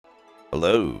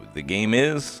Hello, the game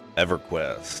is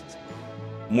Everquest.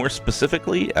 More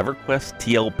specifically, Everquest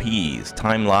TLPs,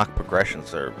 Time Lock Progression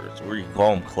Servers, or you can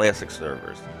call them Classic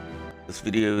Servers. This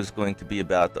video is going to be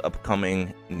about the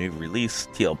upcoming new release,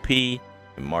 TLP,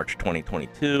 in March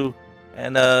 2022,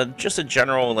 and just a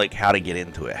general, how to get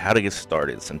into it, how to get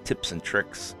started, some tips and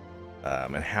tricks,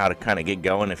 and how to kind of get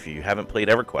going if you haven't played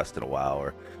Everquest in a while,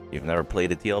 or you've never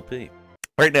played a TLP.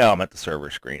 Right now, I'm at the server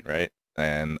screen, right?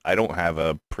 And I don't have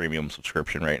a premium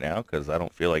subscription right now because I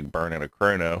don't feel like burning a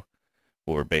Krono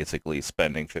or basically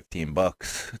spending 15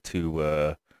 bucks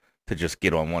to just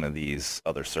get on one of these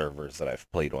other servers that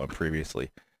I've played on previously.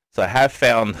 So I have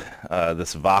found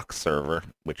this Vox server,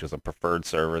 which is a preferred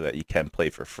server that you can play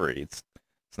for free. It's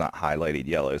not highlighted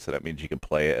yellow, so that means you can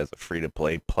play it as a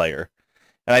free-to-play player.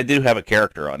 And I do have a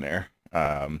character on there,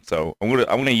 so I'm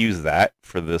gonna use that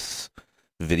for this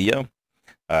video.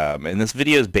 And this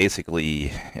video is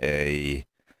basically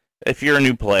if you're a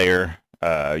new player,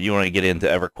 you want to get into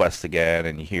Everquest again,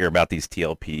 and you hear about these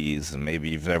TLPs, and maybe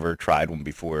you've never tried one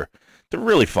before. They're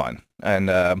really fun, and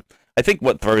I think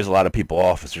what throws a lot of people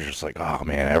off is they're just like, oh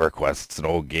man, Everquest, it's an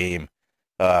old game.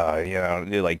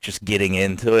 You're like just getting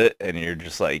into it, and you're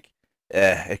just like,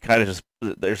 it kind of just,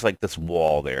 there's like this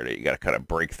wall there that you got to kind of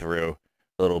break through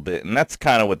a little bit, and that's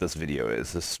kind of what this video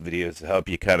is. This video is to help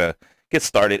you kind of get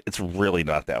started. It's really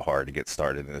not that hard to get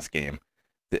started in this game.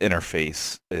 The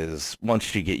interface is,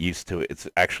 once you get used to it, it's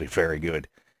actually very good.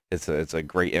 It's a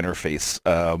great interface,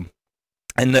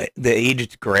 and the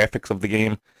aged graphics of the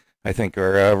game, I think,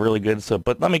 are really good. So,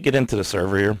 but let me get into the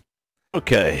server here.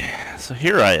 Okay, so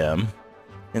here I am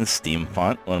in Steam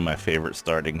font, one of my favorite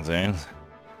starting zones.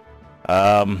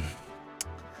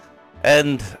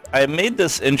 And I made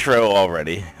this intro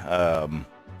already.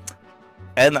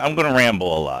 And I'm going to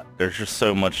ramble a lot. There's just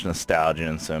so much nostalgia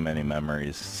and so many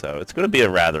memories. So it's going to be a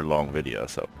rather long video.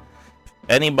 So if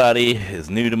anybody is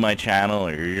new to my channel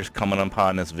or you're just coming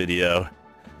upon this video,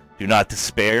 do not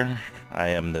despair. I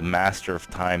am the master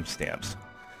of timestamps.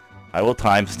 I will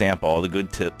timestamp all the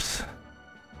good tips.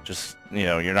 Just,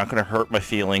 you're not going to hurt my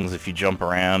feelings if you jump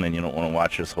around and you don't want to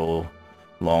watch this whole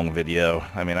long video.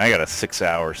 I mean, I got a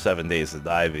 6-hour, 7 days to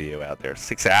die video out there.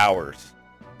 6 hours.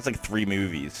 It's like 3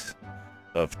 movies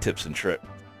of tips and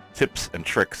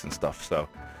tricks and stuff. So,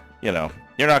 you're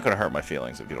not going to hurt my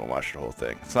feelings if you don't watch the whole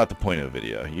thing. It's not the point of the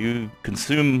video. You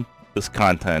consume this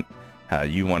content how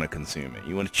you want to consume it.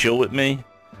 You want to chill with me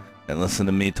and listen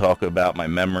to me talk about my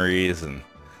memories and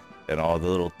all the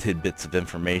little tidbits of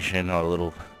information, all the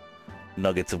little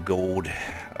nuggets of gold.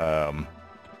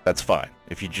 That's fine.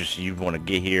 If you want to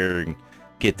get here and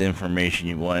get the information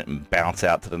you want and bounce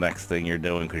out to the next thing you're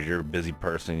doing because you're a busy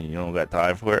person and you don't got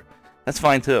time for it, that's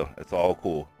fine too. It's all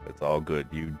cool. It's all good.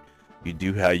 You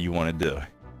do how you want to do.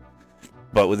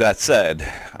 But with that said,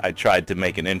 I tried to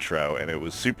make an intro and it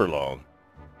was super long,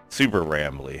 super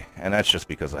rambly, and that's just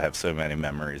because I have so many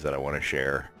memories that I want to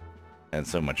share and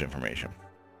so much information.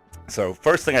 So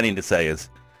first thing I need to say is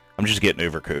I'm just getting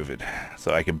over COVID.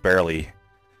 So I can barely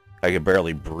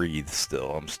breathe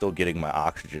still. I'm still getting my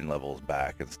oxygen levels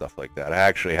back and stuff like that. I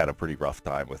actually had a pretty rough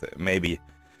time with it. Maybe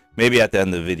at the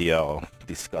end of the video I'll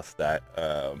discuss that,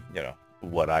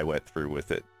 what I went through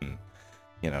with it, and,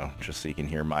 just so you can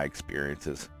hear my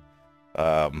experiences.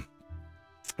 But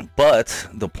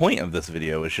the point of this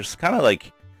video is just kind of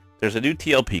like, there's a new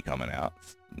TLP coming out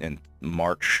in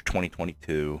March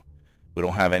 2022. We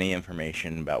don't have any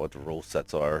information about what the rule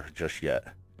sets are just yet.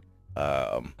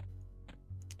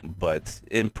 But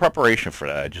in preparation for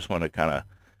that, I just want to kind of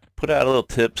put out a little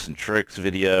tips and tricks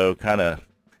video.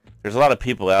 There's a lot of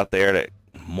people out there that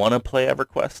want to play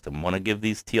Everquest and want to give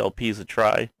these TLPs a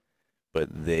try, but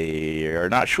they are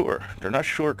not sure. They're not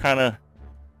sure kind of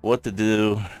what to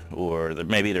do, or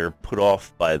maybe they're put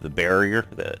off by the barrier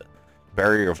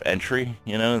of entry,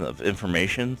 of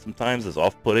information sometimes is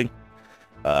off-putting.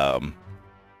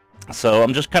 So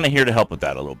I'm just kind of here to help with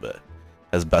that a little bit,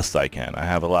 as best I can. I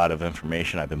have a lot of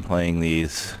information. I've been playing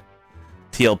these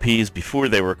TLPs before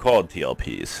they were called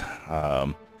TLPs.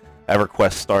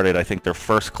 Everquest started, I think, their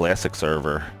first classic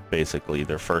server, basically.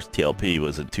 Their first TLP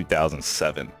was in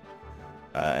 2007.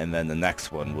 And then the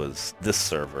next one was this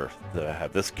server that I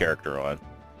have this character on.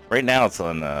 Right now it's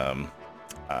on, I'm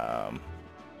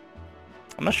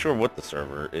not sure what the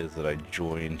server is that I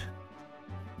joined,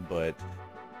 but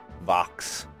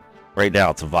Vox. Right now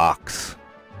it's Vox.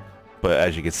 But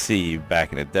as you can see,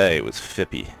 back in the day, it was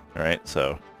Fippy, right?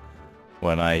 So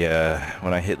when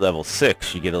I hit level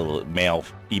 6, you get a little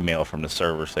email from the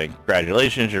server saying,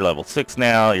 congratulations, you're level 6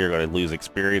 now, you're going to lose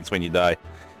experience when you die.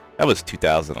 That was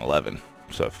 2011,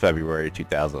 so February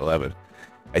 2011.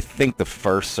 I think the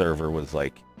first server was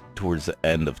like towards the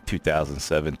end of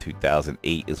 2007,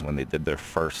 2008 is when they did their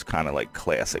first kind of like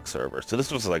classic server. So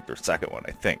this was like their second one,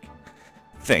 I think.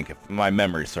 If my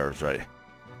memory serves right.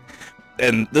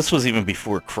 And this was even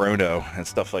before Krono and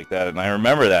stuff like that. And I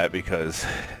remember that because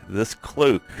this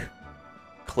Cloak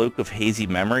of Hazy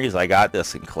Memories, I got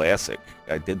this in Classic.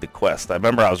 I did the quest. I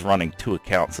remember I was running 2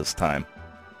 accounts this time.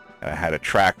 And I had a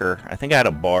tracker. I think I had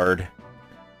a Bard.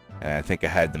 And I think I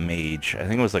had the Mage. I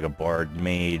think it was like a Bard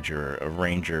Mage or a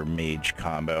Ranger Mage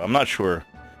combo. I'm not sure.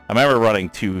 I remember running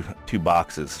two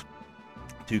boxes,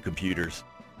 2 computers.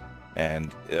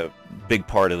 And a big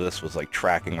part of this was like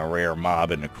tracking a rare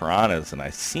mob in the Piranhas, and I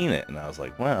seen it, and I was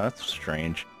like, wow, that's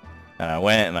strange. And I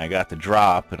went and I got the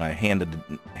drop, and I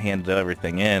handed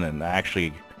everything in, and I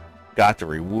actually got the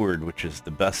reward, which is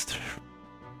the best.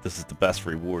 This is the best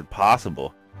reward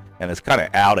possible, and it's kind of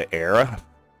out of era.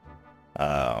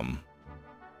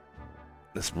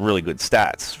 It's really good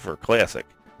stats for Classic.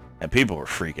 And people were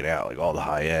freaking out, like all the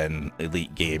high-end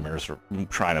elite gamers were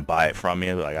trying to buy it from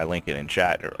you. Like I link it in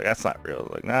chat, and they're like, "That's not real." I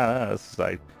was like, nah, this is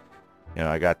like,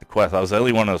 I got the quest. I was the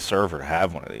only one on the server to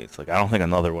have one of these. Like I don't think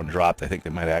another one dropped. I think they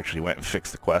might have actually went and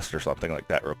fixed the quest or something like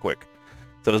that real quick.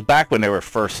 So it was back when they were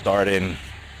first starting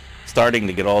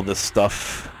to get all this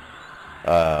stuff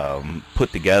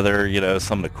put together.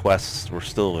 Some of the quests were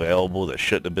still available that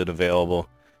shouldn't have been available.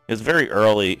 It was very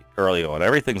early on.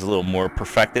 Everything's a little more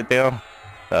perfected now.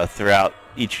 Throughout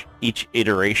each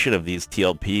iteration of these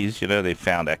TLPs, they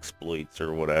found exploits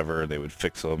or whatever, they would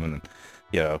fix them, and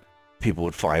people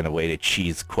would find a way to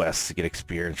cheese quests to get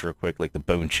experience real quick, like the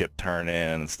bone chip turn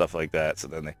in and stuff like that. So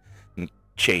then they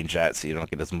change that so you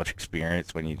don't get as much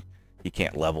experience when you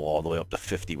can't level all the way up to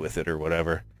 50 with it or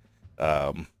whatever.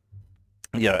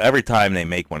 Every time they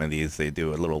make one of these, they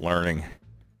do a little learning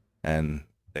and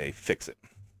they fix it.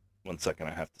 1 second,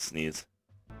 I have to sneeze.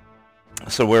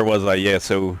 So where was I? Yeah,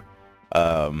 so,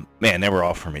 man, they were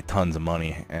offering me tons of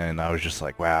money, and I was just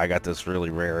like, wow, I got this really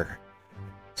rare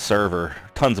server.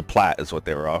 Tons of plat is what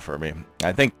they were offering me.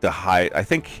 I think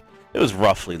it was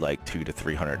roughly like $200 to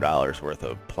 $300 worth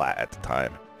of plat at the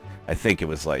time. I think it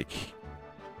was like,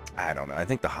 I don't know, I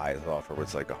think the highest offer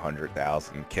was like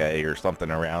 100,000 K or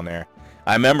something around there.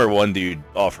 I remember one dude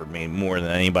offered me more than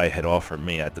anybody had offered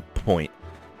me at the point.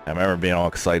 I remember being all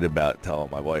excited about it, telling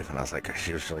my wife, and I was like,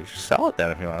 she was like, sell it then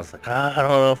if you want. I was like, I don't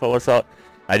know if I want to sell it.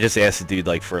 I just asked the dude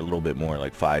like for a little bit more,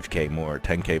 like 5K more,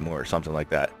 10K more, or something like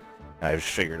that. And I just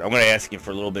figured, I'm going to ask him for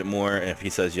a little bit more, and if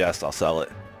he says yes, I'll sell it.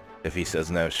 If he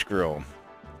says no, screw him.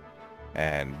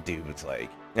 And dude was like,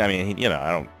 I mean,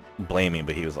 I don't blame him,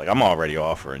 but he was like, I'm already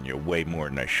offering you way more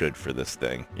than I should for this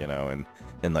thing, and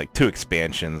in like 2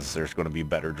 expansions, there's going to be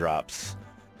better drops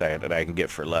that I can get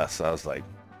for less. So I was like,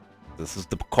 this is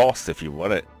the cost if you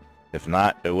want it. If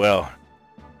not, it will.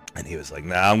 And he was like,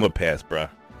 nah, I'm going to pass, bro.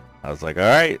 I was like, all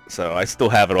right. So I still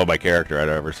have it on my character. I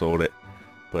never sold it.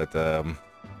 But,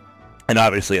 and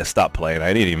obviously I stopped playing.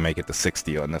 I didn't even make it to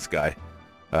 60 on this guy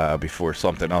before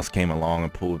something else came along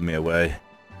and pulled me away.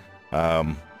 But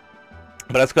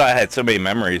that's why I had so many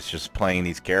memories just playing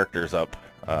these characters up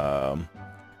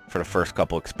for the first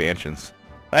couple expansions.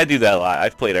 I do that a lot.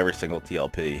 I've played every single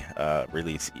TLP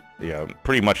release.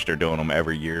 Pretty much they're doing them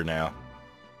every year now.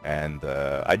 And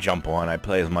I jump on. I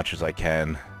play as much as I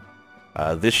can.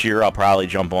 This year I'll probably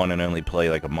jump on and only play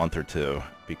like a month or 2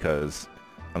 because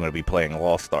I'm going to be playing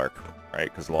Lost Ark, right?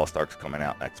 Because Lost Ark's coming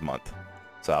out next month.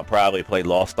 So I'll probably play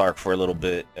Lost Ark for a little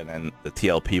bit, and then the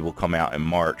TLP will come out in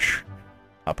March.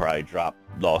 I'll probably drop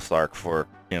Lost Ark for,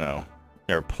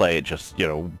 or play it just,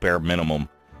 bare minimum.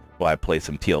 I play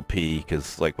some TLP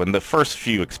because like when the first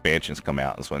few expansions come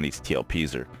out is when these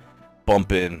TLPs are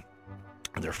bumping,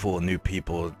 they're full of new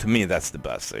people. To me, that's the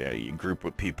best. You group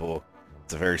with people.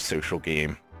 It's a very social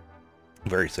game,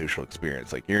 very social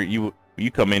experience. Like you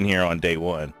come in here on day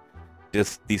one,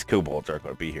 just these kobolds aren't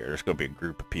going to be here. There's going to be a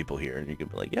group of people here, and you can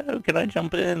be like, "Yo, can I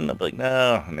jump in?" I'll be like,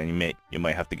 "No," and then you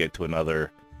might have to get to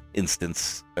another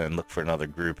instance and look for another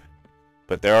group.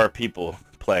 But there are people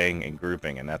playing and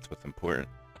grouping, and that's what's important.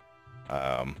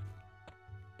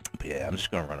 But yeah, I'm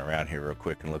just gonna run around here real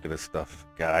quick and look at this stuff.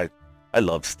 God, I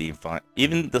love Steam Font.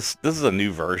 Even this is a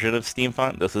new version of Steam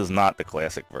Font. This is not the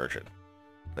classic version.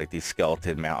 Like these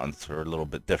skeleton mountains are a little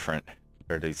bit different,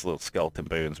 or these little skeleton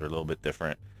bones are a little bit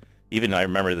different. Even I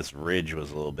remember this ridge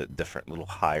was a little bit different, a little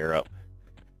higher up.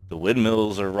 The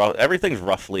windmills are everything's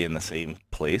roughly in the same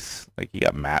place. Like you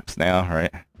got maps now,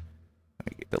 right? Let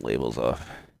me get the labels off.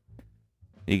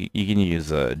 You can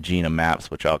use Gina Maps,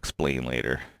 which I'll explain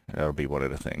later. That'll be one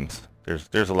of the things.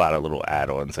 There's a lot of little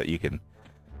add-ons that you can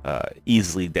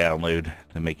easily download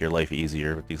to make your life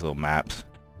easier with these little maps.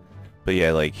 But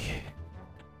yeah, like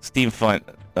Steam Font,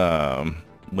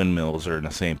 windmills are in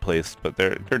the same place, but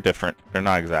they're different. They're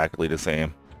not exactly the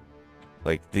same.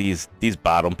 Like these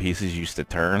bottom pieces used to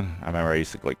turn. I remember I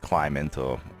used to like climb into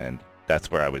them, and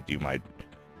that's where I would do my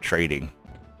trading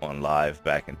on live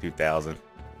back in 2000.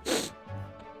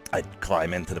 I'd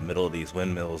climb into the middle of these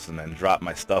windmills and then drop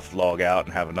my stuff, log out,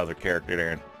 and have another character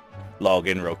there and log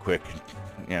in real quick.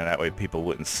 You know, that way people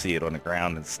wouldn't see it on the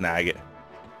ground and snag it.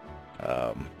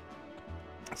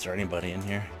 Is there anybody in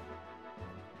here?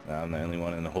 No, I'm the only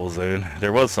one in the whole zone.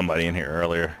 There was somebody in here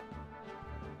earlier.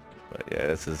 But yeah,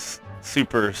 this is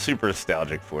super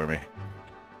nostalgic for me.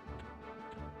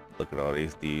 Look at all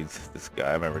these deeds. This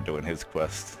guy, I remember doing his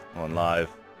quest on live,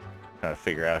 trying to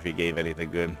figure out if he gave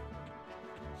anything good.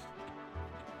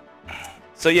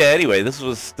 So yeah, anyway, this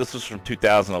was from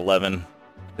 2011.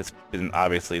 It's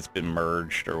been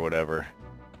merged or whatever.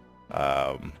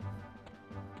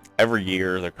 Every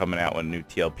year they're coming out with new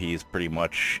TLPs pretty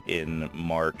much in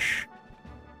March.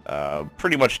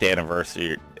 Pretty much the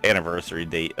anniversary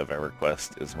date of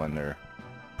Everquest is when they're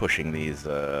pushing these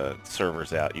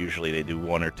servers out. Usually they do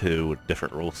 1 or 2 with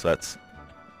different rule sets.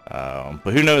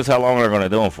 But who knows how long they're going to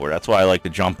do them for. That's why I like to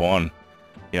jump on.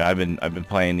 You know, I've been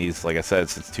playing these, like I said,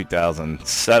 since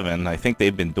 2007. I think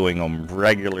they've been doing them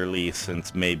regularly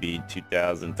since maybe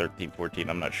 2013, 14.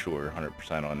 I'm not sure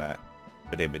 100% on that.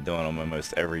 But they've been doing them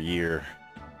almost every year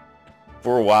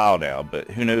for a while now. But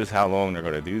who knows how long they're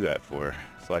going to do that for.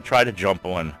 So I try to jump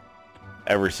on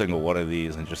every single one of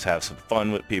these and just have some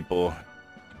fun with people.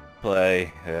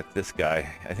 Play this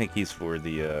guy. I think he's for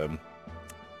the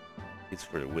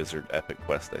Wizard Epic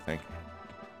Quest, I think.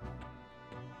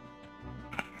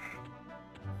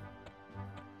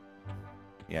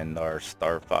 Yendar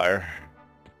Starfire.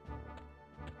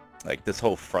 Like this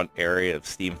whole front area of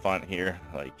Steam font here,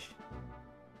 like,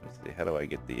 let's see, how do I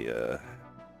get the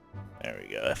there we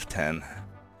go, F10.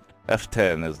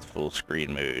 F10 is the full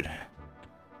screen mode.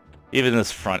 Even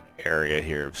this front area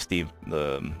here of Steam,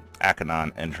 the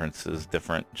Achenon entrance is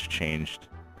different, it's changed.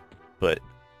 But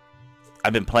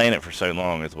I've been playing it for so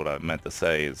long, is what I meant to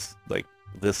say, is like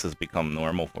this has become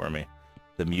normal for me.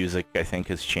 The music, I think,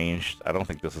 has changed. I don't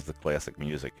think this is the classic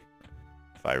music,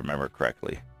 if I remember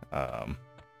correctly. I've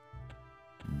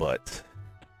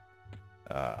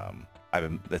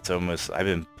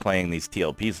been playing these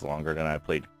TLPs longer than I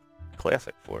played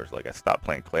classic for. Like I stopped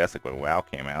playing classic when WoW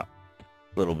came out,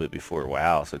 a little bit before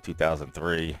WoW, so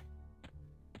 2003.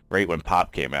 Right when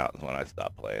Pop came out is when I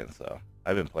stopped playing. So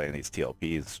I've been playing these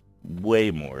TLPs way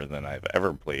more than I've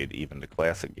ever played even the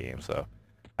classic game. So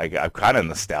I'm kind of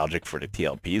nostalgic for the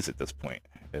TLPs at this point.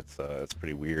 It's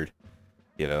pretty weird,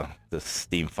 you know. The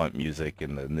Steam font music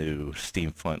and the new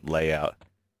Steam font layout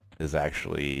is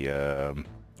actually I'm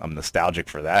nostalgic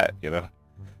for that, you know.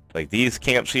 Like these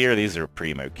camps here, these are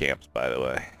primo camps, by the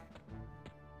way.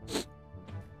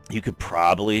 You could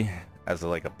probably, as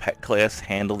like a pet class,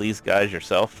 handle these guys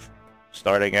yourself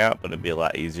starting out, but it'd be a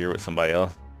lot easier with somebody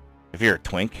else. If you're a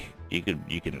twink, you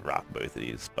can rock both of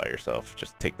these by yourself.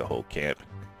 Just take the whole camp.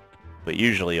 But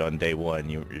usually on day one,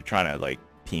 you're trying to like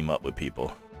team up with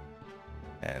people,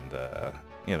 and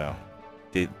you know,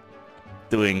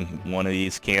 doing one of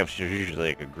these camps, you're usually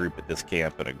like a group at this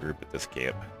camp and a group at this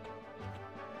camp,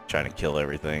 trying to kill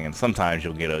everything. And sometimes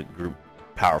you'll get a group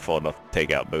powerful enough to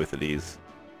take out both of these.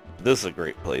 But this is a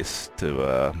great place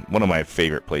to. One of my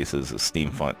favorite places is Steam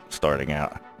Font starting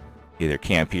out. Either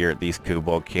camp here at these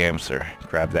kobold camps or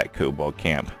grab that kobold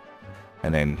camp,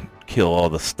 and then kill all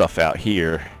the stuff out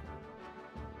here.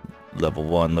 Level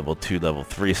 1, level 2, level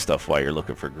 3 stuff while you're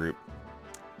looking for group.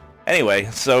 Anyway,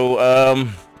 so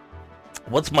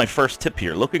what's my first tip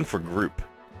here? Looking for group.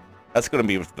 That's going to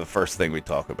be the first thing we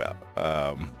talk about.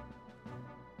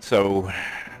 So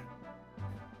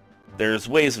there's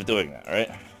ways of doing that,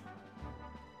 right?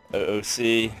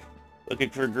 OOC, looking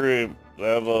for group,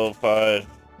 level 5,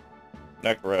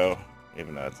 Necro,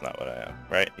 even though that's not what I am,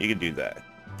 right? You can do that.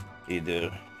 You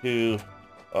do who,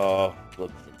 all,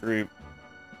 look for group.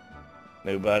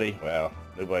 Nobody? Wow,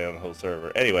 nobody on the whole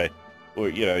server. Anyway, or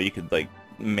you know, you could like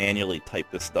manually type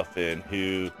this stuff in.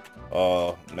 Who,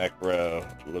 all, necro,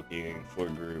 looking for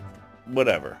group,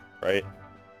 whatever, right?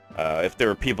 If there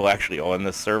were people actually on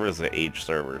this server, it's an age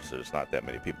server, so there's not that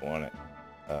many people on it.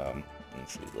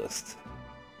 Let's see list.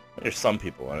 There's some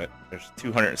people on it. There's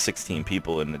 216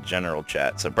 people in the general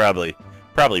chat, so probably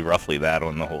roughly that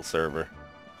on the whole server.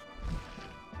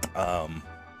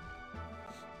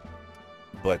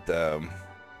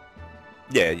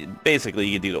 Yeah, basically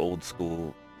you can do the old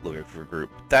school looking for a group.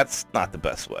 That's not the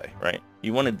best way, right?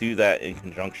 You want to do that in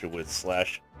conjunction with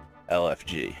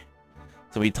 /LFG.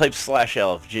 So when you type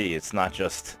 /LFG, it's not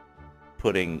just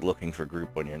putting looking for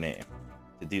group on your name.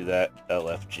 To do that,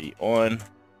 LFG on,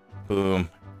 boom,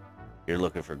 you're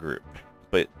looking for group.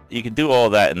 But you can do all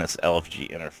that in this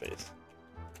LFG interface.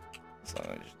 So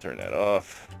let me just turn that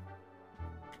off.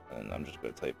 And I'm just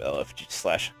going to type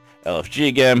LFG/LFG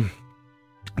again.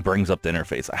 It brings up the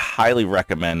interface. I highly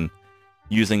recommend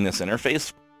using this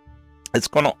interface. It's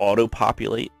going to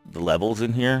auto-populate the levels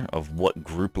in here of what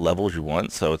group levels you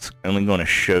want. So it's only going to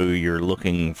show you're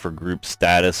looking for group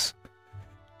status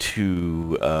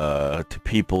to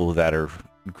people that are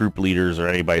group leaders or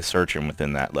anybody searching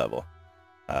within that level.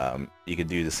 You could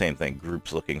do the same thing,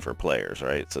 groups looking for players,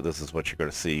 right? So this is what you're going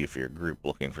to see if you're a group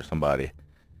looking for somebody.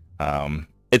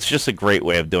 It's just a great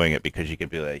way of doing it because you could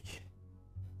be like,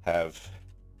 have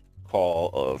call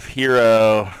of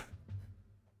hero,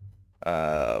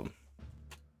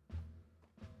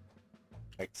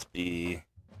 XP,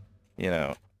 you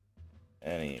know,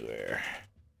 anywhere.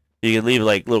 You can leave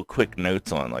like little quick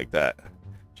notes on like that,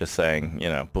 just saying, you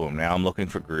know, boom, now I'm looking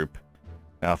for group.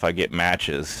 Now if I get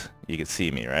matches, you can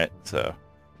see me, right? So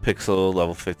Pixel,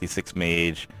 level 56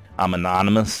 mage. I'm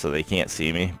anonymous, so they can't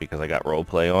see me because I got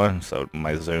roleplay on, so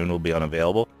my zone will be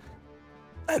unavailable.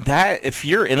 That, if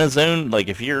you're in a zone, like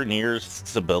if you're near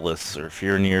Sibyllus, or if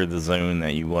you're near the zone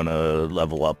that you want to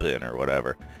level up in or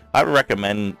whatever, I would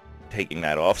recommend taking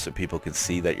that off so people can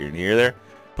see that you're near there.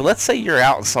 But let's say you're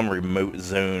out in some remote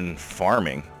zone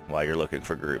farming while you're looking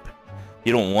for group.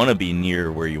 You don't want to be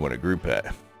near where you want to group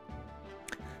at.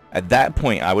 At that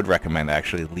point, I would recommend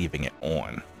actually leaving it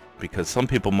on, because some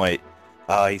people might,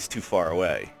 he's too far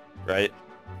away, right?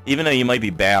 Even though you might be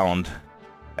bound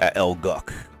at El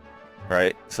Guk,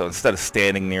 right? So instead of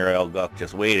standing near El Guk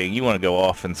just waiting, you want to go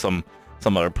off in some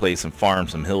other place and farm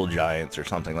some hill giants or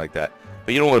something like that.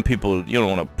 But you don't want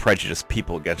to prejudice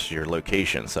people against your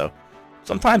location. So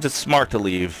sometimes it's smart to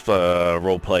leave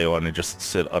roleplay on and just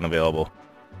sit unavailable.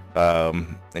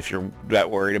 If you're that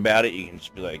worried about it, you can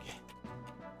just be like,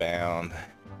 bound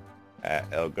at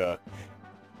El Guk,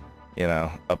 you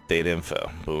know, update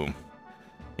info, boom,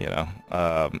 you know,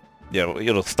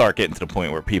 it'll start getting to the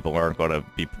point where people aren't going to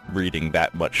be reading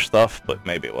that much stuff, but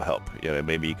maybe it will help. You know,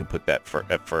 maybe you can put that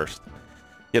at first,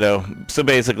 you know. So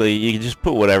basically, you can just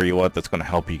put whatever you want that's going to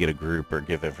help you get a group or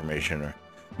give information, or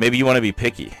maybe you want to be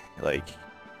picky, like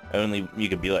you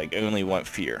could be like, only want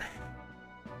fear,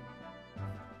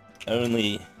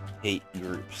 only hate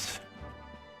groups.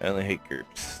 I only hate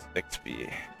groups. XP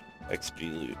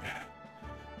loot.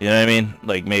 You know what I mean?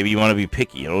 Like, maybe you want to be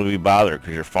picky. You don't want to be bothered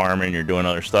because you're farming, you're doing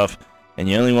other stuff, and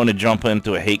you only want to jump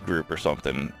into a hate group or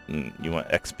something, and you want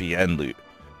XP and loot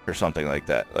or something like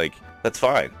that. Like, that's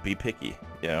fine. Be picky.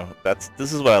 You know,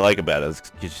 this is what I like about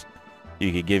it. Is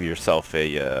you could give yourself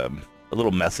a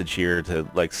little message here to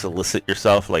like solicit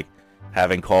yourself, like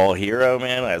having call hero,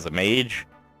 man, as a mage.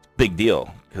 Big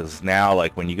deal, because now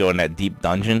like when you go in that deep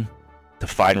dungeon to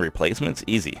find replacements,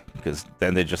 easy, because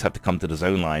then they just have to come to the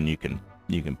zone line. You can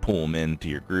pull them into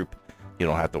your group. You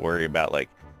don't have to worry about like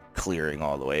clearing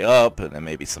all the way up and then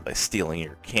maybe somebody stealing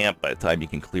your camp by the time you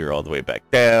can clear all the way back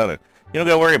down, and you don't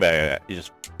gotta worry about that. You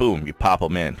just boom, you pop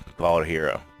them in, call it a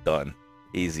hero, done,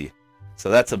 easy. So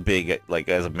that's a big, like,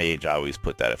 as a mage I always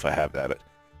put that if I have that,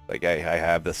 like, hey, I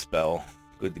have this spell,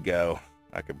 good to go,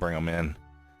 I could bring them in.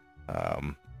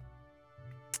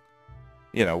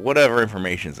 You know, whatever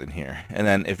information's in here. And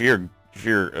then if you're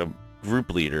a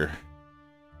group leader,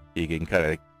 you can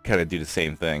kind of do the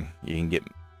same thing. You can get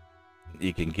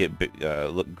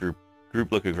group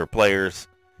looking for players.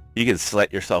 You can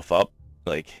set yourself up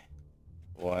like,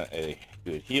 want a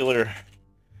good healer.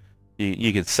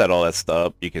 You can set all that stuff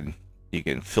up. You can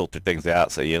filter things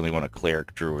out, so you only want a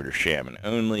cleric, druid, or shaman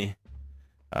only.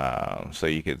 So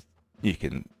you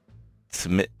can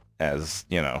submit as,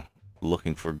 you know,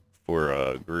 looking for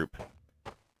a group,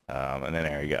 and then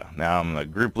there you go. Now I'm a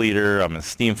group leader, I'm a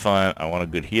steamfont, I want a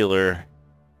good healer,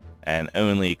 and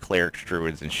only clerics,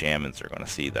 druids, and shamans are going to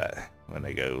see that when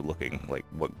they go looking like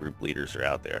what group leaders are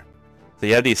out there. So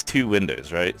you have these two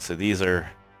windows, right? So this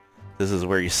is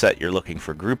where you set your looking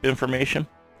for group information.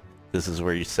 This is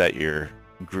where you set your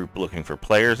group looking for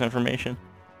players information.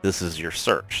 This is your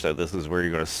search. So this is where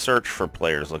you're going to search for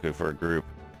players looking for a group,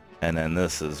 and then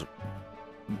this is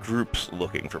groups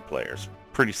looking for players.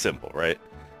 Pretty simple, right?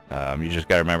 You just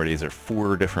gotta remember these are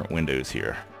 4 different windows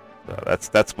here. So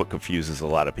that's what confuses a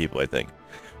lot of people, I think.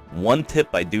 One tip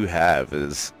I do have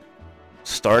is,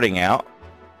 starting out,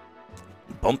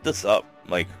 bump this up.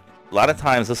 Like, a lot of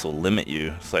times this will limit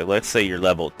you. So let's say you're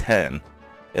level 10,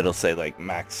 it'll say like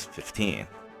max 15,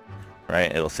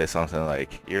 right? It'll say something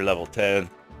like you're level 10,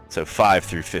 so 5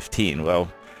 through 15. Well,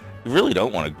 you really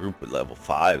don't want to group with level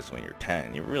 5s when you're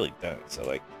 10. You really don't. So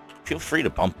like, feel free to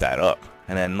bump that up.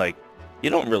 And then like, you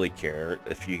don't really care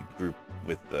if you group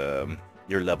with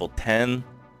your level 10.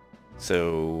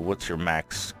 So what's your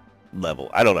max level?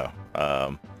 I don't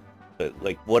know. But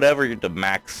like whatever the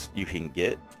max you can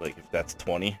get, like if that's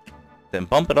 20, then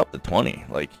bump it up to 20.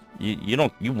 Like you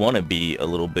want to be a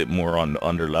little bit more on the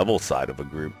under level side of a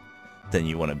group than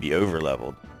you want to be over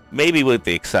leveled. Maybe with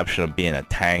the exception of being a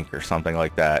tank or something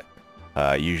like that.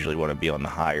 You usually want to be on the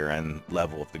higher end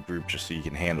level of the group just so you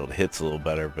can handle the hits a little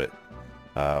better. But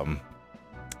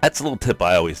that's a little tip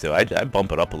I always do. I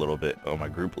bump it up a little bit on my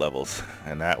group levels,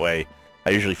 and that way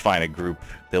I usually find a group,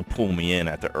 they'll pull me in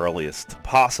at the earliest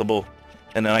possible,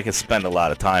 and then I can spend a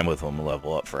lot of time with them,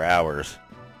 level up for hours,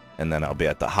 and then I'll be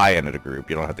at the high end of the group.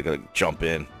 You don't have to go jump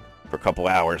in for a couple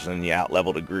hours and then you out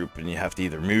level the group and you have to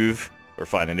either move or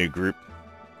find a new group.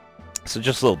 So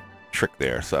just a little trick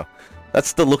there. So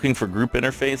that's the looking for group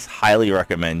interface. Highly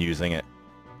recommend using it.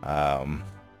 I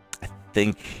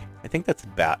think that's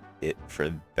about it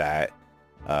for that.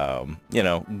 You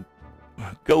know,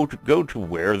 go to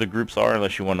where the groups are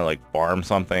unless you want to like farm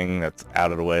something that's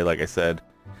out of the way, like I said.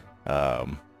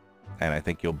 And I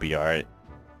think you'll be all right.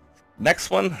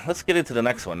 Next one, let's get into the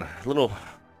next one. A little,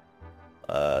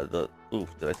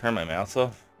 did I turn my mouse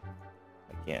off?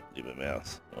 I can't do my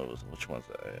mouse. Which one's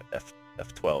that?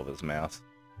 F12 is mouse.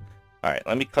 Alright,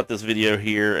 let me cut this video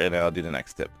here and I'll do the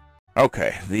next tip.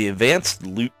 Okay, the advanced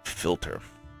loot filter.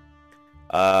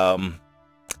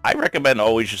 I recommend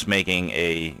always just making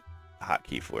a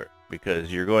hotkey for it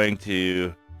because you're going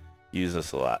to use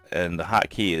this a lot. And the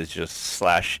hotkey is just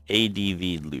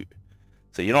 /ADV loot.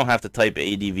 So you don't have to type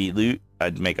ADV loot.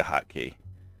 I'd make a hotkey,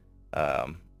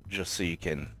 just so you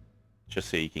can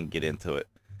get into it.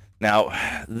 Now,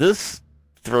 this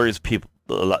throws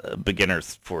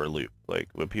beginners for a loop. Like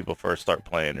when people first start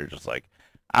playing, they're just like,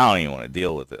 I don't even want to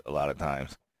deal with it a lot of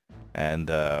times. And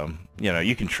you know,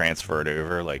 you can transfer it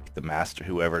over, like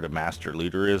whoever the master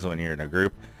looter is when you're in a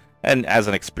group. And as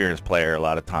an experienced player, a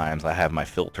lot of times I have my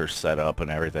filters set up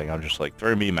and everything. I'm just like,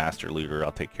 throw me master looter,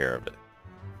 I'll take care of it.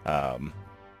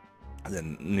 And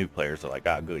then new players are like,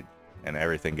 ah, good, and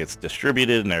everything gets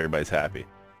distributed and everybody's happy.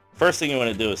 First thing you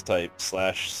want to do is type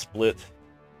 /split.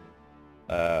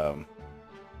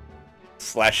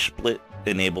 /split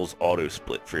enables auto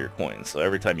split for your coins. So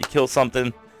every time you kill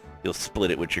something, you'll split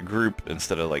it with your group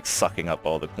instead of like sucking up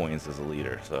all the coins as a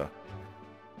leader. So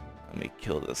let me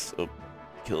kill this. Oh,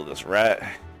 kill this rat.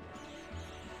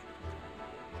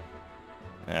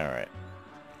 All right.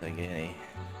 Think any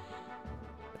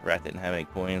rat didn't have any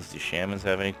coins. Do shamans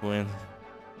have any coins?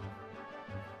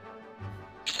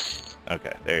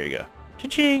 Okay, there you go.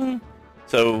 Cha-ching!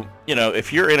 So, you know,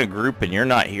 if you're in a group and you're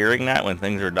not hearing that when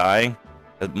things are dying,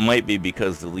 it might be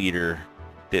because the leader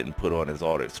didn't put on his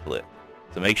auto split.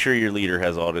 So make sure your leader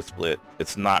has auto split.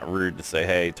 It's not rude to say,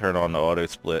 hey, turn on the auto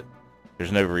split.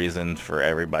 There's no reason for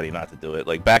everybody not to do it.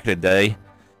 Like back in the day,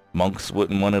 monks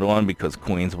wouldn't want it on because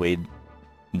coins weighed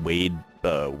weight.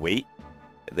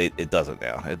 It doesn't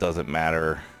now. It doesn't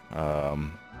matter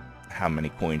how many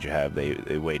coins you have.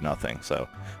 They weigh nothing. So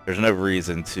there's no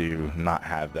reason to not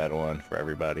have that on for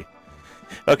everybody.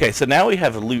 Okay, so now we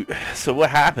have loot. So what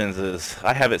happens is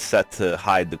I have it set to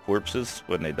hide the corpses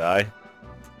when they die.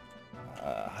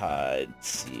 Hide,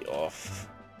 see off.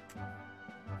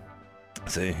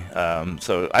 See,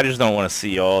 so I just don't want to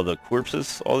see all the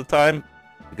corpses all the time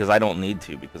because I don't need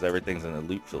to, because everything's in the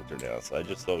loot filter now. So I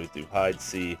just always do hide,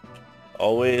 see,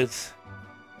 always,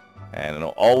 and it'll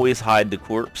always hide the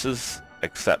corpses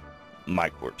except my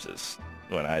corpses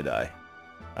when I die.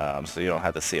 So you don't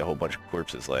have to see a whole bunch of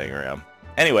corpses laying around.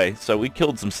 Anyway, so we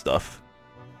killed some stuff.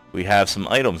 We have some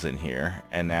items in here,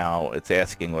 and now it's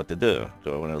asking what to do.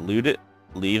 Do I want to loot it,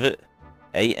 leave it?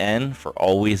 AN for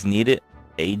always need it.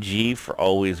 AG for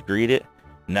always greet it.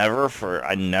 Never for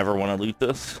I never want to loot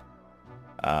this.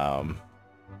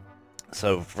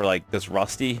 So for like this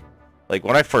rusty, like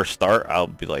when I first start, I'll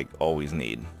be like always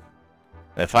need.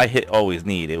 And if I hit always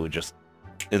need, it would just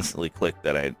instantly click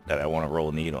that I want to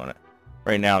roll need on it.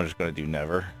 Right now I'm just going to do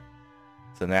never.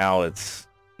 So now it's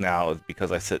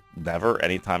because I said never,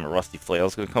 anytime a rusty flail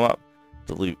is going to come up,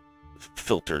 the loot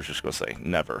filter is just going to say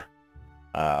never.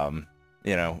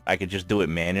 You know, I could just do it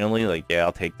manually, like, yeah,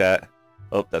 I'll take that.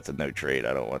 Oh, that's a no trade,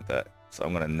 I don't want that. So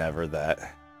I'm going to never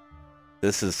that.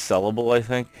 This is sellable, I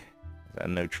think. Is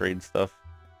that no trade stuff?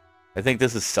 I think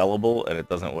this is sellable and it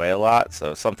doesn't weigh a lot,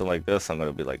 so something like this, I'm going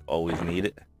to be like, always need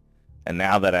it. And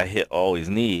now that I hit always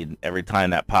need, every time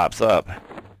that pops up,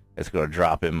 it's going to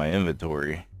drop in my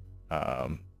inventory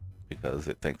because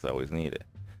it thinks I always need it.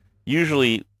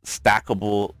 Usually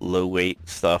stackable, low weight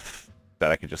stuff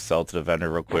that I could just sell to the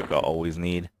vendor real quick, I'll always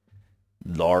need.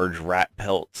 large rat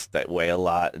pelts that weigh a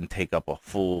lot and take up a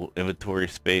full inventory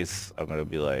space, I'm gonna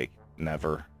be like,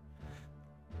 never.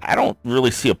 I don't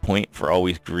really see a point for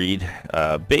always greed.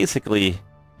 Basically,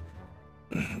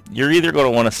 you're either going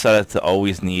to want to set it to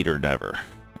always need or never.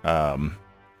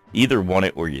 Either want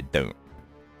it or you don't.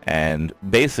 And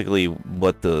basically,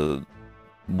 what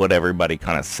everybody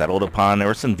kind of settled upon, there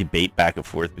was some debate back and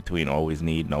forth between always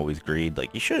need and always greed.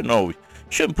 Like, you shouldn't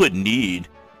put need.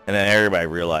 And then everybody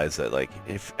realized that, like,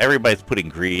 if everybody's putting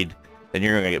greed, then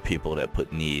you're going to get people that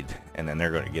put need, and then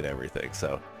they're going to get everything.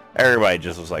 So everybody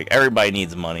just was like, everybody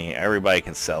needs money, everybody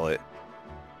can sell it,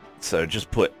 so just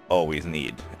put always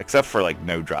need, except for like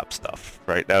no drop stuff,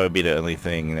 right? That would be the only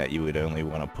thing that you would only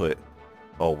want to put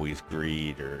always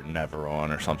greed or never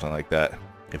on or something like that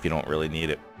if you don't really need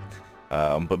it.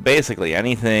 But basically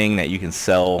anything that you can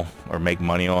sell or make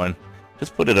money on,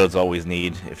 just put it as always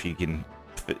need. If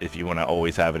you want to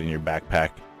always have it in your backpack,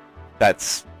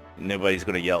 that's, nobody's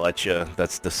going to yell at you.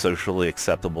 That's the socially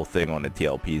acceptable thing on the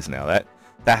TLPs now.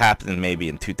 That happened maybe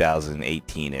in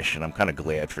 2018-ish, and I'm kind of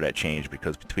glad for that change,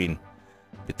 because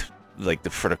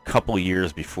for the couple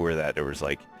years before that, there was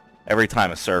like, every time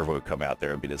a server would come out,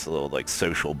 there would be this little like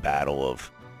social battle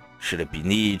of, should it be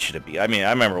need, should it be, I mean,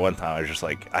 I remember one time I was just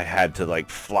like, I had to like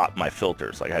flop my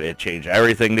filters, like I had to change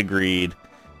everything to greed.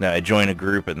 Now I joined a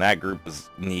group, and that group was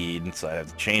need, and so I had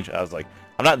to change. I was like,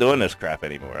 I'm not doing this crap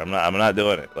anymore. I'm not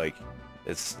doing it. Like,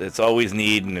 it's always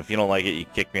need, and if you don't like it, you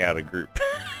kick me out of group.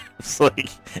 It's like,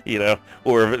 you know,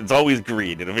 or if it's always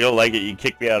greed, and if you don't like it, you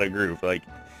kick me out of group. Like,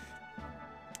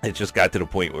 it just got to the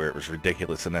point where it was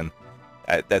ridiculous. And then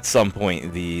at some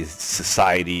point, the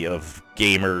society of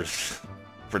gamers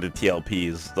for the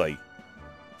TLPs like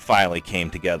finally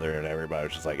came together, and everybody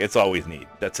was just like, it's always need.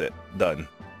 That's it, done.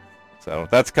 So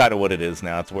that's kind of what it is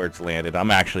now. It's where it's landed. I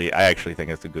actually think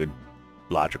it's a good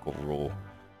logical rule.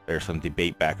 There's some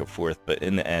debate back and forth, but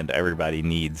in the end, everybody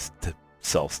needs to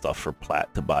sell stuff for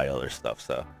plat to buy other stuff.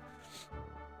 So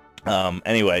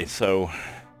anyway, so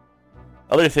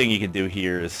other thing you can do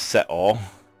here is set all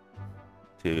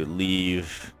to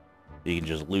leave. You can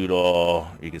just loot all.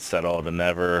 You can set all to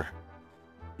never.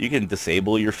 You can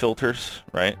disable your filters,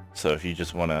 right? So if you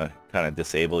just want to kind of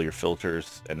disable your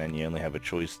filters, and then you only have a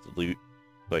choice to loot,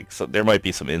 like, so there might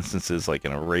be some instances like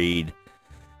in a raid,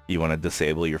 you want to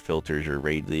disable your filters. Your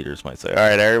raid leaders might say, all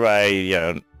right, everybody,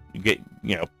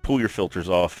 pull your filters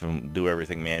off and do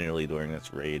everything manually during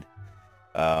this raid.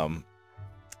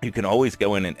 You can always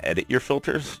go in and edit your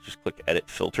filters. Just click edit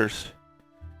filters,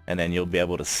 and then you'll be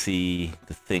able to see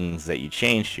the things that you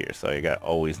changed here. So you got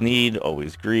always need,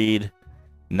 always greed,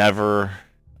 never.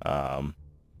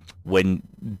 When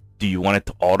do you want it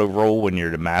to auto roll when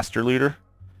you're the master looter?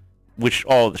 Which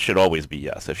all should always be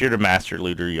yes. If you're the master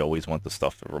looter, you always want the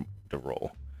stuff to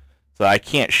roll. So I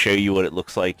can't show you what it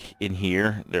looks like in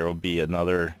here. There will be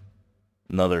another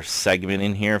segment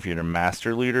in here if you're the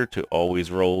master looter to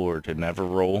always roll or to never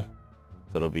roll.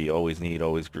 So it'll be always need,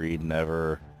 always greed,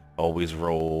 never, always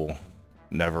roll,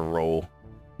 never roll.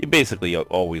 You basically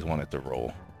always want it to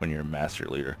roll when you're a master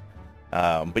looter.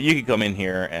 But you can come in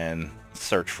here and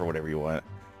search for whatever you want.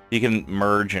 You can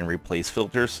merge and replace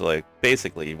filters. So like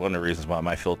basically one of the reasons why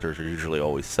my filters are usually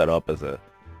always set up as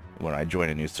when I join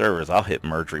a new server is I'll hit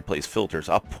merge replace filters.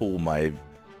 I'll pull my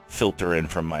filter in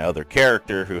from my other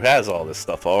character who has all this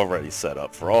stuff already set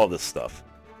up for all this stuff.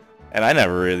 And I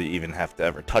never really even have to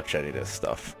ever touch any of this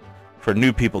stuff. For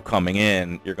new people coming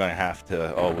in, you're going to have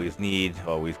to always need,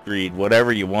 always greed,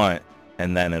 whatever you want,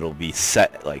 and then it'll be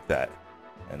set like that.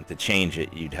 And to change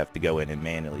it, you'd have to go in and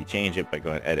manually change it by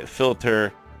going edit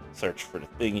filter, search for the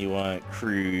thing you want,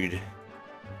 crude,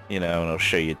 and it'll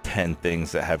show you 10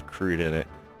 things that have crude in it.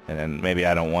 And then maybe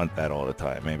I don't want that all the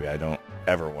time. Maybe I don't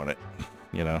ever want it,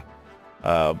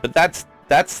 But that's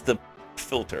the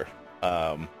filter.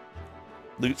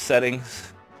 Loot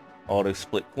settings, auto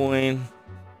split coin,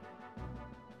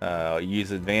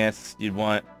 use advanced you'd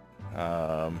want,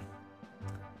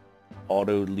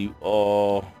 auto loot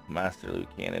all, master loot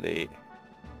candidate.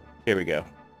 Here we go.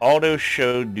 Auto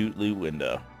show loot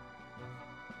window.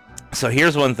 So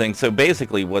here's one thing. So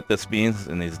basically what this means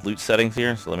in these loot settings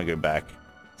here, so let me go back.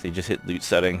 So you just hit loot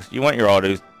settings. You want your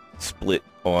auto split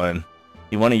on.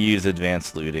 You want to use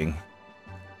advanced looting.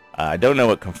 I don't know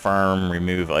what confirm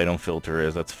remove item filter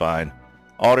is. That's fine.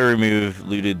 Auto remove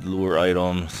looted lure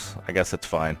items. I guess that's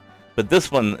fine. But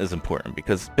this one is important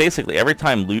because basically every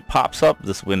time loot pops up,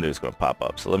 this window is going to pop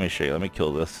up. So let me show you. Let me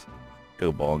kill this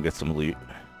go ball and get some loot.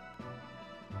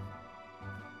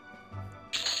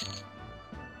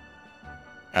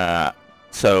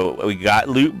 So we got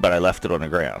loot, but I left it on the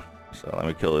ground. So let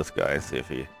me kill this guy and see if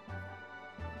he...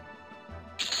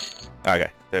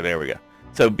 Okay, there we go.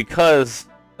 So because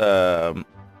I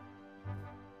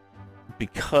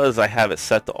have it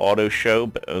set to auto show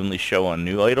but only show on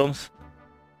new items,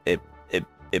 it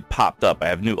popped up. I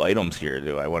have new items here.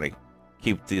 Do I want to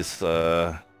keep this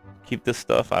stuff?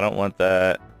 I don't want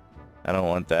that. I don't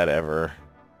want that ever.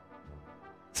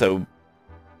 So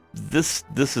this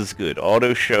is good.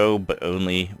 Auto show but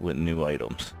only with new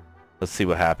items. Let's see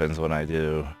what happens when I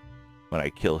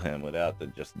kill him without the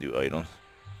just new items.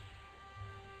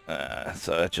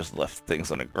 So that just left things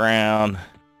on the ground.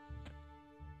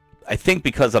 I think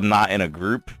because I'm not in a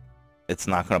group, it's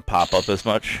not going to pop up as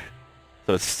much.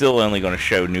 So it's still only going to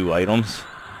show new items.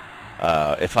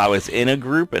 If I was in a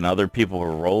group and other people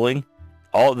were rolling,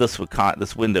 all of this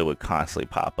this window would constantly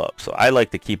pop up. So I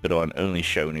like to keep it on only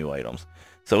show new items.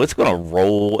 So it's going to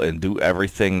roll and do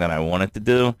everything that I want it to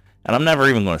do, and I'm never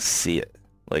even going to see it.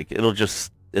 Like it'll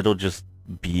just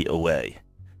be away,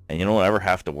 and you don't ever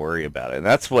have to worry about it. And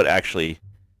that's what actually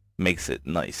makes it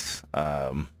nice.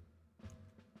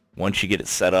 Once you get it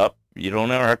set up, you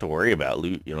don't ever have to worry about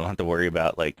loot. You don't have to worry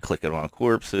about like clicking on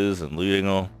corpses and looting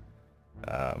them.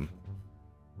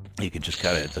 You can just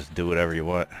kind of just do whatever you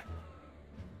want.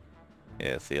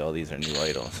 Yeah, see, all these are new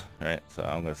items, right? So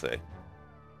I'm gonna say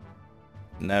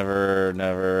never,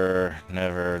 never,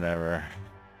 never, never.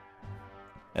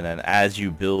 And then as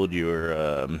you build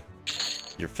your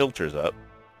filters up,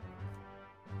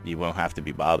 you won't have to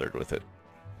be bothered with it.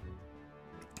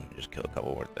 Let me just kill a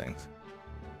couple more things.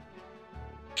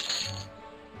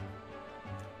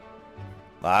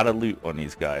 A lot of loot on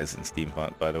these guys in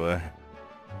Steampunk, by the way.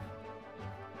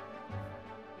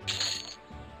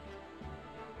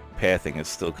 Pathing is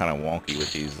still kind of wonky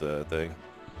with these things.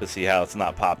 To see how it's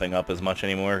not popping up as much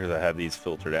anymore because I have these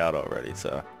filtered out already.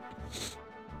 So,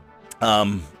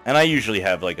 and I usually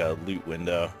have like a loot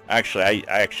window. Actually, I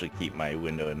actually keep my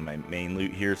window in my main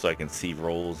loot here so I can see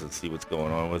rolls and see what's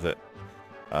going on with it.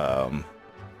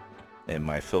 In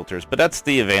my filters, but that's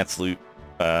the advanced loot.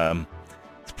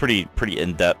 It's pretty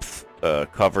in-depth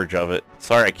coverage of it.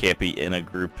 Sorry I can't be in a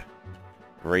group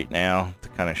right now to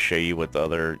kind of show you what the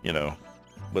other,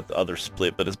 what the other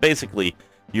split, but it's basically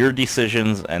your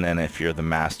decisions, and then if you're the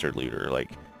master looter,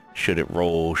 like should it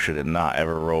roll, should it not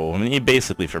ever roll. I mean, you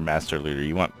basically for master looter,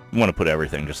 you want to put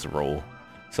everything just to roll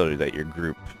so that your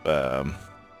group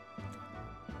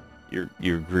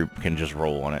your group can just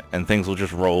roll on it, and things will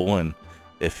just roll. And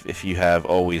if you have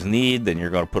always need, then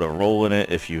you're going to put a roll in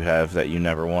it. If you have that you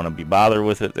never want to be bothered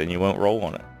with it, then you won't roll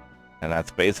on it. And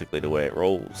that's basically the way it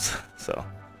rolls. So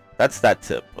that's that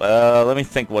tip. Let me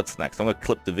think what's next. I'm going to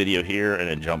clip the video here and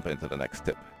then jump into the next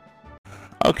tip.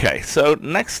 Okay, so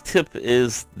next tip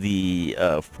is the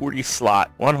 40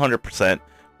 slot 100%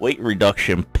 weight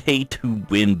reduction pay to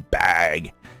win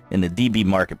bag in the DB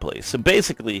marketplace. So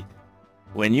basically,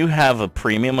 when you have a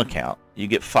premium account, you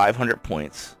get 500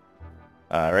 points.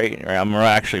 Right, I'm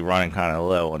actually running kind of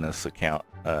low on this account.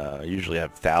 I usually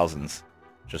have thousands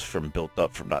just from built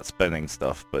up from not spending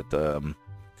stuff. But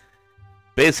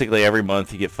basically, every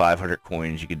month you get 500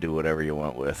 coins. You can do whatever you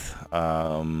want with.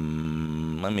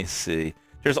 Let me see.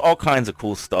 There's all kinds of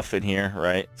cool stuff in here,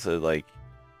 right? So like,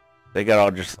 they got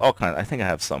all kinds. I think I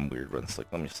have some weird ones. Like,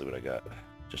 let me see what I got,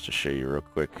 just to show you real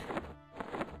quick.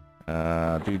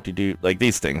 Like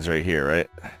these things right here, right?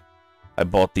 I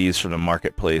bought these from the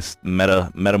marketplace,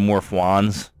 metamorph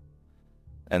wands,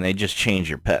 and they just change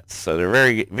your pets. So they're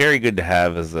very, very good to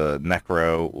have as a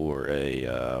necro or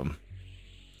a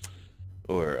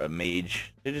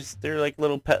mage. They're like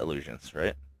little pet illusions,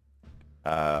 right?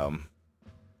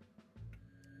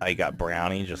 I got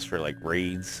brownie just for like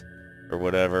raids or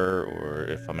whatever, or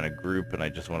if I'm in a group and I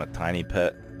just want a tiny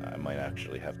pet, I might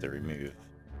actually have to remove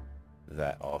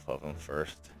that off of them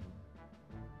first.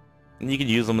 And you can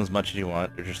use them as much as you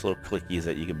want. They're just little clickies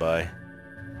that you can buy.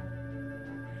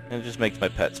 And it just makes my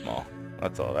pet small.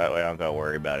 That's all. That way I don't gotta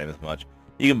worry about him as much.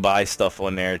 You can buy stuff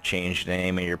on there, change the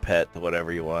name of your pet to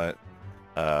whatever you want.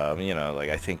 Like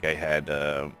I think I had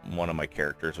one of my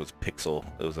characters was Pixel.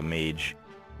 It was a mage,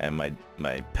 and my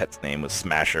pet's name was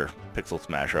Smasher, Pixel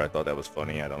Smasher. I thought that was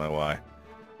funny. I don't know why.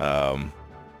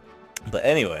 But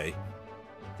anyway,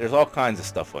 there's all kinds of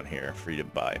stuff on here for you to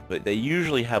buy. But they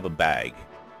usually have a bag.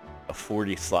 A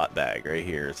 40 slot bag right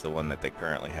here is the one that they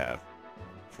currently have.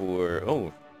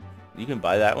 You can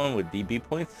buy that one with DB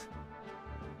points.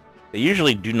 They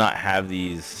usually do not have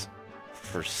these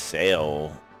for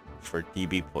sale for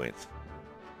DB points.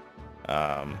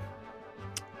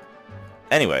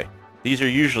 Anyway, these are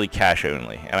usually cash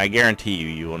only, and I guarantee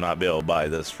you will not be able to buy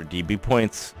this for DB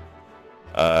points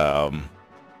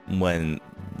when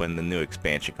the new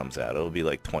expansion comes out. It'll be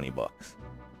like 20 bucks.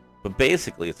 But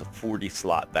basically, it's a 40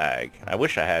 slot bag. I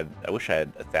wish I had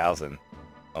 1,000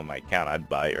 on my account. I'd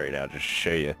buy it right now just to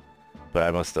show you. But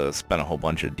I must have spent a whole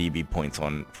bunch of DB points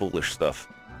on foolish stuff.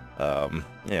 You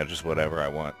know, just whatever I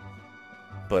want.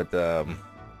 But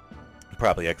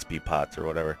probably XP pots or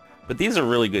whatever. But these are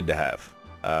really good to have.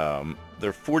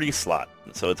 They're 40 slot,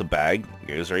 so it's a bag. It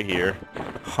goes right here.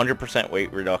 100%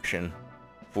 weight reduction,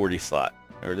 40 slot.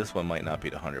 Or this one might not be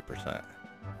the 100%.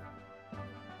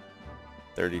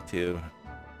 32.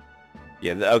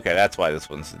 Yeah, okay, that's why this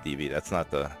one's the DB. That's not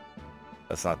the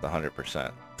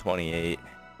 100%. 28.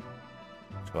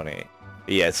 28.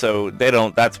 Yeah, so they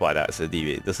don't. That's why that's the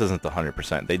DB. This isn't the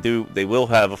 100%. They will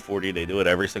have a 40. They do it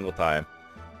every single time.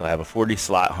 They'll have a 40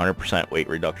 slot, 100% weight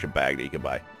reduction bag that you can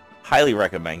buy. Highly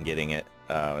recommend getting it.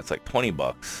 It's like 20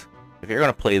 bucks. If you're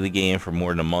gonna play the game for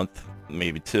more than a month,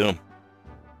 maybe 2,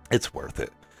 it's worth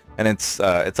it. And it's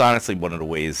honestly one of the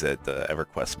ways that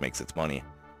Everquest makes its money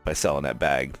by selling that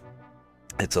bag.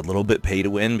 It's a little bit pay to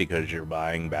win because you're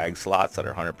buying bag slots that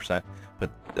are 100%,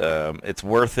 but it's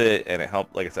worth it, and it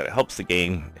like I said, it helps the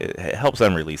game. It helps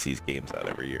them release these games out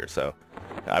every year. So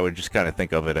I would just kind of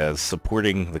think of it as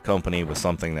supporting the company with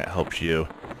something that helps you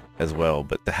as well.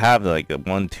 But to have like a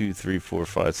 1, 2, 3, 4,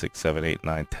 5, 6, 7, 8,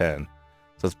 9, 10,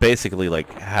 so it's basically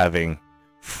like having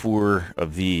 4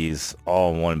 of these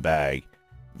all in one bag.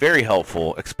 Very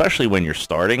helpful, especially when you're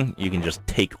starting. You can just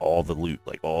take all the loot,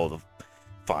 like all the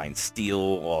fine steel,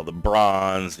 all the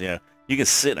bronze. You know, you can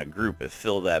sit in a group and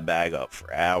fill that bag up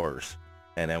for hours,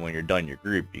 and then when you're done your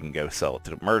group, you can go sell it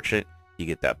to the merchant. You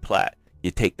get that plat.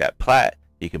 You take that plat.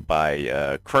 You can buy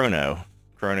Krono.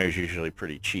 Krono is usually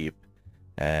pretty cheap,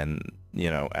 and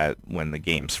you know, when the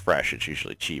game's fresh, it's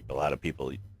usually cheap. A lot of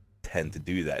people tend to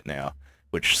do that now,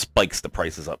 which spikes the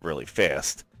prices up really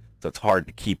fast. So it's hard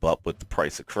to keep up with the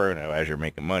price of Krono as you're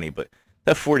making money. But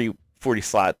that 40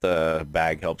 slot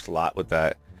bag helps a lot with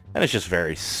that. And it's just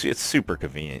it's super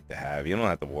convenient to have. You don't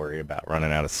have to worry about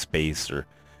running out of space or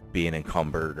being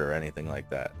encumbered or anything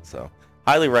like that. So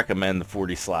highly recommend the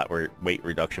 40 slot weight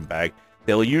reduction bag.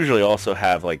 They'll usually also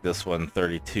have like this one,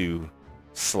 32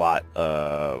 slot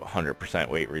 100%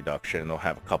 weight reduction. They'll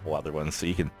have a couple other ones, so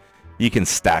you can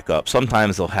stack up.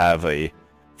 Sometimes they'll have a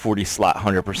 40 slot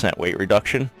 100% weight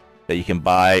reduction that you can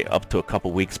buy up to a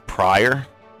couple weeks prior,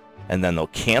 and then they'll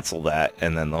cancel that,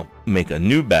 and then they'll make a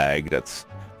new bag that's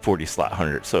 40 slot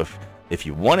 100. So if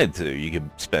you wanted to, you could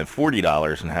spend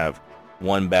 $40 and have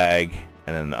one bag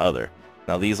and then the other.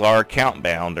 Now these are account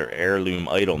bound or heirloom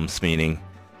items, meaning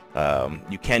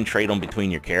you can trade them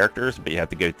between your characters, but you have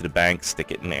to go to the bank,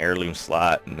 stick it in the heirloom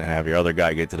slot, and then have your other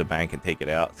guy go to the bank and take it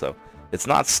out. So it's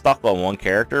not stuck on one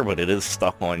character, but it is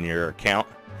stuck on your account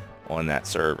on that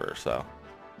server. So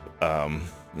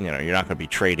you know, you're not going to be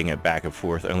trading it back and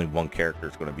forth. Only one character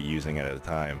is going to be using it at a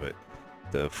time. But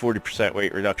the 40%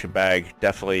 weight reduction bag,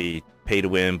 definitely pay to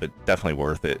win, but definitely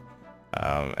worth it.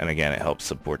 And again, it helps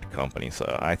support the company.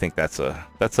 So I think that's a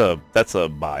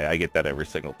buy. I get that every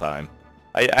single time.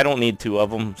 I don't need 2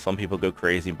 of them. Some people go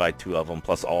crazy and buy 2 of them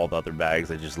plus all the other bags.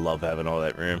 They just love having all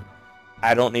that room.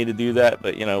 I don't need to do that,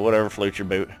 but you know, whatever floats your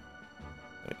boat.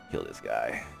 Let me kill this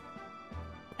guy.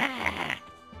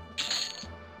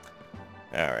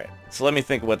 Alright, so let me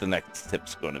think what the next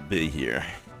tip's going to be here.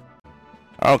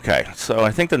 Okay, so I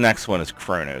think the next one is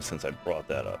Krono, since I brought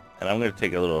that up. And I'm going to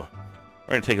take a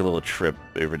little trip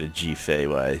over to GFA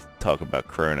while I talk about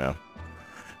Krono.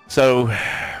 So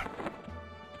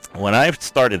when I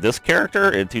started this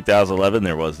character in 2011,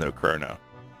 there was no Krono.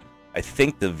 I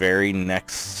think the very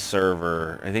next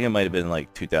server, I think it might have been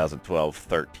like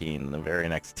 2012-13, the very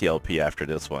next TLP after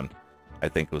this one, I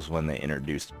think was when they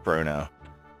introduced Krono.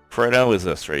 Krono is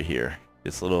this right here.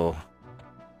 This little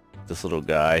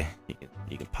guy.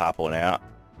 You can pop one out.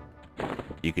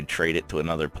 You can trade it to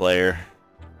another player.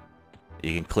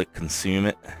 You can click consume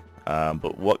it.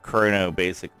 But what Krono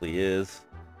basically is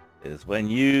when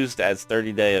used, adds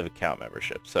 30-day of account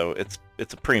membership. So it's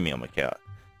a premium account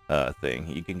thing.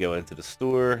 You can go into the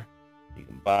store. You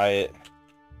can buy it.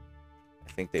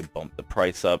 I think they bumped the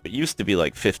price up. It used to be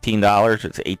like $15.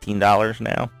 It's $18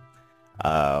 now.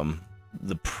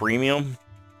 The premium,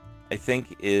 I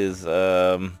think, is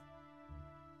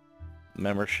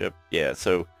membership. Yeah,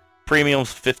 so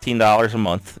premium's $15 a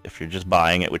month if you're just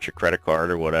buying it with your credit card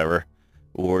or whatever.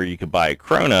 Or you could buy a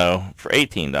Krono for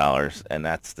 $18, and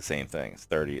that's the same thing. It's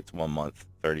 30. It's 1 month,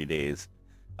 30 days,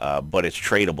 but it's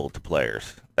tradable to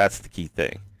players. That's the key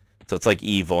thing. So it's like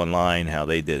EVE Online, how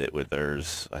they did it with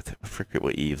theirs. I forget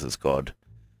what EVE's is called.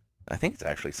 I think it's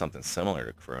actually something similar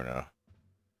to Krono.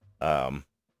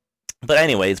 But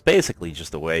anyway, it's basically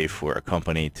just a way for a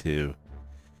company to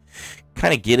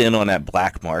kind of get in on that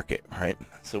black market, right?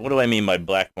 So what do I mean by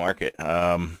black market?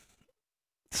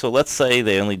 So let's say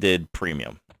they only did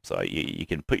premium. So you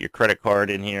can put your credit card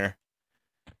in here.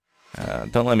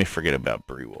 Don't let me forget about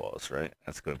Bree Walls, right?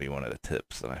 That's going to be one of the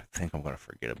tips, and I think I'm going to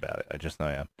forget about it. I just know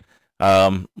I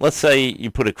am. Let's say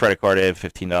you put a credit card in,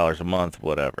 $15 a month,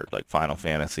 whatever, like Final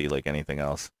Fantasy, like anything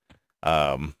else.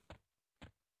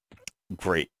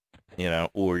 Great, you know,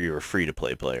 or you're a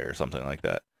free-to-play player or something like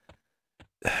that.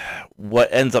 What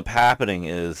ends up happening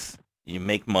is you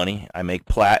make money. I make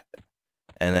plat,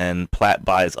 and then plat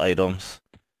buys items.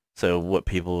 So what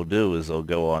people will do is they'll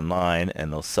go online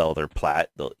and they'll sell their plat.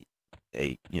 They'll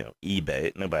eBay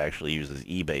it. Nobody actually uses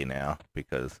eBay now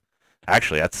because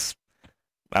actually that's,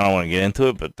 I don't want to get into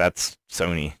it, but that's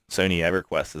Sony. Sony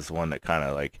Everquest is the one that kind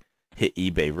of like hit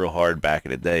eBay real hard back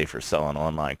in the day for selling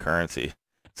online currency.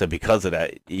 So because of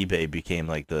that, eBay became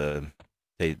like they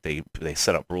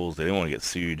set up rules. They didn't want to get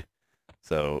sued.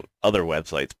 So other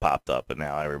websites popped up, and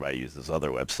now everybody uses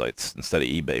other websites instead of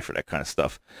eBay for that kind of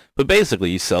stuff. But basically,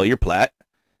 you sell your plat,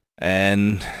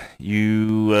 and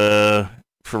you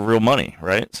for real money,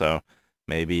 right? So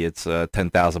maybe it's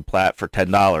 10,000 plat for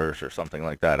 $10 or something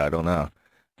like that. I don't know.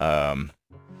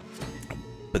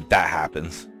 But that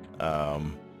happens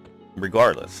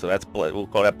regardless. So that's, we'll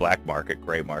call that black market,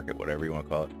 gray market, whatever you want to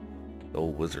call it. The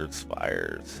old wizard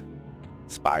spires.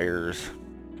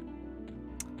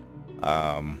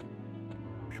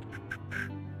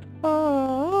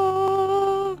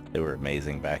 They were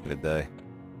amazing back in the day.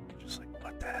 Just like,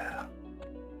 what the hell?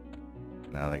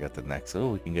 Now they got the Nexus. Oh,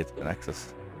 we can get to the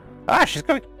Nexus. Ah, she's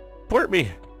gonna port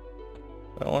me.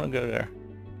 I don't want to go there.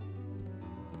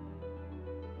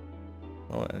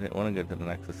 Oh, I didn't want to go to the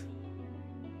Nexus.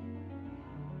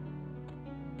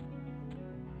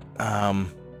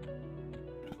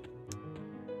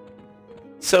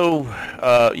 So,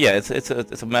 yeah,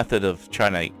 it's a method of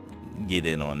trying to get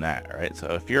in on that, right? So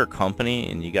if you're a company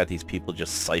and you got these people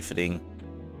just siphoning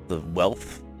the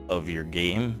wealth of your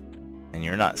game, and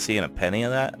you're not seeing a penny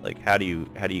of that, like how do you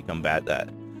combat that?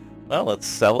 Well, let's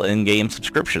sell in-game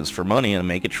subscriptions for money and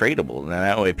make it tradable, and then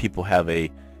that way people have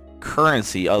a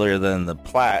currency other than the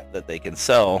plat that they can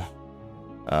sell.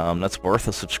 That's worth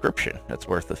a subscription. That's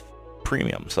worth a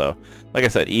premium. So, like I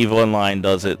said, EVE Online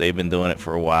does it. They've been doing it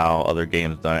for a while. Other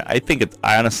games done it. I think it's,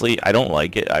 honestly, I don't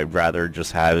like it. I'd rather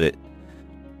just have it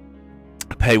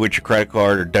pay with your credit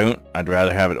card or don't. I'd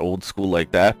rather have it old school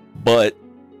like that. But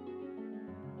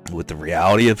with the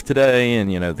reality of today, and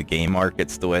the game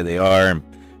markets the way they are, and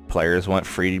players want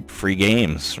free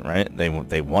games, right? They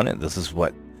want it. This is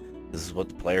what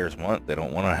the players want. They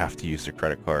don't want to have to use their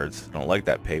credit cards. They don't like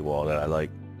that paywall that I like.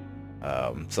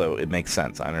 So it makes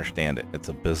sense. I understand it. It's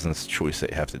a business choice that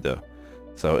you have to do.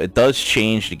 So it does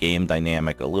change the game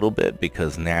dynamic a little bit,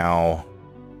 because now,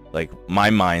 like, my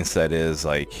mindset is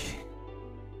like,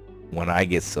 when I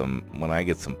get some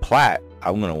plat,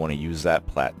 I'm gonna want to use that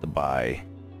plat to buy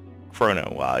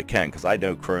Krono while I can, because I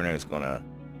know Krono is gonna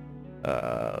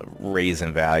raise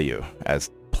in value.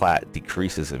 As plat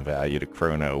decreases in value, the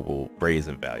Krono will raise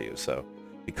in value. So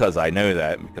because I know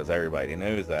that, and because everybody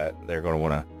knows that, they're going to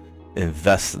want to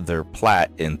invest their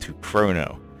plat into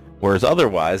Krono. Whereas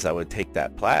otherwise, I would take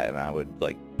that plat and I would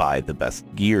like buy the best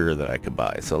gear that I could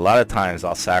buy. So a lot of times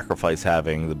I'll sacrifice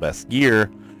having the best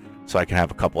gear so I can have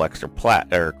a couple extra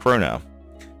plat or Krono,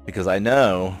 because I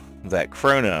know that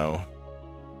Krono,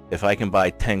 if I can buy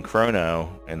 10 Krono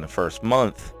in the first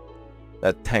month,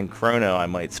 that 10 Krono I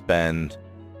might spend,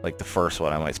 like the first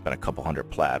one I might spend a couple hundred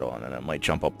plat on, and it might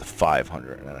jump up to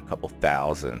 500 and then a couple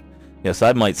thousand. So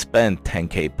I might spend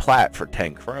 10k plat for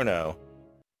 10 Krono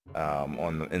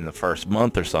in the first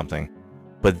month or something,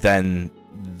 but then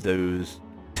those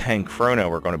 10 Krono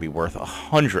are going to be worth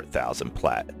 100,000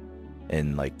 plat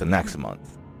in like the next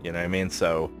month. You know what I mean?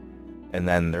 So, and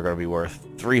then they're going to be worth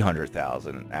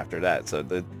 300,000 after that. So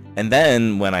and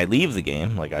then when I leave the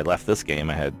game, like I left this game,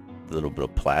 I had a little bit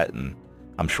of plat, and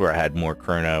I'm sure I had more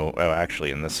Krono. Oh, actually,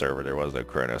 in this server there was no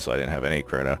Krono, so I didn't have any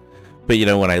Krono. But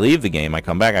when I leave the game, I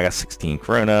come back, I got 16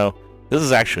 Krono. This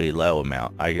is actually a low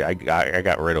amount. I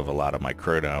got rid of a lot of my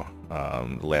Krono.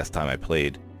 The last time I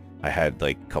played, I had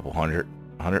like a couple hundred.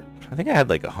 I think I had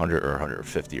like 100 or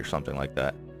 150 or something like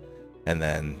that. And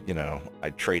then I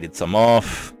traded some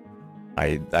off.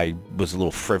 I was a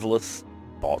little frivolous.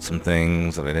 Bought some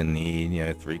things that I didn't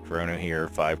need. 3 Krono here,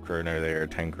 5 Krono there,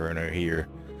 10 Krono here,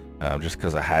 just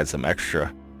because I had some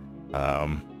extra.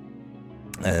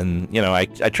 And I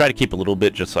try to keep a little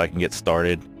bit just so I can get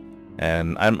started.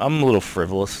 And I'm a little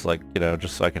frivolous, like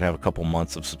just so I can have a couple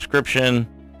months of subscription,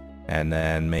 and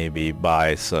then maybe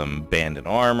buy some banded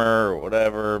armor or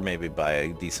whatever, maybe buy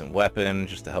a decent weapon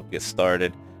just to help get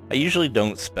started. I usually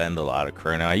don't spend a lot of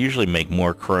Krono. I usually make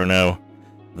more Krono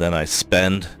than I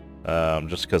spend,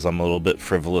 just because I'm a little bit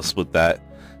frivolous with that.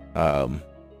 And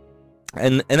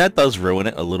that does ruin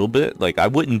it a little bit. Like, I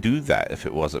wouldn't do that if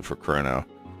it wasn't for Krono.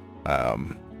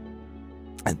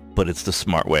 But it's the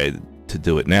smart way to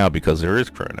do it now because there is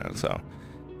Krono. So,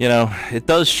 you know, it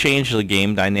does change the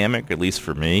game dynamic, at least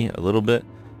for me, a little bit.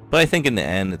 But I think in the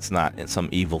end, it's not some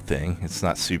evil thing. It's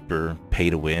not super pay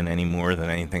to win any more than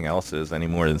anything else is, any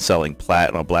more than selling plat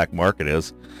on a black market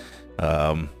is.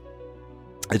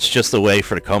 It's just a way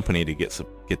for the company to get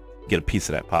a piece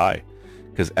of that pie.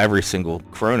 Because every single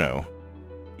Krono,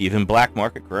 even black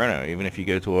market Krono, even if you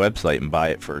go to a website and buy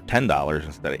it for $10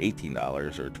 instead of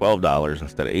 $18, or $12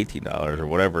 instead of $18, or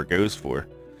whatever it goes for,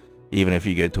 even if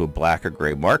you go to a black or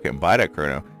gray market and buy that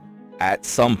Krono, at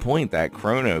some point that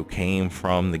Krono came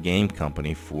from the game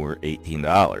company for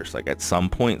 $18. Like, at some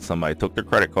point somebody took their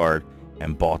credit card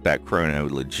and bought that Krono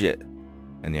legit.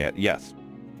 And yet, yes,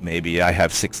 maybe I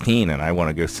have 16 and I want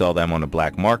to go sell them on the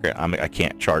black market. I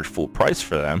can't charge full price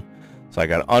for them, so I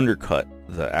got to undercut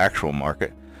the actual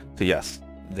market. So yes,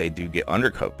 they do get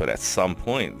undercut, but at some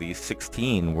point these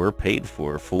 16 were paid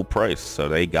for full price, so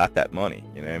they got that money.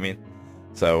 You know what I mean?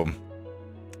 So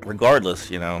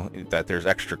regardless, you know, that there's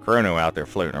extra Krono out there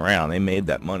floating around, they made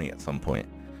that money at some point,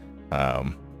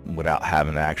 without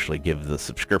having to actually give the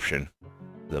subscription,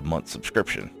 the month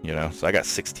subscription, you know. So I got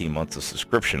 16 months of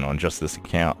subscription on just this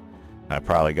account. I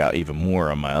probably got even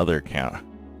more on my other account.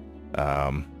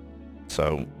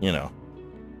 So, you know,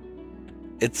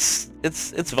 it's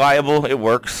viable. It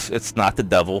works. It's not the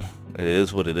devil. It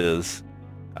is what it is.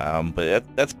 But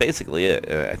that's basically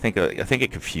it. I think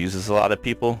it confuses a lot of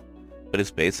people. But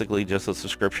it's basically just a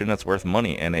subscription that's worth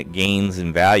money, and it gains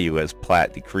in value as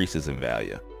plat decreases in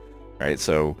value. Right?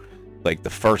 So, like, the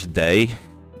first day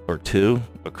or two,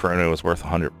 a Krono is worth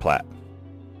 100 plat,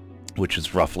 which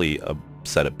is roughly a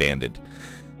set of banded.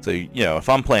 So, you know, if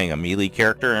I'm playing a melee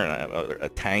character and a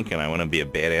tank, and I want to be a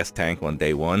badass tank on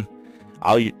day one,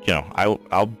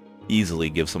 I'll easily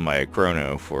give somebody a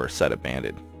Krono for a set of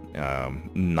banded.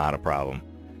 Not a problem.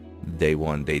 Day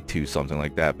one, day two, something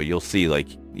like that. But you'll see, like,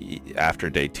 after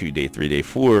day 2, day 3, day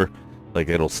 4, like,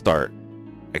 it'll start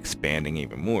expanding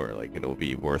even more. Like, it'll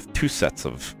be worth 2 sets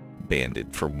of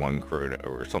banded for 1 Krono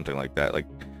or something like that. Like,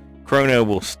 Krono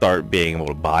will start being able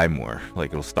to buy more.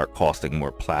 Like, it'll start costing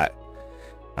more plat.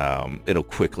 It'll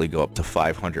quickly go up to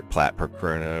 500 plat per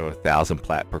Krono, 1,000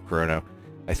 plat per Krono.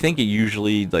 I think it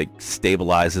usually, like,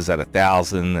 stabilizes at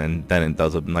 1,000, and then it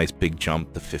does a nice big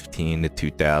jump to 15 to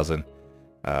 2,000.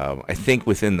 I think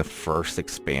within the first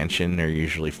expansion, they're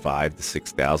usually 5,000 to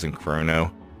 6,000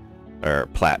 Krono, or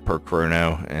plat per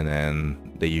Krono, and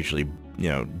then they usually, you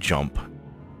know, jump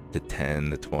to 10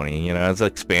 to 20. You know, as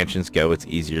expansions go, it's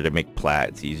easier to make plat,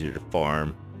 it's easier to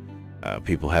farm.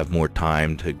 People have more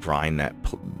time to grind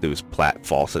those plat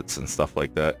faucets and stuff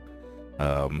like that.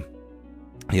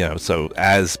 You know, so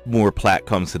as more plat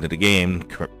comes into the game,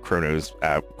 Kronos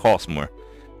cost more.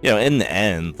 You know, in the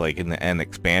end, like, in the end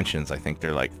expansions, I think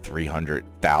they're like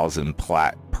 300,000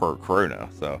 plat per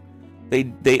Krono. So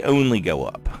they only go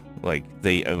up. Like,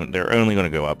 they're only going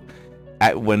to go up.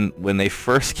 When they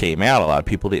first came out, a lot of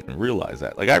people didn't realize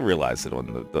that. Like, I realized it on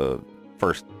the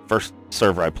first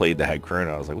server I played that had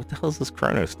Krono. I was like, what the hell is this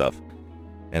Krono stuff?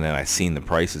 And then I seen the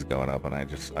prices going up, and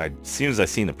as soon as I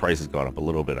seen the prices going up a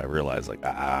little bit, I realized, like,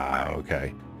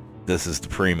 okay, this is the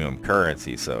premium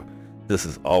currency, so this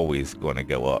is always going to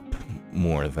go up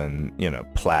more than, you know,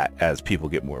 plat. As people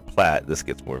get more plat, this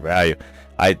gets more value.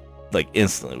 I, like,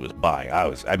 instantly was buying.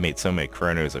 I made so many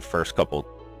Kronos the first couple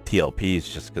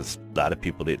TLPs just because a lot of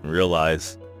people didn't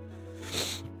realize,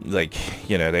 like,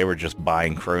 you know, they were just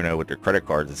buying Krono with their credit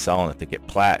cards and selling it to get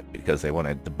plat because they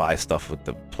wanted to buy stuff with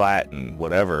the plat and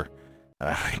whatever.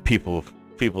 People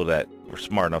that were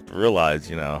smart enough to realize,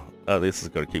 you know, oh, this is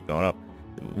going to keep going up.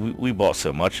 We bought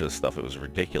so much of this stuff, it was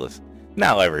ridiculous.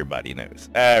 Now everybody knows.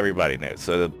 Everybody knows.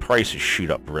 So the prices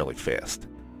shoot up really fast.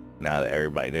 Now that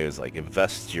everybody knows, like,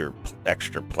 invest your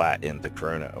extra plat into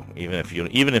Krono. Even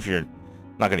if you're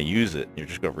not going to use it, you're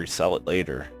just going to resell it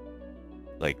later.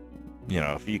 Like, you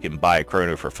know, if you can buy a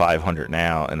Krono for 500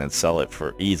 now and then sell it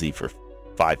for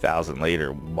 5,000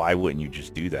 later, why wouldn't you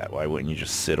just do that? Why wouldn't you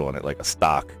just sit on it like a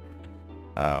stock?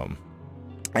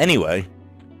 Anyway,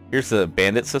 here's the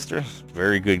Bandit Sister.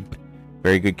 Very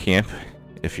good camp.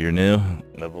 If you're new,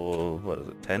 level, what is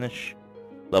it, 10-ish?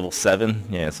 Level 7,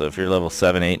 yeah, so if you're level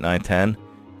 7, 8, 9, 10,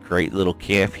 great little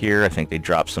camp here. I think they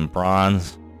dropped some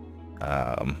bronze.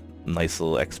 Nice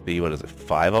little XP. What is it?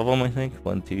 5 of them, I think.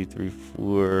 1, 2, 3,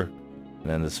 4. And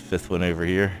then this 5th one over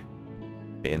here.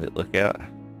 Bandit Lookout.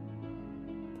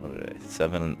 What are they?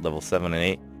 7, level 7 and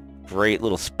 8. Great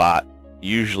little spot.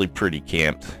 Usually pretty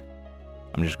camped.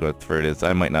 I'm just going to throw this.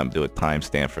 I might not do a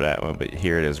timestamp for that one, but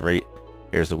here it is. Right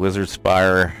here's the Wizard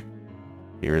Spire.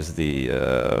 Here's the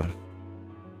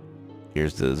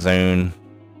zone,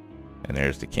 and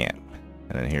there's the camp,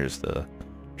 and then here's the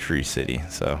Tree City.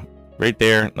 So right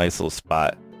there, nice little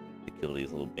spot to kill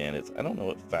these little bandits. I don't know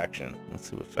what faction. Let's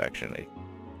see what faction they.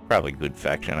 Probably good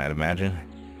faction, I'd imagine.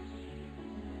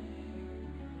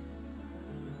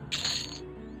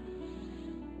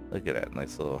 Look at that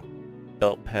nice little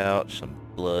belt pouch, some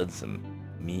blood, some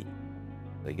meat.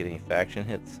 Did they get any faction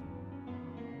hits?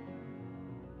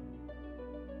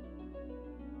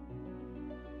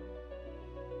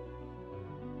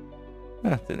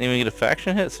 Huh, didn't even get a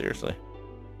faction hit? Seriously.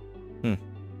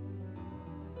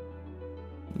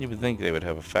 You would think they would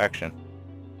have a faction.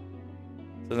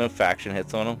 So no faction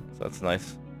hits on them, so that's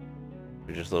nice.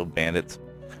 They're just little bandits.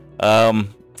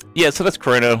 Yeah, so that's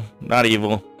Krono. Not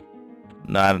evil.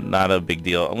 Not a big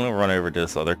deal. I'm gonna run over to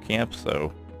this other camp.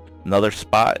 So another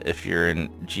spot if you're in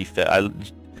Faydwer.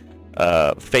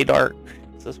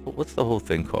 What's the whole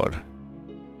thing called?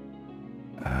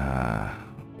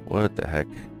 What the heck?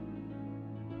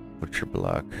 Butcher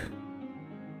block.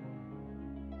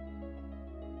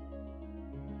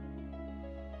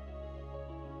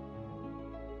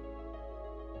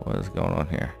 What is going on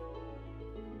here?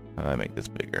 How do I make this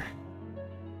bigger?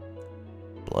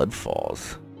 Blood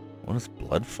Falls. What is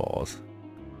Blood Falls?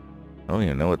 I don't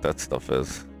even know what that stuff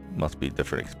is. Must be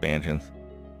different expansions.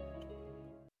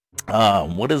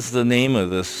 What is the name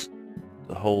of this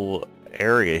whole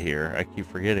area here? I keep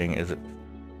forgetting. Is it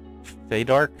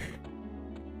Faydwer?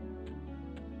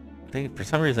 I think for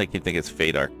some reason I keep thinking it's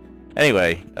Faydwer.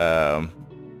 Anyway, the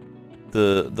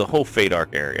whole Faydwer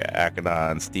area,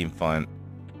 Akadon, Steamfront,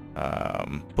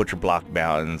 Butcher Block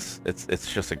Mountains.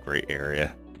 It's just a great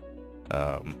area.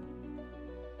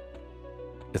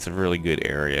 It's a really good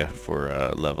area for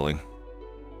leveling.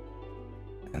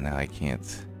 And now I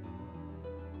can't.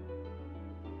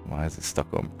 Why is it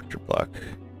stuck on Butcher Block?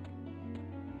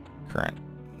 Current.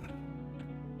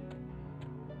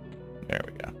 There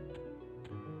we go.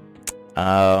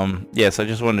 Yes, I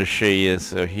just wanted to show you.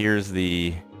 So here's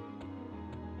the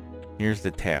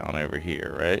town over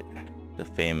here, right? The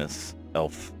famous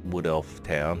wood elf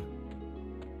town,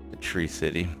 the Tree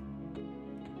City.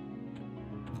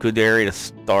 Good area to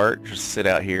start. Just sit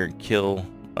out here and kill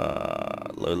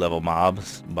low-level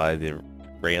mobs by the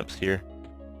ramps here.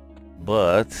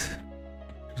 But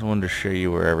just wanted to show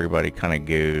you where everybody kind of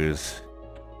goes.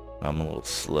 I'm a little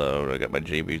slow. I got my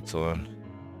J boots on.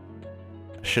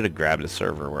 I should have grabbed a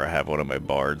server where I have one of my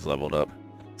bards leveled up.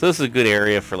 So this is a good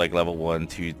area for like level 1,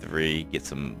 2, 3. Get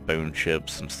some bone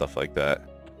chips, some stuff like that.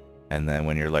 And then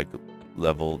when you're like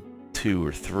level 2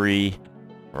 or 3,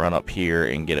 run up here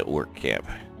and get an orc camp.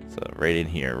 So right in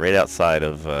here, right outside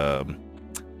of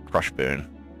Crushbone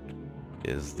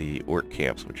is the orc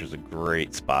camps, which is a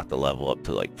great spot to level up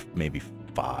to like maybe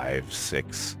 5,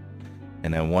 6.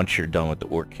 And then once you're done with the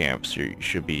orc camps, you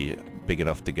should be big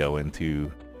enough to go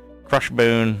into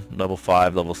Crushbone, level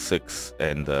 5, level 6,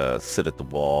 and sit at the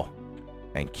wall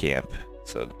and camp.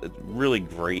 So it's really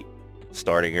great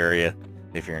starting area.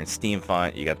 If you're in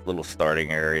Steamfront, you got the little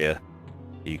starting area.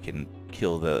 You can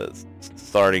kill the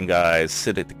starting guys,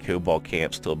 sit at the Cobalt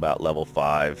camps till about level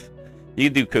 5. You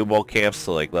can do Cobalt camps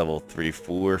to like level 3,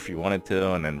 4 if you wanted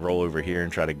to, and then roll over here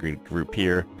and try to group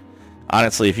here.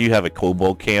 Honestly, if you have a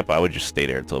Cobalt camp, I would just stay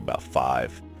there till about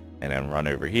 5, and then run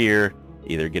over here.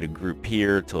 Either get a group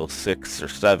here till 6 or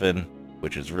 7,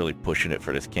 which is really pushing it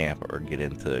for this camp, or get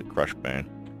into Crushbone.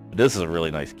 But this is a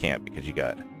really nice camp because you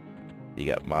got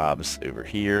mobs over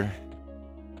here,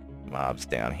 mobs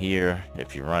down here.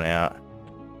 If you run out,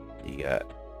 you got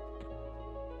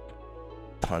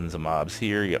tons of mobs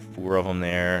here. You got 4 of them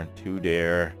there, 2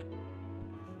 there,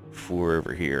 4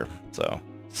 over here. So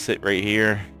sit right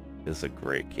here. This is a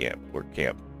great camp, work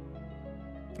camp.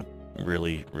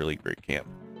 Really, really great camp.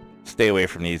 Stay away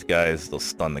from these guys. They'll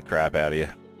stun the crap out of you.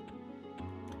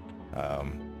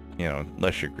 You know,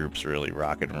 unless your group's really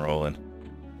rocking and rolling.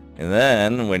 And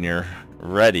then when you're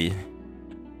ready,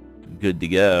 good to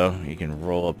go, you can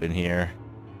roll up in here.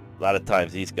 A lot of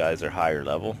times these guys are higher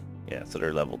level. Yeah, so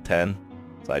they're level 10.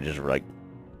 So I just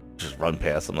run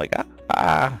past them like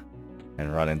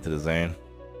and run into the zone.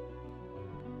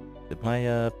 Did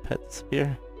my pet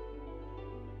disappear?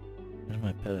 Where's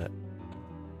my pet at?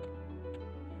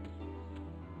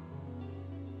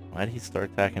 Why did he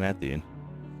start attacking that dude?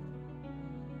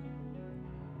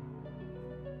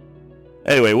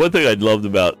 Anyway, one thing I loved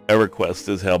about Everquest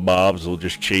is how mobs will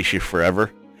just chase you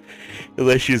forever.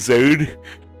 Unless you zone.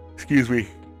 Excuse me.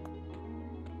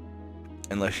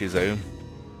 Unless you zone.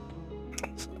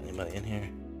 Is anybody in here?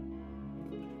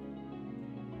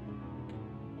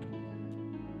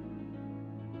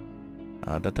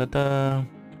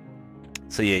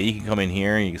 So yeah, you can come in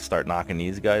here and you can start knocking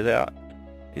these guys out.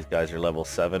 These guys are level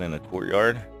 7 in the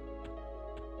courtyard.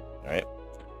 Alright.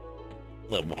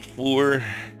 Level 4.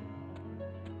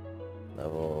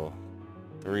 Level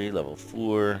 3, level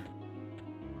 4.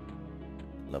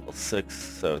 Level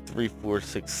 6. So 3, 4,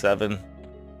 6, 7.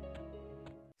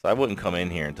 So I wouldn't come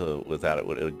in here until without it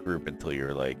with a group until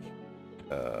you're like,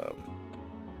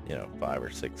 you know, 5 or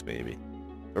 6 maybe.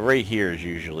 But right here is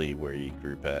usually where you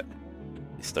group at.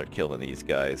 You start killing these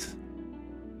guys.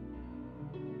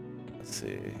 Let's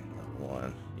see, level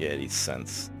 1. Yeah, these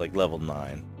scents, like level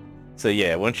 9. So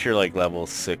yeah, once you're like level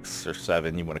 6 or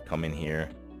 7, you want to come in here,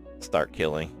 start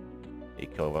killing. You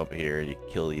come up here, you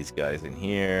kill these guys in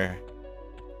here.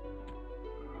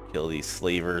 Kill these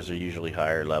slavers, are usually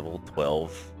higher level,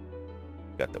 12.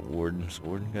 Got the wardens.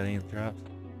 Warden got any drops?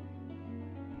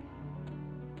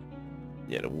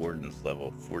 Yeah, the warden's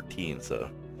level 14, so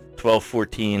 12,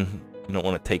 14. You don't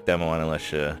want to take them on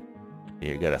unless you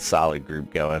got a solid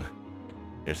group going.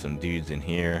 There's some dudes in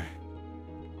here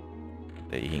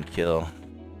that you can kill.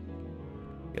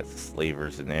 Got the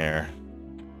slavers in there.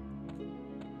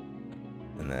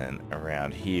 And then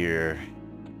around here,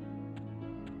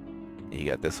 you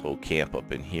got this whole camp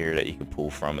up in here that you can pull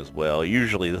from as well.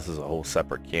 Usually this is a whole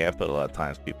separate camp, but a lot of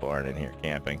times people aren't in here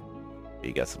camping. But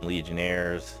you got some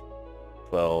legionnaires,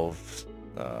 12,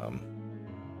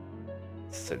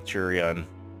 Centurion,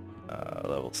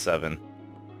 level 7.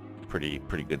 Pretty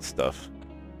good stuff.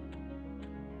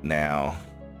 Now,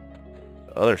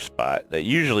 the other spot that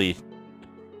usually,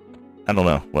 I don't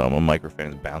know, well, my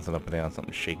microphone's bouncing up and down,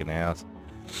 something's shaking the house.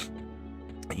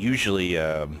 Usually,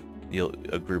 a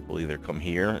group will either come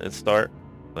here and start,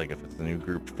 like if it's a new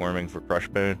group forming for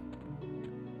Crushbone,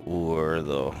 or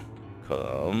they'll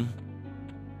come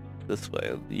this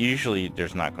way. Usually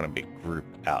there's not going to be a group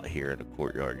out here in the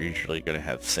courtyard. You're usually going to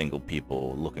have single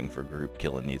people looking for group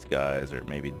killing these guys, or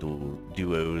maybe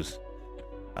duos.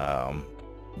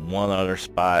 One other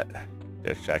spot,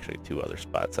 there's actually 2 other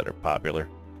spots that are popular,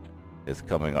 is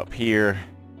coming up here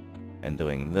and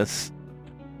doing this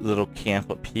little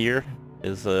camp up here.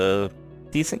 Is a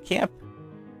decent camp.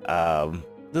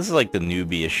 This is like the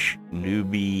newbie-ist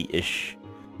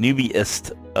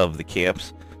of the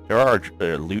camps. There are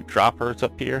loot droppers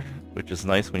up here, which is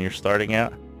nice when you're starting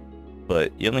out.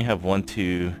 But you only have 1,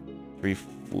 2, 3,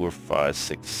 4, 5,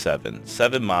 6, 7.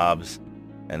 7 mobs,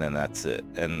 and then that's it.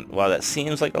 And while that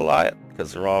seems like a lot,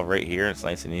 because they're all right here, it's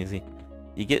nice and easy,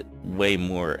 you get way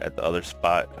more at the other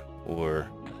spot or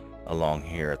along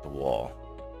here at the wall.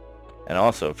 And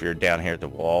also, if you're down here at the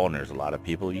wall and there's a lot of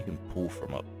people, you can pull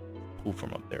from up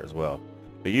there as well.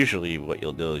 But usually what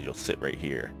you'll do is you'll sit right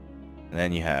here. And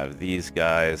then you have these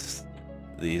guys,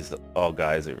 these all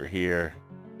guys over here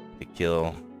to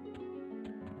kill.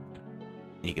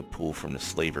 You can pull from the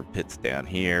slaver pits down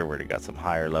here where they got some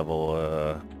higher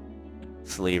level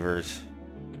slavers,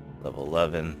 level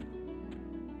 11.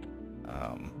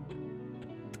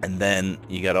 And then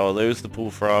you got all those to pull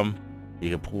from.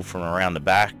 You can pull from around the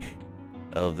back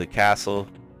of the castle.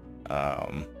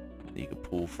 You can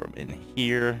pull from in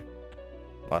here.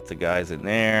 Lots of guys in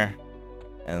there.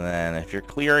 And then if you're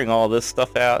clearing all this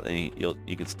stuff out, you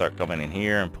can start coming in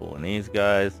here and pulling these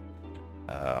guys.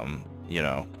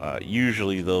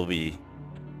 Usually they'll be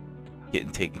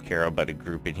getting taken care of by the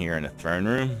group in here in the throne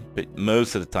room, but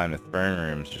most of the time the throne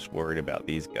room is just worried about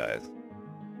these guys.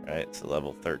 Right, so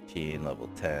level 13, level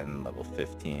 10, level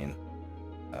 15.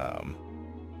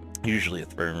 Usually a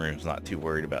throne room's not too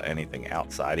worried about anything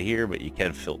outside of here, but you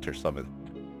can filter some and,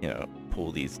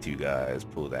 pull these 2 guys,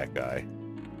 pull that guy,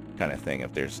 kind of thing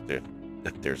if there's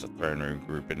a throne room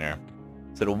group in there.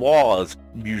 So the wall is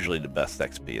usually the best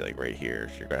XP, like right here.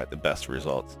 So you're gonna have the best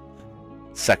results.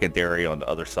 Secondary on the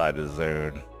other side of the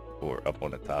zone, or up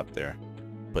on the top there.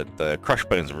 But the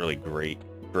Crushbone's a really great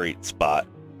spot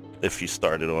if you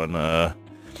started on the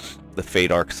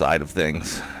Faydwer side of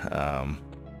things.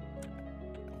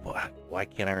 Why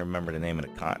can't I remember the name of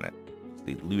the continent?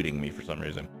 It's eluding me for some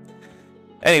reason.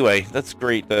 Anyway, that's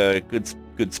great.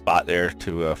 Good spot there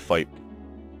to fight.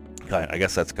 I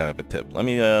guess that's kind of a tip. Let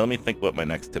me think what my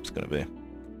next tip's gonna be.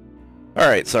 All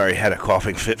right, sorry, had a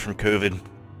coughing fit from COVID.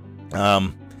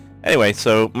 Anyway,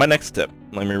 so my next tip,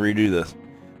 let me redo this,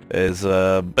 is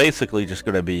basically just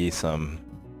gonna be some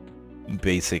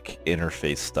basic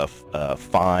interface stuff.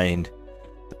 Find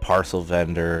the Parcel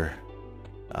Vendor,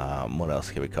 What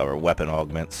else can we cover? Weapon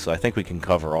augments. So I think we can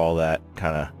cover all that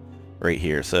kind of right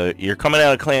here. So you're coming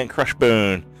out of Clan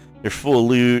Crushbone. You're full of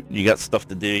loot. You got stuff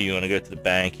to do. You want to go to the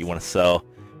bank. You want to sell.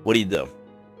 What do?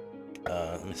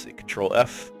 Let me see. Control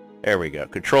F. There we go.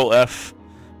 Control F,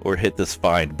 or hit this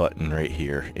find button right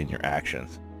here in your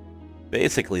actions.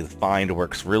 Basically, the find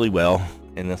works really well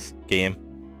in this game.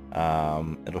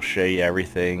 It'll show you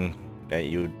everything that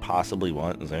you would possibly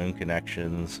want. Zone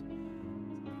connections,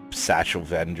 satchel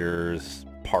vendors,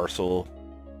 parcel,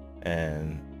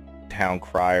 and town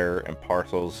crier, and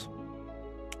parcels.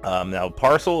 Now,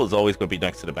 parcel is always going to be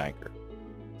next to the banker.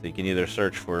 So you can either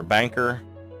search for a banker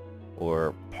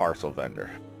or parcel vendor.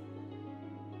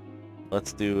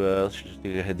 Let's just go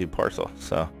ahead and do parcel.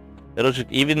 So it'll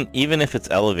just, even if it's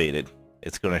elevated,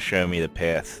 it's going to show me the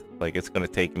path. Like, it's going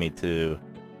to take me to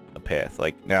a path.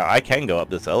 Like, now I can go up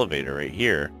this elevator right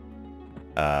here,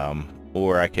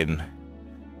 or I can,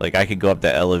 like, I could go up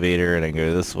that elevator and then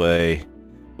go this way,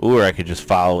 or I could just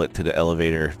follow it to the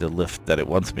elevator, the lift that it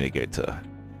wants me to go to.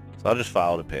 So I'll just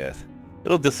follow the path.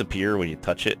 It'll disappear when you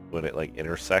touch it, when it like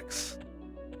intersects.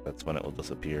 That's when it will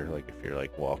disappear, like if you're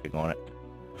like walking on it.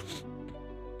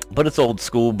 But it's old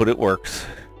school, but it works.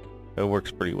 It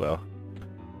works pretty well.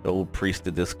 The old priest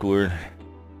of Discord.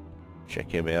 Check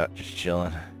him out, just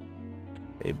chilling.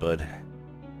 Hey bud.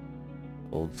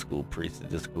 Old school priest of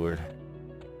Discord.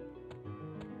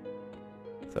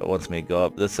 So it wants me to go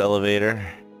up this elevator.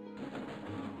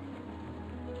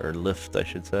 Or lift, I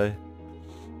should say.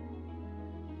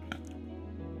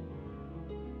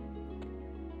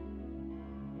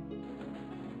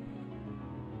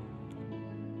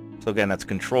 So again, that's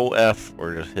Control F,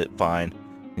 or just hit find,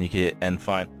 and you can hit end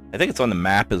find. I think it's on the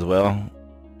map as well.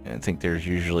 And I think there's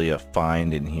usually a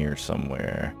find in here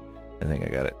somewhere. I think I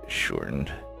got it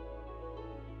shortened.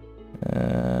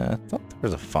 I thought there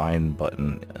was a find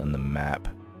button on the map.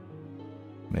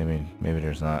 Maybe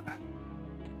there's not.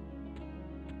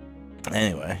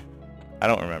 Anyway, I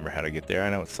don't remember how to get there. I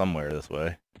know it's somewhere this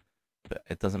way, but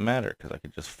it doesn't matter because I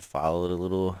could just follow the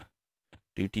little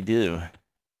doody-doo.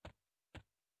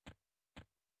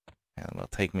 And it'll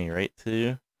take me right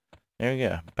to, there we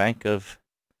go, Bank of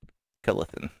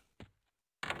Calithan.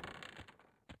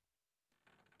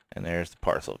 And there's the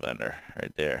parcel vendor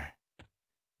right there.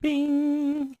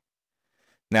 Bing!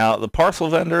 Now, the parcel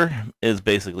vendor is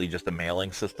basically just a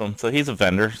mailing system. So he's a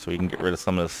vendor, so we can get rid of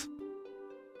some of this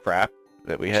crap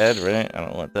that we had, right? I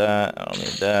don't want that. I don't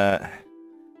need that.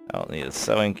 I don't need a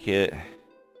sewing kit.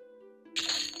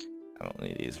 I don't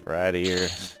need these rat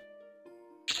ears.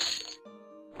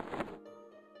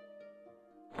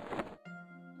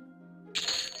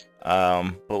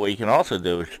 But what you can also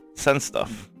do is send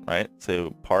stuff, right?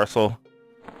 So parcel.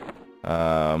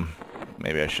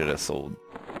 Maybe I should have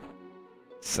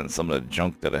sent some of the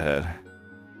junk that I had.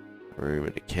 Over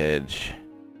the cage.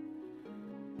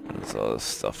 There's all this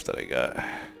stuff that I got.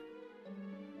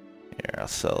 Here, I'll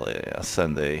sell it. I'll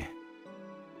send a.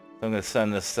 I'm gonna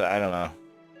send this to, I don't know.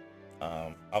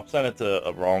 I'll send it to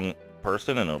a wrong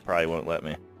person, and it probably won't let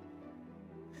me.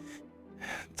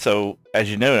 So,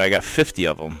 as you know, I got 50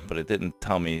 of them, but it didn't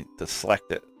tell me to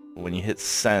select it. When you hit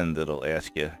send, it'll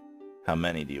ask you, how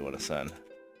many do you want to send?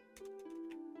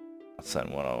 I'll send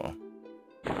one of them.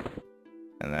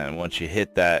 And then once you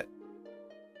hit that,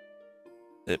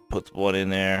 it puts one in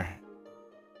there.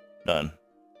 Done.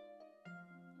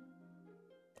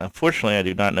 Unfortunately, I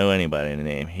do not know anybody in the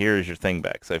name. Here is your thing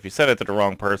back. So if you send it to the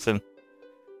wrong person,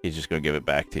 he's just going to give it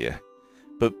back to you.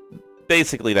 But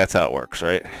basically, that's how it works,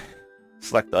 right?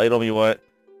 Select the item you want,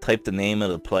 type the name of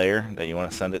the player that you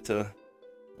want to send it to.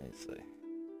 Let me see.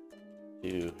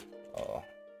 Do all.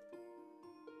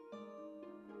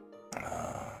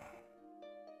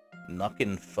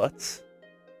 Knuckin' Futs?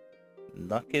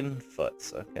 Knuckin'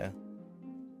 Futs, okay.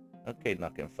 Okay,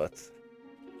 Knuckin' Futs.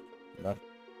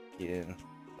 Knuckin'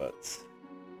 Futs.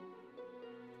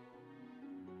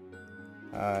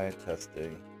 Hi,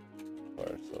 testing.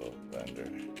 Parcel vendor.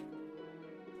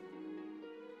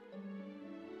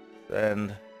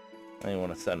 Send. I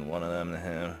want to send one of them to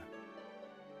him.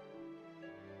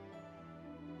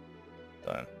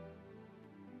 Done.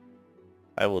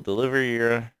 I will deliver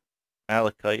your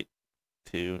malachite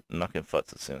to Knuckin'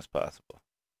 Futs as soon as possible.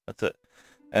 That's it.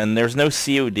 And there's no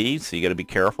COD, so you got to be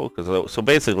careful. So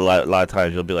basically, a lot of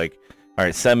times you'll be like, all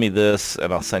right, send me this,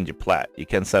 and I'll send you plat. You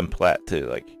can send plat too.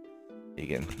 Like, you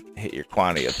can hit your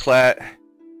quantity of plat.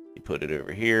 You put it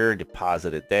over here,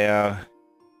 deposit it down.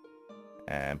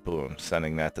 And boom,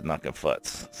 sending that to Knuckin'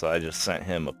 Futs. So I just sent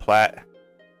him a plat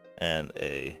and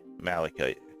a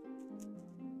malachite.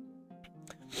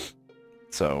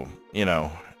 So, you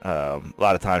know, A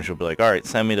lot of times you'll be like, all right,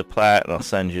 send me the plat and I'll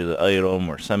send you the item,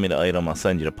 or send me the item, I'll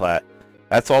send you the plat.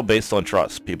 That's all based on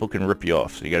trust. People can rip you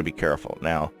off, so you got to be careful.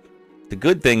 Now, the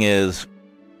good thing is,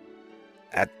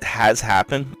 that has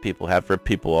happened. People have ripped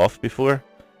people off before,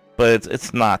 but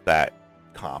it's not that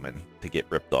common to get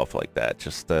ripped off like that.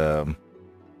 Just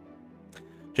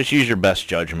use your best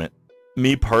judgment.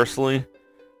 Me personally,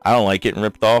 I don't like getting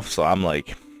ripped off, so I'm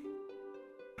like,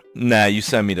 nah, you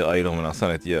send me the item and I'll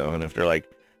send it to you. And if they're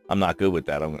like, I'm not good with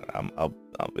that, I'll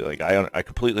be like, I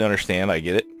completely understand, I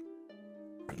get it.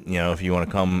 You know, if you want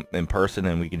to come in person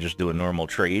and we can just do a normal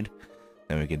trade,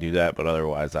 then we can do that. But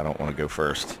otherwise, I don't want to go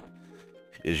first.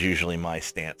 Is usually my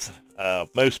stance.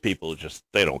 Most people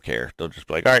they don't care. They'll just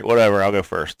be like, all right, whatever, I'll go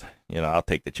first. You know, I'll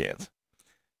take the chance.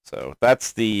 So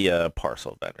that's the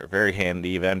Parcel Vendor. Very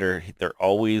handy vendor. They're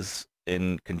always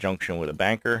in conjunction with a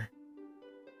banker.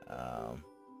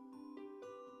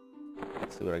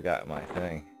 Let's see what I got in my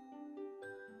thing.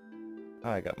 Oh,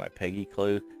 I got my Peggy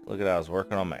cloak. Look at that, I was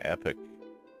working on my Epic.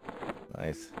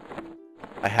 Nice.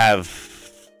 I have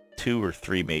 2 or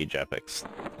 3 mage epics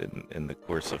in the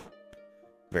course of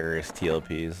various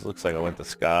TLPs. Looks like I went to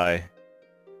Sky.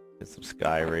 Did some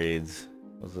Sky raids.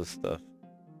 What's this stuff?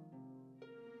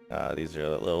 These are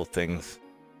little things.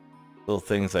 Little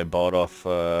things I bought off.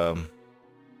 I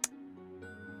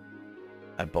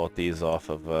bought these off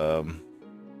of.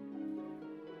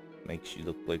 Makes you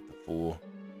look like the fool.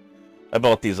 I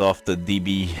bought these off the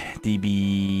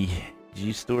DBG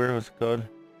store. What's it called?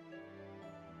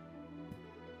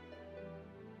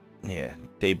 Yeah,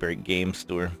 Daybreak Game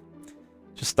Store.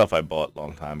 Just stuff I bought a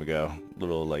long time ago.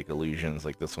 Little like illusions,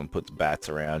 like this one puts bats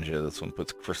around you. This one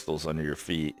puts crystals under your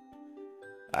feet.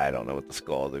 I don't know what the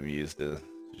skull of them used is.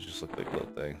 It just looked like a little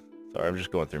thing. Sorry, I'm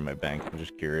just going through my bank. I'm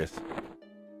just curious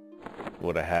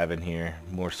what I have in here.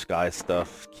 More Sky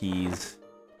stuff, keys,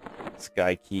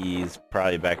 Sky keys.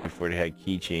 Probably back before they had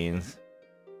keychains.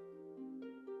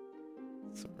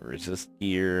 Some resist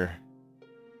gear.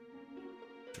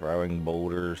 Throwing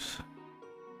boulders.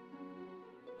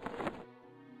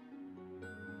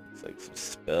 Looks like some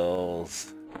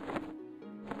spells.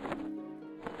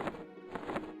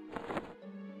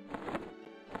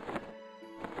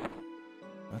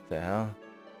 What the hell?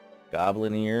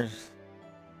 Goblin ears.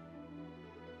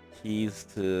 Keys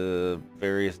to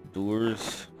various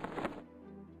doors.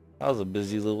 That was a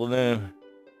busy little name.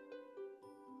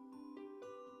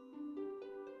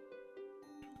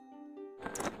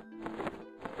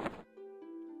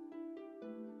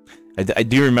 I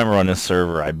do remember on this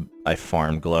server I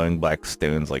farmed glowing black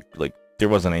stones like there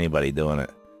wasn't anybody doing it.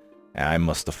 And I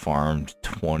must have farmed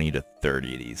 20 to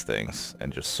 30 of these things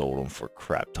and just sold them for a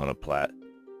crap ton of plat.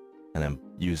 And then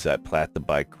used that plat to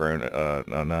buy Krono.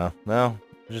 No,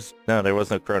 there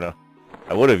was no Krono.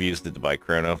 I would have used it to buy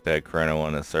Krono if they had Krono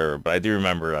on the server, but I do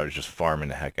remember I was just farming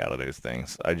the heck out of those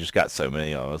things. I just got so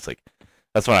many of them. I was like,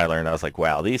 that's when I learned. I was like,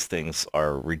 wow, these things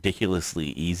are ridiculously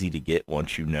easy to get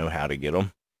once you know how to get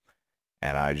them.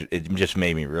 And it just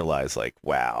made me realize, like,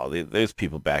 wow, those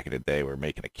people back in the day were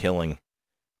making a killing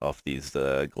off these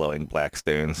glowing black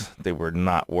stones. They were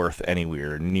not worth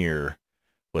anywhere near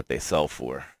what they sell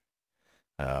for.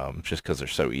 Just because they're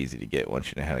so easy to get once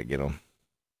you know how to get them.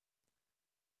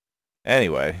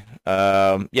 Anyway,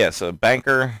 yeah, so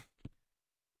banker,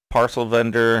 parcel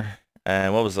vendor,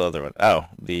 and what was the other one? Oh,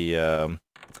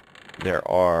 there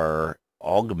are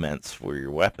augments for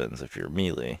your weapons if you're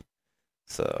melee.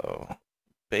 So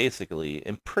basically,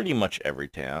 in pretty much every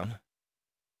town.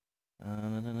 Is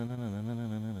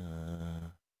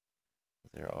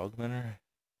there an augmenter?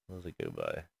 What does it go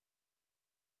by?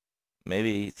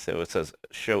 Maybe, so it says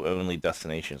show only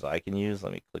destinations I can use.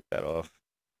 Let me click that off.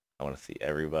 I want to see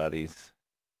everybody's.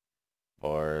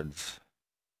 Bards.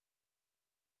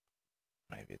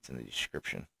 Maybe it's in the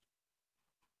description.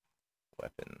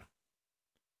 Weapon.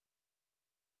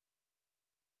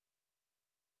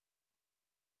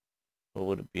 What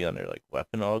would it be under, like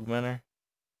weapon augmenter?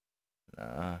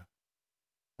 Nah.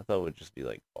 I thought it would just be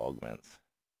like augments.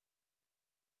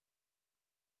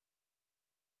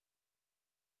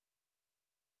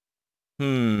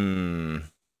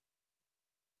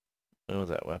 What was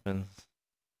that, weapons?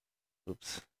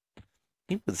 Oops.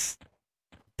 He was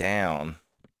down.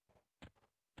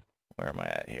 Where am I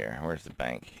at here? Where's the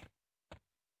bank?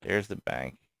 There's the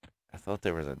bank. I thought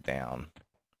there was a down.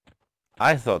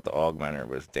 I thought the augmenter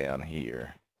was down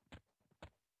here.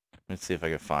 Let's see if I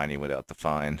can find him without the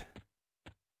find.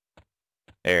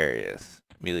 There he is.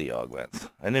 Melee augments.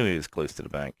 I knew he was close to the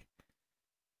bank.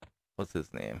 What's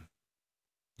his name?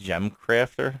 Gem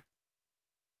Crafter?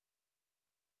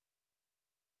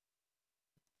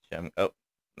 Oh,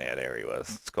 Yeah, there he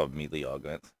was. It's called Melee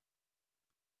Augment.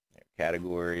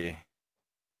 Category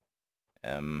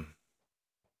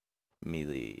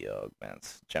Melee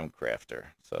Augments, Gem Crafter.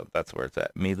 So that's where it's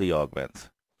at. Melee Augments.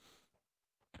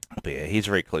 But yeah, he's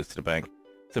right close to the bank.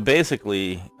 So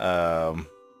basically, showing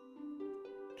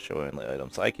the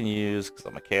items I can use because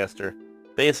I'm a caster.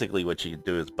 Basically, what you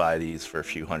do is buy these for a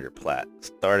few hundred plat.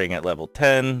 Starting at level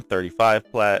 10, 35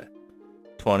 plat,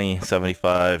 20,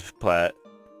 75 plat,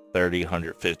 30,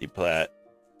 150 plat,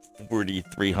 40,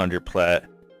 300 plat,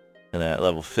 and at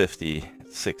level 50,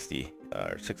 60,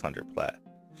 or 600 plat.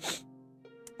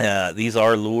 These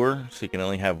are lure, so you can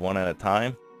only have one at a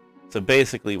time. So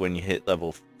basically, when you hit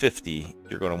level 50,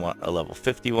 you're going to want a level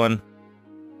 51,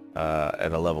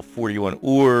 and a level 41,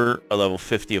 or a level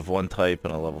 50 of one type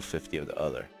and a level 50 of the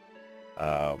other.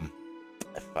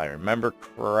 If I remember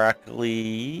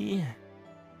correctly,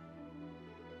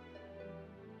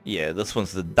 yeah, this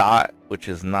one's the dot, which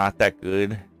is not that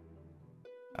good.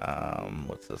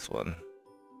 What's this one?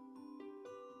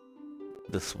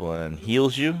 This one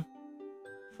heals you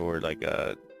for like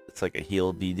it's like a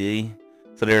heal DD.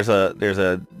 So there's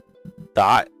a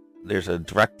dot, there's a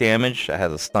direct damage that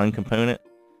has a stun component.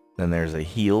 Then there's a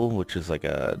heal, which is like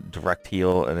a direct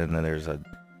heal, and then there's a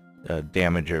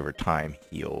damage over time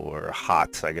heal, or a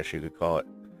hot, I guess you could call it.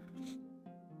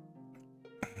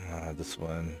 This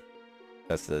one,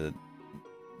 that's the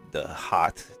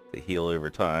hot, the heal over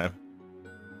time.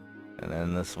 And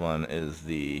then this one is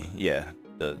the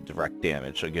direct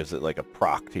damage, so it gives it like a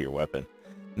proc to your weapon.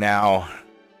 Now,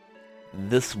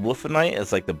 this Wolfenite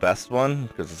is like the best one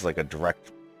because it's like a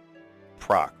direct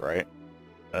proc, right?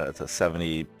 It's a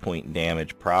 70-point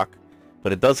damage proc,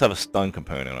 but it does have a stun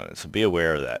component on it, so be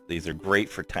aware of that. These are great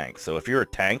for tanks. So if you're a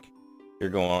tank, you're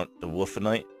going on the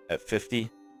Wolfenite at 50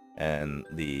 and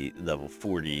the level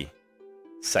 40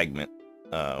 segment,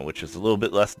 which is a little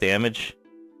bit less damage.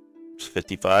 It's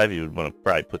 55. You would want to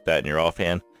probably put that in your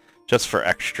offhand just for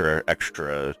extra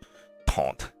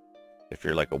taunt if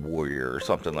you're like a warrior or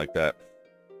something like that.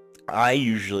 I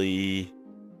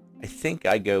think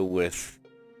I go with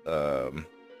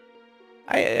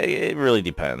it really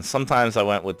depends. Sometimes I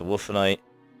went with the Wolfenite,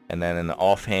 and then in the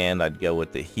offhand I'd go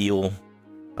with the heal.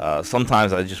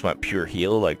 Sometimes I just went pure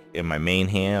heal, like in my main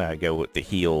hand I go with the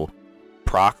heal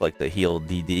proc, like the heal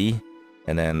DD,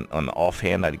 and then on the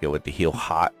offhand I'd go with the heal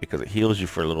hot because it heals you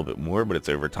for a little bit more, but it's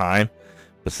over time.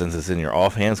 But since it's in your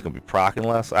offhand, it's gonna be proccing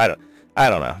less. I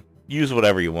don't know. Use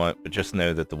whatever you want, but just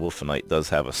know that the Wolfenite does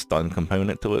have a stun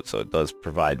component to it, so it does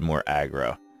provide more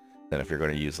aggro than if you're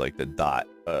going to use like the dot,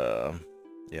 the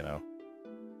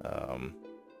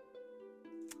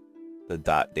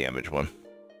dot damage one.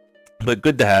 But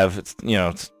good to have. It's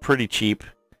it's pretty cheap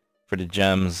for the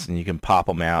gems, and you can pop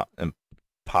them out and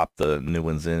pop the new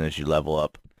ones in as you level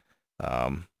up.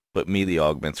 But melee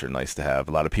augments are nice to have.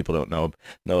 A lot of people don't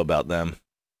know about them,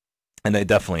 and they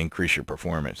definitely increase your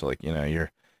performance. Like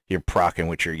you're proccing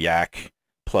with your yak,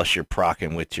 plus you're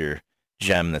proccing with your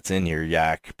gem that's in your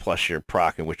yak, plus you're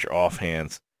proccing with your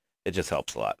offhands. It just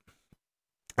helps a lot.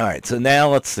 All right, so now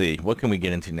let's see, what can we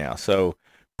get into now? So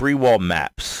Brewall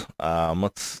maps.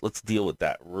 Let's deal with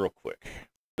that real quick.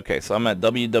 Okay, so I'm at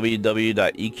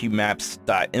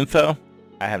www.eqmaps.info.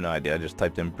 I have no idea. I just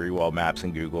typed in Brewall maps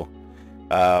in Google.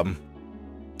 But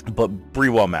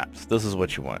Brewall maps, this is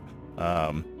what you want.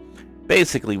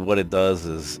 Basically what it does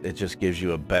is it just gives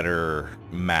you a better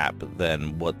map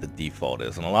than what the default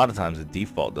is, and a lot of times the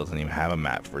default doesn't even have a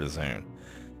map for the zone.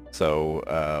 So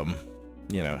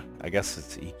I guess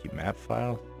it's EQ map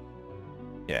file.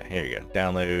 Yeah, here you go.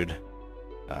 Download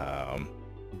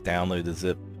the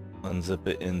zip, unzip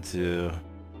it into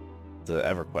the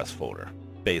Everquest folder,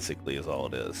 basically is all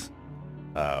it is.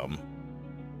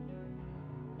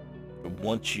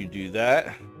 Once you do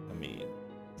that, let me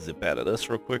zip out of this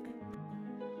real quick.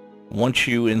 Once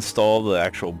you install the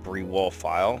actual Brewall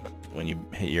file, when you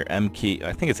hit your M key,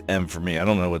 I think it's M for me, I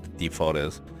don't know what the default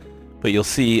is, but you'll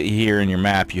see here in your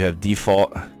map you have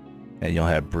default and you'll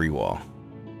have Brewall.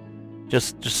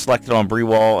 Just select it on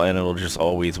Brewall, and it'll just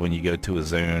always, when you go to a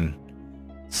zone,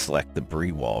 select the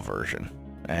Brewall version.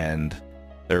 And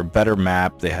they're a better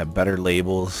map, they have better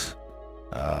labels,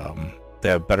 they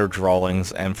have better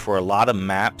drawings, and for a lot of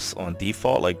maps on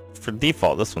default, like for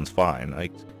default this one's fine.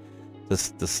 Like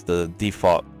the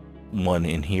default one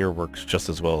in here works just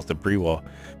as well as the Brewall,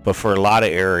 but for a lot of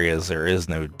areas there is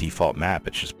no default map,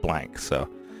 it's just blank. So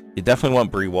you definitely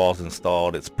want Brewalls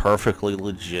installed. It's perfectly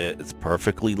legit, it's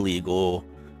perfectly legal.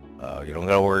 You don't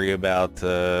gotta worry about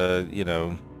Sony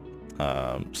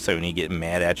getting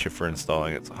mad at you for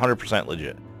installing it. It's 100%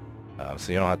 legit,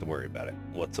 so you don't have to worry about it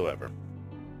whatsoever.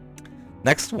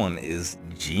 Next one is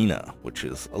Gina, which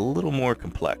is a little more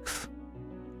complex.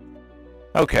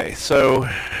 Okay, so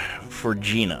for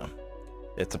Gina,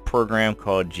 it's a program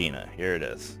called Gina. Here it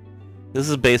is. This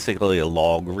is basically a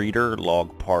log reader,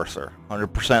 log parser.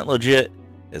 100% legit.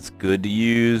 It's good to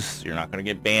use. You're not going to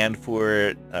get banned for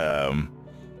it.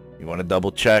 You want to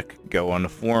double check, go on the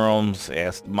forums,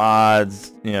 ask the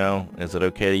mods, you know, is it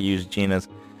okay to use Gina's?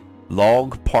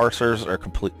 Log parsers are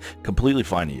completely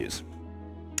fine to use.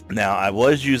 Now, I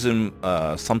was using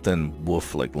something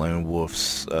Wolf, like Lone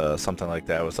Wolf's, something like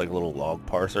that. It was like a little log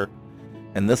parser.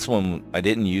 And this one, I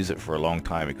didn't use it for a long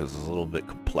time because it was a little bit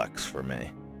complex for me.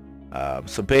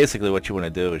 So basically what you want to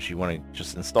do is you want to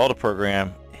just install the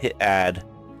program, hit add.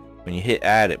 When you hit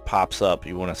add, it pops up.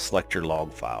 You want to select your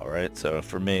log file, right? So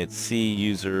for me, it's C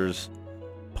users,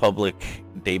 public,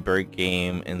 Daybreak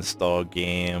game, install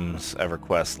games,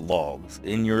 Everquest logs.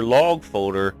 In your log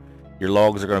folder, your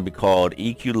logs are going to be called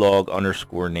eqlog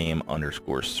 _name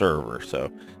 _server.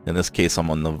 So in this case,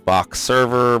 I'm on the Vox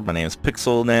server. My name is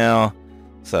Pixel now.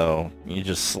 So you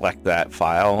just select that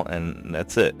file and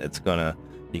that's it. It's gonna,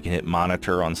 you can hit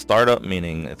monitor on startup,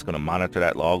 meaning it's gonna monitor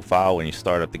that log file when you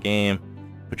start up the game.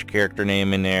 Put your character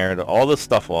name in there. All this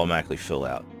stuff will automatically fill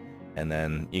out. And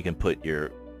then you can put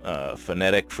your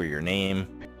phonetic for your name.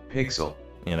 Pixel.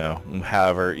 You know,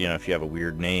 however, you know, if you have a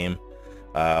weird name.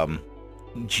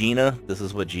 Gina, this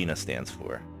is what Gina stands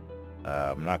for.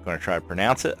 I'm not going to try to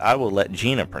pronounce it. I will let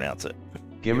Gina pronounce it.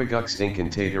 Gimagux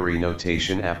Incantatory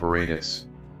Notation Apparatus.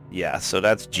 Yeah, so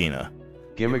that's Gina.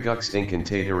 Gimagux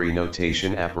Incantatory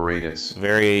Notation Apparatus.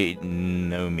 Very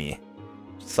gnomy.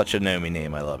 Such a gnomy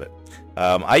name, I love it.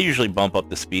 I usually bump up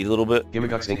the speed a little bit.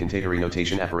 Gimagux Incantatory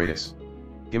Notation Apparatus.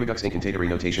 Gimagux Incantatory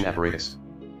Notation Apparatus.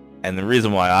 And the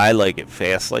reason why I like it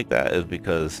fast like that is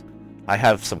because I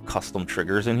have some custom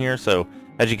triggers in here. So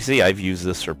as you can see, I've used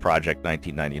this for Project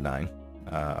 1999.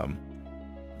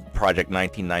 Project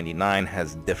 1999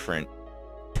 has different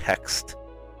text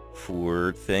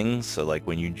for things. So like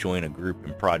when you join a group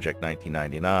in Project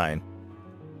 1999,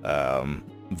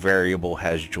 variable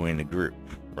has joined a group,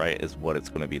 right, is what it's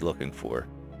going to be looking for.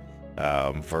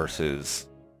 Versus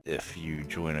if you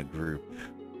join a group,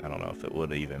 I don't know if it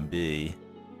would even be,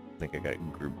 I think I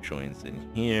got group joins in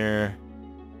here.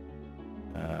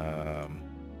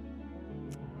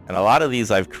 And a lot of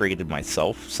these I've created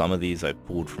myself. Some of these I've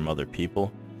pulled from other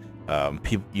people.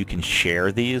 You can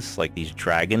share these, like these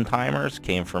dragon timers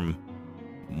came from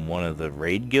one of the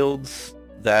raid guilds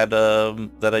that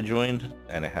I joined,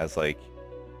 and it has like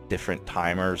different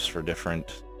timers for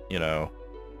different, you know,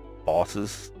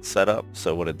 bosses set up.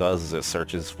 So what it does is it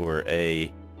searches for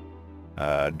a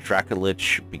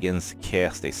Dracolich begins to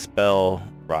cast a spell,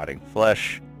 Rotting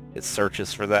Flesh. It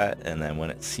searches for that, and then when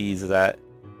it sees that,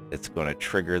 it's going to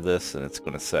trigger this, and it's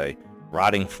going to say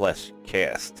Rotting Flesh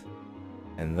cast.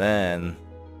 And then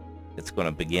it's going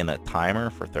to begin a timer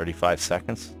for 35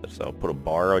 seconds. So I'll put a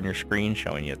bar on your screen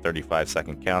showing you a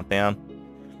 35-second countdown.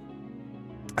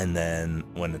 And then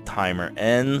when the timer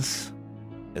ends,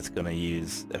 it's going to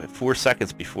use 4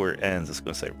 seconds before it ends. It's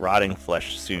going to say Rotting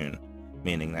Flesh soon,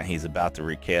 meaning that he's about to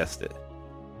recast it.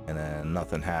 And then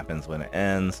nothing happens when it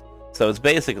ends. So it's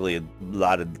basically a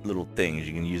lot of little things.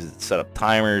 You can use it to set up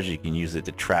timers. You can use it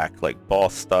to track like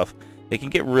boss stuff. It can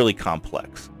get really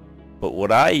complex. But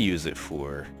what I use it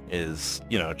for is,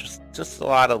 you know, just a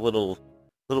lot of little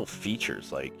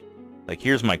features. Like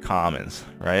here's my commons,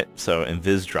 right? So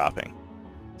invis dropping.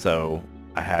 So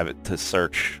I have it to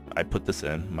search. I put this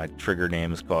in. My trigger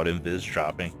name is called invis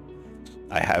dropping.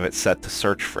 I have it set to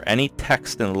search for any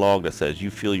text in the log that says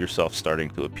you feel yourself starting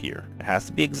to appear. It has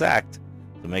to be exact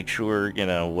to make sure, you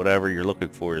know, whatever you're looking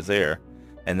for is there.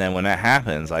 And then when that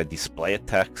happens, I display a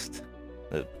text.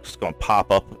 It's going to pop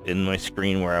up in my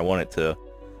screen where I want it to,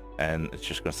 and it's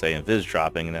just going to say invis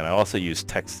dropping. And then I also use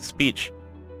text-to-speech,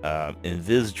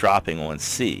 invis dropping on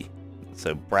C.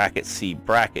 So bracket C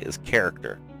bracket is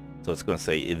character. So it's going to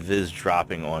say invis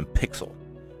dropping on pixel.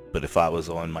 But if I was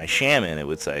on my shaman, it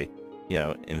would say, you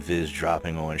know, invis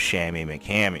dropping on Shammy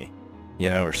McHammy, you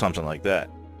know, or something like that.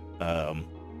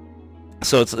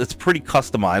 So it's pretty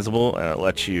customizable, and it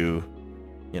lets you,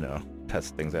 you know,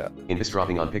 test things out. Invis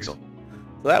dropping on pixel.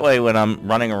 So that way, when I'm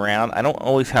running around, I don't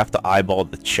always have to eyeball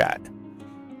the chat.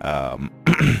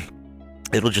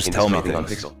 It'll just tell me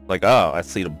things. Like, oh, I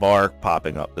see the bar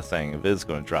popping up, the saying invis is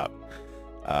going to drop.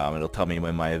 It'll tell me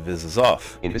when my invis is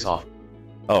off. Invis off.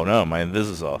 Oh no, my invis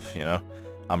is off, you know.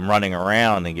 I'm running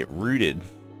around and get rooted.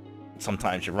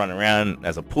 Sometimes you run around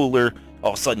as a pooler,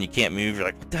 all of a sudden you can't move. You're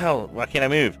like, what the hell? Why can't I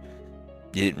move?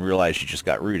 You didn't realize you just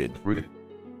got rooted.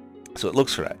 So it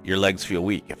looks for that. Your legs feel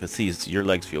weak. If it sees your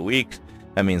legs feel weak,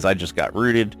 that means I just got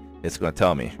rooted. it's going to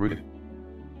tell me. Rooted.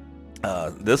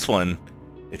 This one,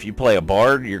 if you play a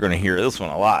bard, you're going to hear this one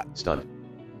a lot. Stunned.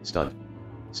 Stunned.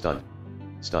 Stunned.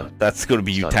 Stunned. That's going to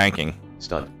be you Stunned. tanking.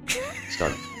 Stunned.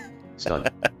 Stunned.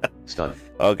 Stunned. Stunned.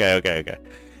 Okay.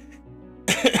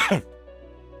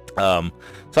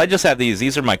 So I just have these.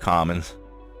 These are my commons.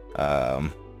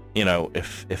 You know,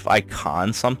 if I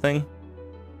con something,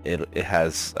 it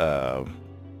has a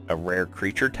rare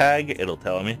creature tag. It'll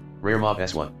tell me. Rare mob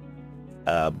S1.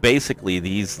 Basically,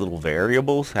 these little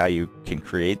variables, how you can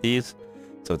create these.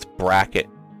 So it's bracket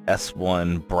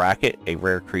S1 bracket a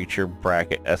rare creature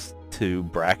bracket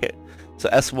S2 bracket. So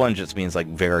S1 just means like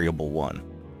variable 1.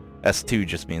 S2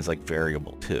 just means like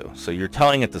variable 2. So you're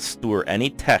telling it to store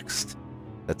any text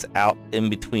that's out in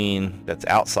between, that's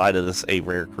outside of this a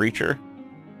rare creature,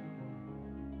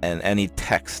 and any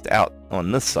text out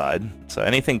on this side. So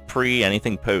anything pre,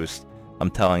 anything post, I'm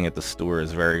telling it to store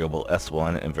as variable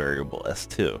S1 and variable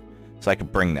S2. So I can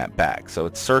bring that back. So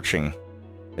it's searching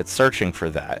for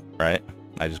that, right?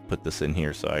 I just put this in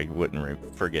here so I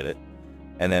wouldn't forget it.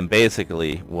 And then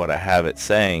basically what I have it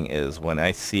saying is when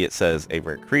I see it says a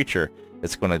rare creature,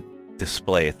 it's going to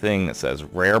display a thing that says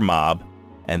rare mob,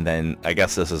 and then I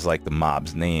guess this is like the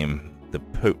mob's name. The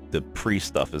pre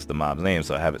stuff is the mob's name,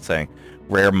 so I have it saying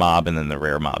rare mob and then the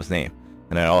rare mob's name.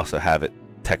 And I also have it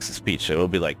text to speech, so it'll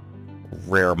be like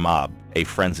rare mob, a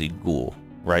frenzied ghoul,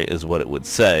 right, is what it would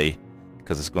say,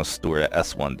 because it's going to store that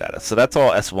S1 data. So that's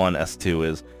all S1, S2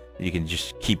 is. You can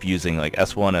just keep using like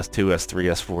S1, S2, S3,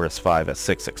 S4, S5,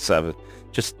 S6, S7.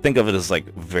 Just think of it as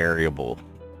like variable,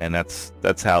 and that's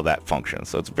how that functions.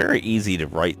 So it's very easy to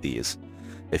write these.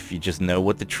 If you just know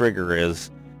what the trigger is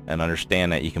and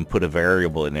understand that you can put a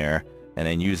variable in there and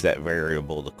then use that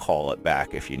variable to call it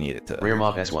back if you need it to. Rare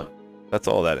mob S1. That's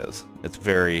all that is. It's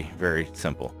very, very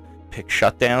simple. Pick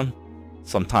shutdown.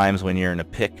 Sometimes when you're in a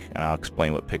pick, and I'll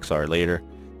explain what picks are later,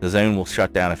 the zone will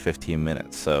shut down in 15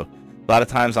 minutes. So a lot of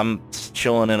times I'm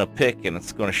chilling in a pick and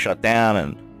it's going to shut down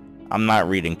and I'm not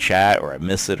reading chat, or I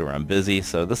miss it, or I'm busy.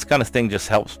 So this kind of thing just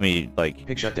helps me, like,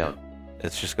 Pick shutdown.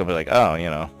 it's just going to be like,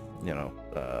 oh,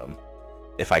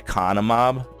 if I con a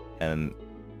mob and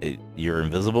you're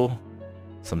invisible,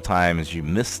 sometimes you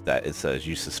miss that. It says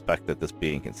you suspect that this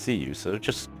being can see you. So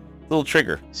just a little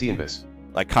trigger. See invis.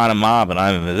 Like con a mob and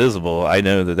I'm invisible, I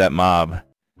know that that mob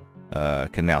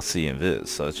can now see invis.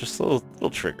 So it's just little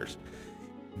triggers.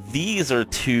 These are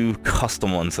two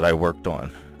custom ones that I worked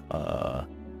on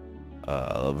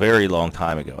a very long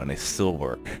time ago, and they still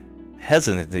work.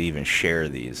 Hesitant to even share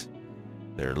these.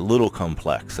 They're a little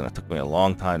complex, and it took me a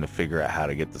long time to figure out how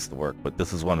to get this to work. But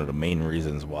this is one of the main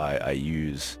reasons why I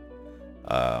use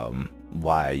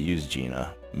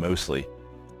Gina mostly.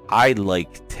 I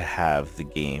like to have the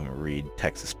game read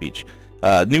text to speech.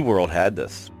 New World had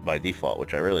this by default,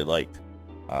 which I really liked.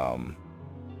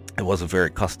 It wasn't very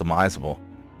customizable,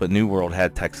 but New World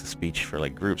had text to speech for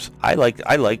like groups. I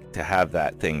like to have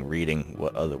that thing reading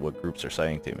what groups are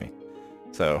saying to me.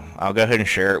 So I'll go ahead and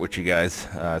share it with you guys.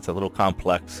 It's a little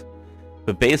complex,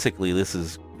 but basically this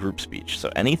is group speech. So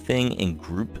anything in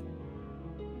group,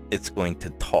 it's going to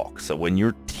talk. So when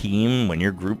your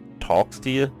group talks to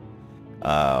you,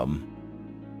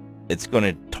 it's going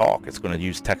to talk. It's going to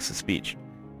use text to speech.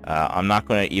 I'm not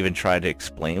going to even try to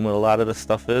explain what a lot of this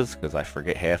stuff is because I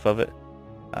forget half of it.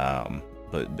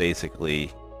 But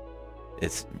basically,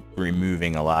 it's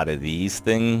removing a lot of these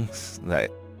things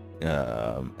that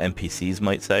NPCs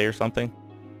might say or something.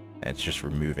 And it's just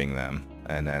removing them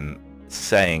and then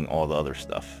saying all the other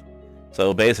stuff.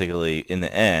 So basically, in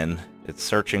the end, it's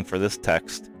searching for this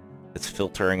text. It's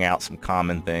filtering out some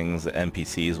common things that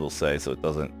NPCs will say, so it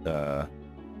doesn't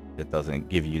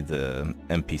give you the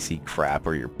NPC crap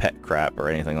or your pet crap or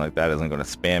anything like that. It isn't going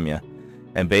to spam you.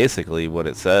 And basically what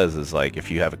it says is, like,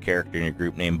 if you have a character in your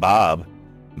group named Bob,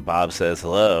 and Bob says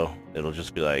hello, it'll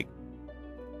just be like,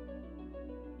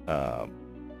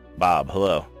 Bob,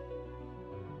 hello.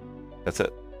 That's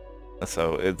it.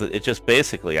 So it just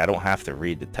basically, I don't have to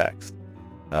read the text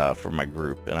for my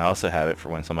group. And I also have it for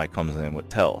when somebody comes in with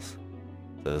tells.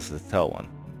 So this is the tell one.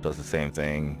 Does the same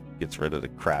thing, gets rid of the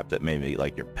crap that maybe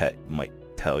like your pet might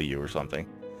tell you or something.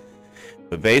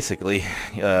 But basically,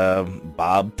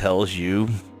 Bob tells you,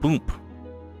 boom.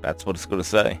 That's what it's going to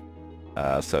say.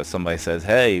 So if somebody says,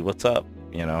 hey, what's up?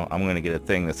 I'm going to get a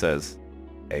thing that says,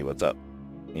 hey, what's up?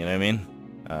 You know what I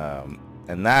mean?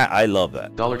 And that, I love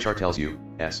that. Dollar chart tells you,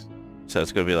 S. So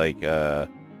it's going to be like,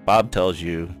 Bob tells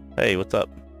you, hey, what's up?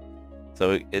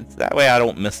 So it's that way I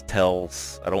don't miss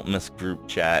tells. I don't miss group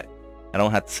chat. I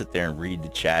don't have to sit there and read the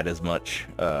chat as much.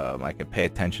 I can pay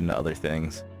attention to other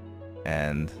things.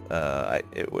 And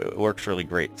it works really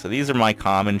great. So these are my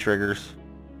common triggers.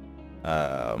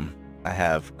 I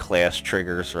have class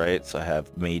triggers, right? So I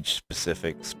have mage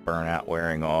specifics, burnout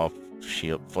wearing off,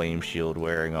 flame shield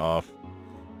wearing off,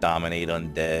 dominate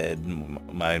undead,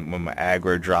 when my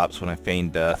aggro drops when I feign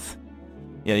death.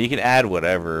 You know, you can add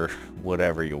whatever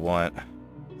you want.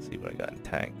 Let's see what I got in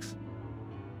tanks.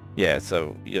 Yeah,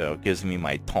 so, you know, it gives me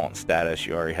my taunt status.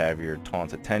 You already have your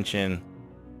taunt attention.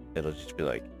 It'll just be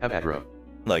like, have aggro.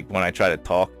 Like when I try to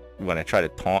taunt and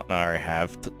I already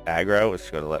have aggro, it's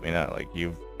going to let me know, like,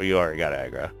 you already got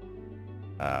aggro.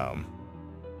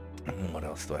 What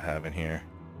else do I have in here?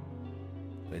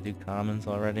 Did I do commons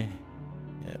already?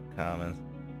 Yeah, commons.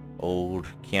 Old,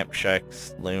 camp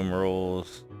checks, loom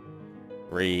rules,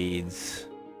 raids.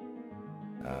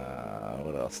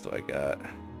 What else do I got?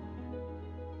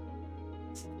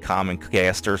 Common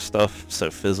caster stuff, so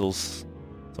fizzles.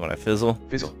 So when I fizzle,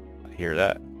 I hear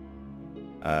that.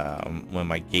 When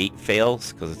my gate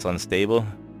fails because it's unstable,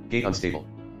 gate unstable,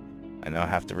 I now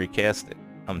have to recast it.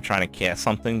 I'm trying to cast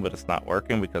something, but it's not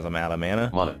working because I'm out of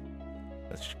mana.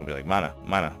 It's just gonna be like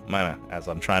mana as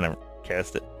I'm trying to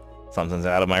cast it. Something's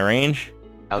out of my range.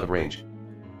 Out of range.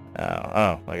 Oh,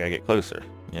 I gotta get closer.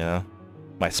 You know,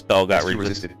 my spell got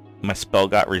resisted. My spell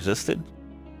got resisted.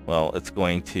 Well, it's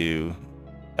going to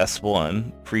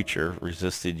S1 creature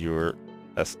resisted your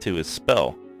S2 is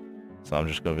spell. So I'm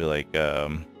just gonna be like, I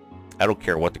don't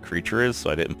care what the creature is, so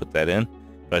I didn't put that in.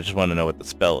 But I just want to know what the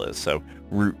spell is. So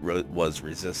root was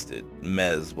resisted,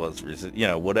 mez was resisted. You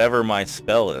know, whatever my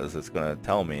spell is, it's gonna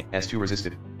tell me. S2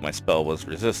 resisted. My spell was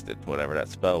resisted, whatever that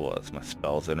spell was. My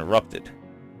spell's interrupted.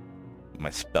 My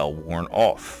spell worn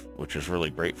off, which is really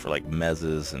great for like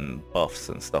mezzes and buffs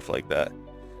and stuff like that.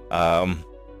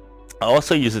 I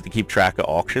also use it to keep track of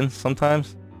auctions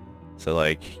sometimes. So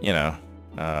like, you know,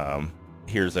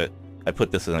 I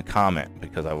put this in a comment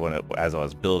because I wanted, as I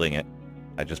was building it,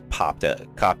 I just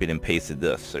copied and pasted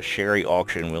this. So Sherry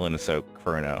auction willing to soak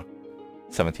Krono,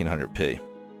 1700p.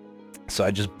 So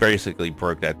I just basically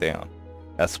broke that down.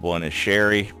 S1 is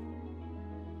Sherry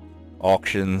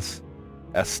auctions.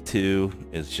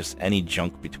 S2 is just any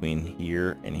junk between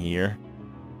here and here.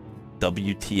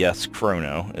 WTS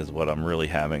Krono is what I'm really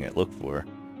having it look for.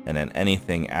 And then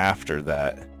anything after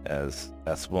that as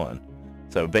S1.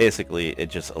 So basically it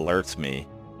just alerts me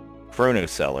Krono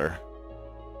seller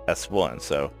S1.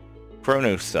 So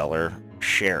Krono seller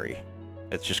Sherry.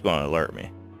 It's just going to alert me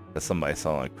that somebody's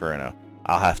selling Krono.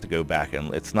 I'll have to go back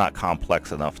and it's not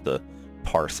complex enough to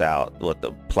parse out what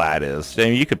the plat is. I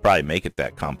mean, you could probably make it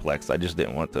that complex. I just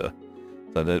didn't want to.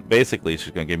 So that basically it's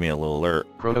just going to give me a little alert.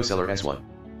 Krono seller S1.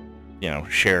 You know,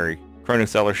 Sherry. Krono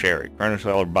seller Sherry. Krono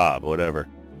seller Bob, whatever.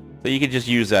 So you could just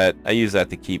use that. I use that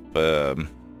to keep,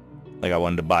 like I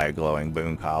wanted to buy a glowing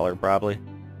boon collar probably.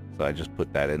 So I just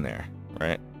put that in there,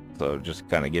 right? So just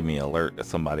kind of give me an alert that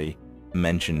somebody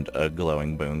mentioned a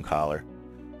glowing boon collar.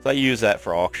 So I use that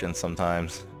for auction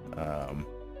sometimes.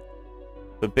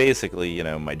 But basically, you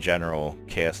know, my general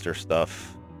caster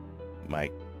stuff,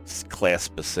 my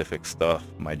class-specific stuff,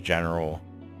 my general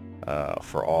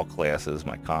for all classes,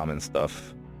 my common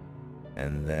stuff,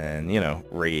 and then, you know,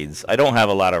 raids. I don't have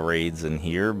a lot of raids in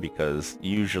here because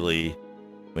usually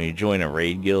when you join a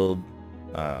raid guild,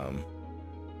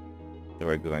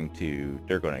 they're going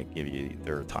to give you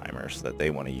their timers that they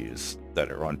want to use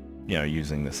that are on, you know,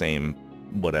 using the same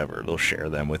whatever. They'll share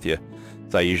them with you.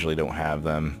 So I usually don't have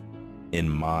them in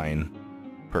mine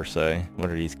per se. What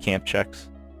are these camp checks?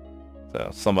 So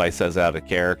somebody says out a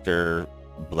character,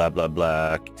 blah blah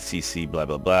blah, CC blah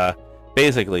blah blah.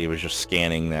 Basically it was just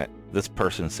scanning that this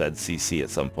person said CC at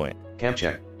some point. Camp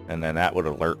check. And then that would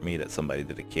alert me that somebody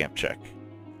did a camp check.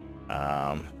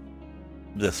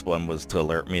 This one was to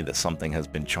alert me that something has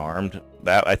been charmed.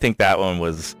 I think that one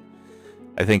was,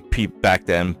 I think back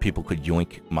then people could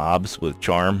yoink mobs with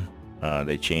charm.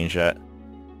 They changed that.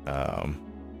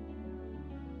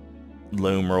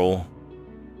 Loom roll.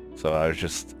 So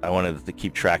I wanted to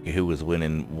keep track of who was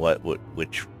winning what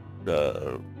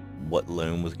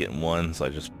loom was getting won. So I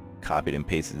just copied and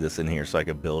pasted this in here so I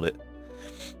could build it.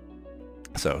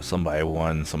 So if somebody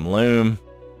won some loom,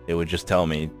 it would just tell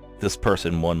me this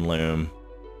person won loom,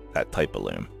 that type of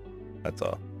loom. That's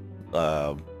all.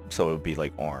 So it would be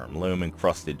like arm, loom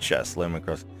encrusted chest, loom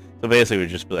encrusted. So basically it would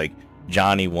just be like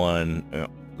Johnny won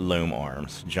loom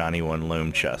arms, Johnny won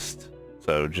loom chest.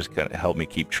 So just kind of help me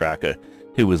keep track of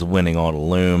who was winning all the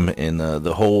loom in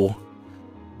the whole.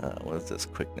 What is this?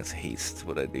 Quickness haste.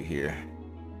 What I do here?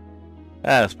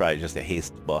 That's probably just a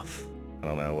haste buff. I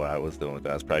don't know what I was doing with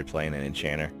that. I was probably playing an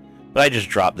enchanter. But I just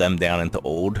dropped them down into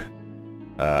old.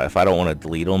 If I don't want to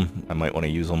delete them, I might want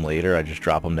to use them later. I just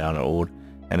drop them down to old.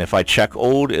 And if I check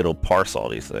old, it'll parse all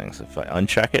these things. If I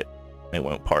uncheck it, it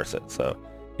won't parse it. So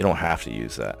you don't have to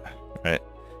use that, right?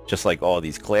 Just like all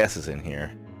these classes in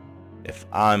here, if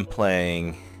I'm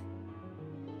playing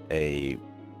a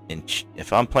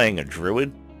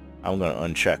druid, I'm going to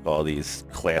uncheck all these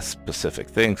class-specific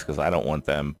things because I don't want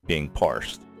them being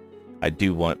parsed. I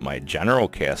do want my general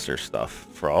caster stuff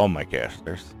for all my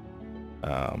casters,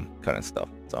 kind of stuff.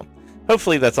 So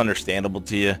hopefully that's understandable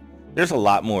to you. There's a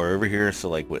lot more over here. So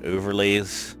like with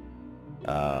overlays,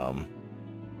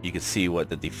 you can see what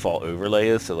the default overlay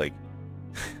is. So like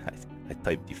I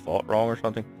typed default wrong or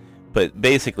something, but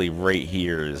basically right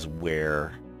here is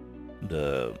where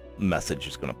the message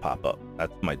is going to pop up.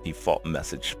 That's my default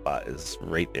message spot, is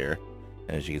right there,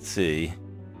 and as you can see,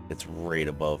 it's right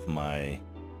above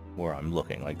where I'm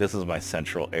looking. Like this is my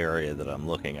central area that I'm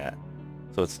looking at,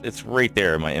 so it's right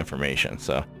there in my information.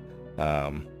 So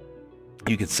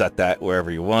you can set that wherever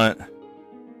you want.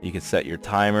 You can set your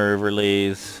timer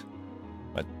overlays.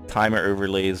 My timer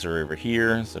overlays are over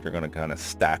here, so they're going to kind of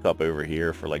stack up over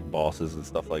here for like bosses and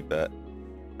stuff like that.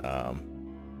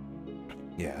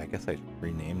 Yeah, I guess I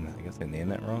renamed that. I guess I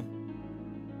named that wrong.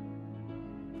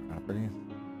 Properties.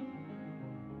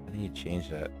 How do you change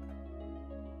that?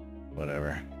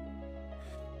 Whatever.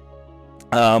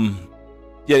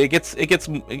 Yeah, you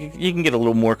can get a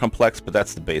little more complex, but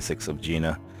that's the basics of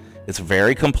Gina. It's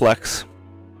very complex,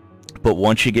 but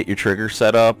once you get your triggers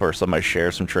set up, or somebody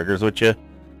shares some triggers with you,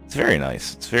 it's very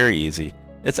nice. It's very easy.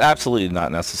 It's absolutely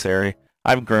not necessary.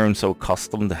 I've grown so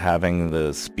accustomed to having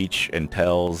the speech and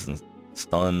tells and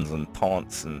stuns and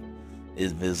taunts and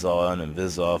is viz on and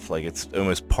viz off, like it's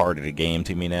almost part of the game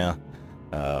to me now.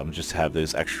 Just have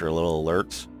those extra little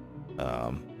alerts.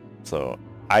 So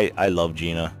I love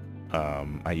Gina.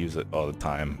 I use it all the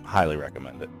time. Highly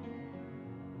recommend it.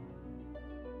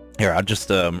 Here, I'll just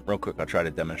real quick, I'll try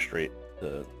to demonstrate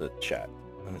the chat.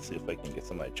 Let me see if I can get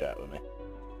somebody to chat with me.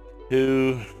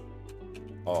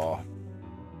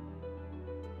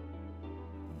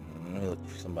 Let me look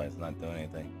for somebody that's not doing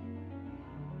anything.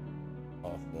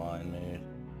 Offline mode.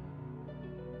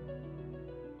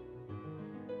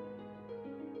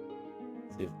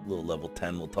 See if little level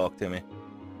 10 will talk to me.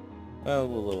 Well,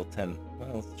 little level 10.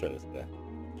 Well, let's try this guy.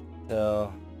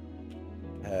 Tell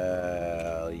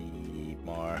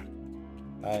Mar.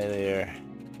 Hi there.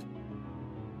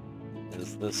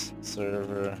 Is this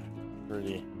server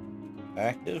pretty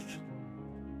active?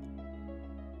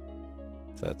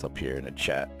 So that's up here in the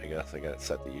chat. I guess I got it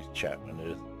set to use chat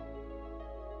windows.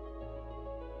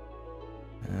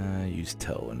 Use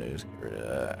tell windows. Get rid of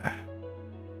that.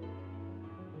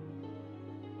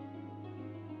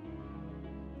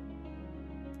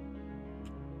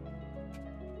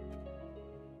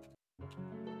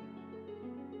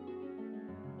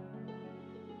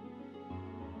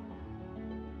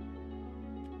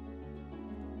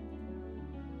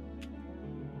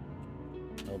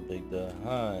 Oh, big duh.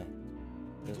 Hi.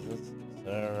 Is this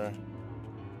server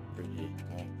pretty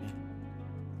active?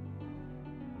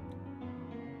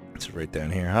 It's right down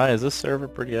here. Hi, is this server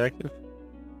pretty active?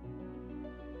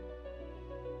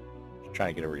 Just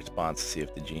trying to get a response to see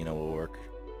if the Gina will work.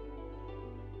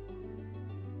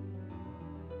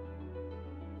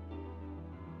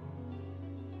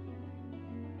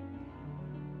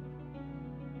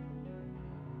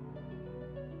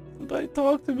 Somebody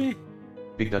talk to me.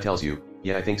 Big Duh tells you,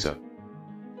 yeah, I think so.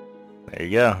 There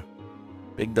you go.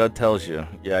 Big Dud tells you,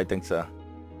 yeah, I think so.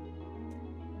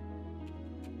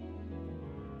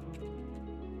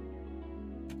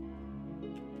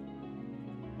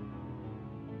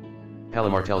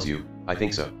 Palomar tells you, I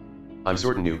think so. I'm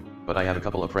sorta new, but I have a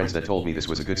couple of friends that told me this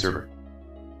was a good server.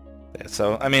 Yeah,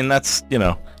 so, I mean, that's, you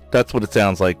know, that's what it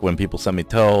sounds like when people send me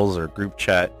tells or group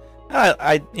chat.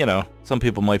 You know, some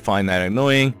people might find that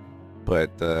annoying,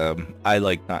 but I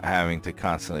like not having to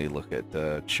constantly look at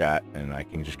the chat, and I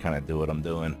can just kind of do what I'm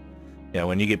doing. You know,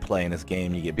 when you get playing this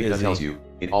game, you get busy. Big Duh tells you,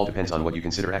 it all depends on what you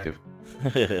consider active.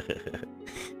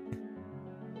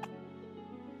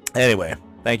 Anyway,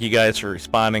 thank you guys for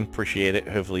responding. Appreciate it.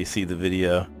 Hopefully you see the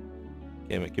video.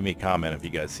 Give me a comment if you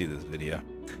guys see this video.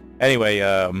 Anyway,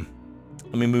 let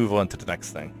me move on to the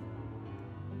next thing.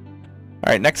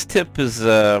 All right, next tip is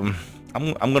I'm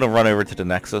gonna run over to the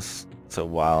Nexus. So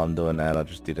while I'm doing that, I'll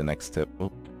just do the next tip.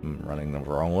 Oop, I'm running the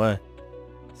wrong way.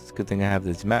 It's a good thing I have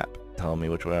this map telling me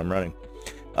which way I'm running.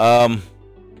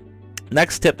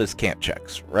 Next tip is camp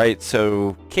checks, right?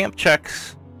 So camp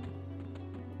checks.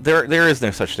 There is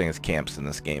no such thing as camps in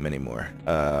this game anymore.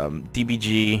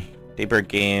 DBG, Daybreak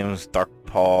Games, Dark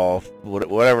Paul,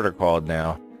 whatever they're called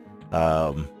now,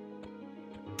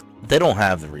 they don't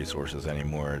have the resources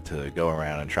anymore to go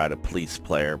around and try to police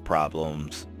player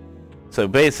problems. So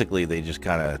basically, they just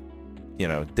kind of, you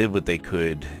know, did what they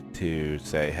could to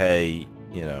say, hey,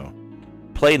 you know,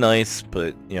 play nice,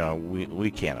 but, you know, we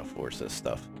can't enforce this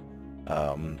stuff.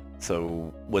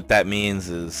 So what that means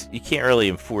is you can't really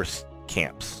enforce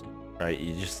camps, right?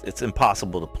 It's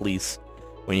impossible to police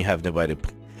when you have nobody to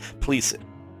police it.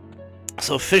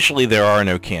 So officially there are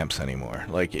no camps anymore.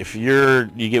 Like if you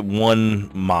get one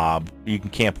mob, you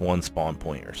can camp one spawn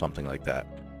point or something like that.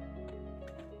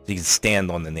 So you can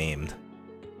stand on the named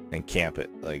and camp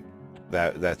it. Like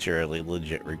that's your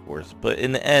legit recourse. But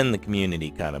in the end, the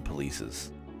community kind of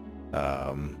polices.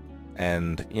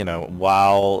 And you know,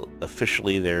 while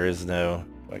officially there is no,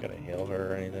 do I gotta hail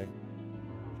her or anything?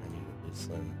 I need to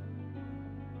listen.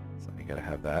 So I gotta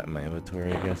have that in my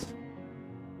inventory, I guess.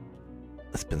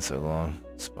 It's been so long.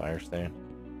 Spire stand.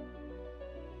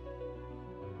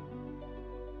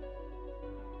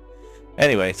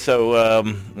 Anyway, so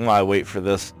while I wait for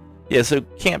this, yeah. So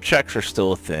camp checks are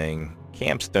still a thing.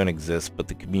 Camps don't exist, but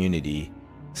the community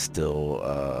still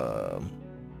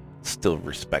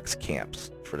respects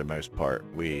camps for the most part.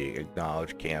 We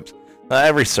acknowledge camps.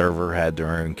 Every server had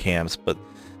their own camps, but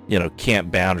you know,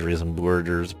 camp boundaries and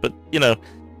borders. But you know,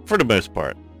 for the most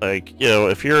part, like you know,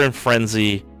 if you're in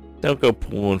Frenzy, don't go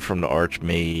pulling from the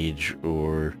Archmage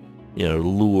or, you know,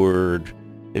 Lord.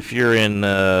 If you're in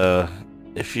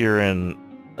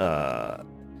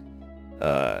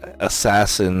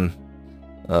Assassin,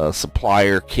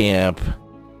 Supplier Camp,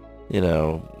 you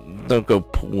know, don't go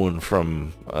pulling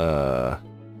from the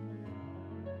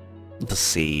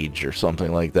Sage or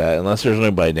something like that unless there's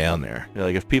nobody down there. You know,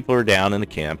 like if people are down in the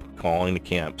camp, calling the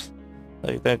camps,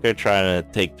 like don't go trying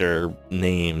to take their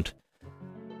named,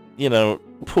 you know,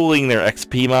 pooling their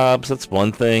XP mobs, that's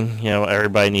one thing. You know,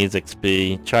 everybody needs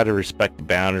XP. Try to respect the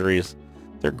boundaries.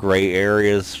 They're gray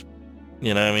areas.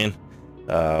 You know what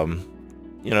I mean?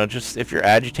 You know, just if you're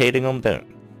agitating them, don't.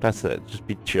 That's it. Just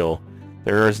be chill.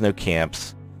 There is no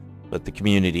camps, but the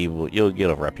community you'll get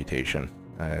a reputation.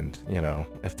 And, you know,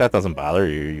 if that doesn't bother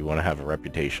you, you want to have a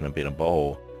reputation of being a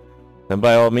butthole, then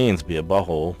by all means be a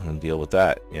butthole and deal with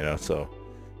that, you know, so.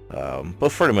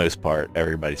 But for the most part,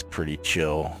 everybody's pretty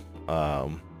chill.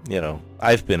 You know,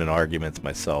 I've been in arguments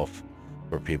myself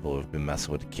where people have been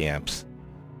messing with the camps.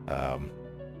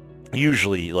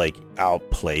 Usually, like, I'll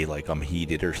play like I'm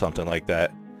heated or something like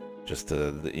that, just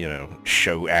to, you know,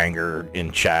 show anger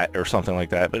in chat or something like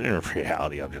that. But in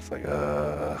reality, I'm just like, you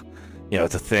know,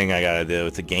 it's a thing I gotta do.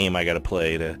 It's a game I gotta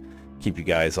play to keep you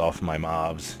guys off my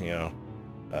mobs, you know.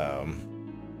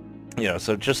 You know,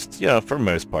 so just, you know, for the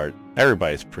most part,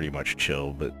 everybody's pretty much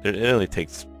chill, but it only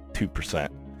takes 2%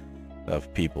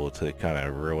 of people to kind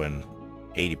of ruin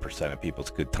 80% of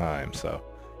people's good time. So,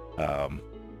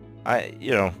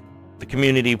 you know, the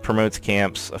community promotes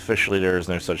camps. Officially, there is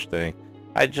no such thing.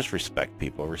 I just respect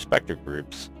people, respect their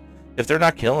groups. If they're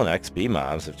not killing XP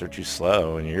mobs, if they're too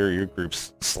slow and your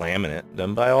group's slamming it,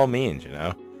 then by all means, you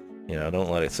know, don't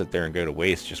let it sit there and go to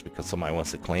waste just because somebody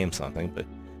wants to claim something. But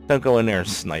don't go in there and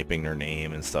sniping their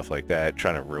name and stuff like that,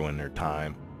 trying to ruin their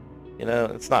time. You know,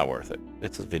 it's not worth it.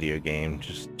 It's a video game.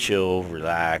 Just chill,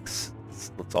 relax.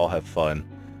 Let's all have fun.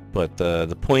 But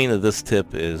the point of this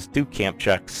tip is do camp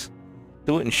checks.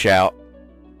 Do it and shout.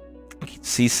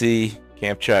 CC,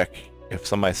 camp check. If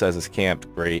somebody says it's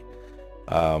camped, great.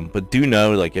 But do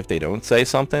know, like, if they don't say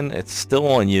something, it's still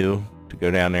on you to go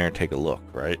down there and take a look,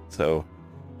 right? So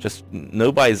just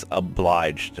nobody's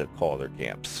obliged to call their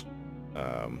camps.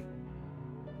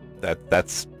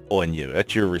 That's on you.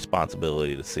 That's your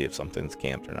responsibility to see if something's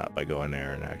camped or not by going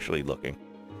there and actually looking.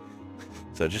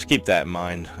 So just keep that in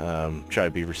mind. Try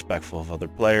to be respectful of other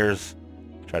players.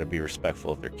 Try to be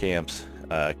respectful of their camps.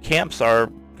 Camps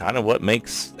are kind of what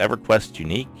makes Everquest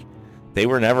unique. They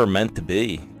were never meant to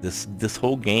be. This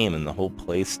whole game and the whole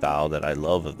play style that I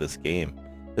love of this game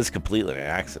is completely an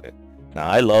accident. Now,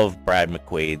 I love Brad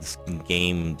McQuaid's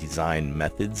game design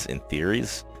methods and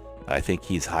theories. I think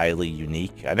he's highly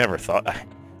unique. I never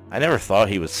thought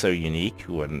he was so unique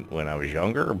when I was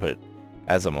younger, but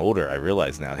as I'm older, I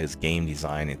realize now his game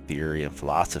design and theory and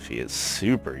philosophy is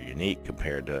super unique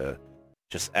compared to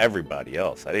just everybody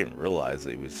else. I didn't realize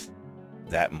he was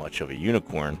that much of a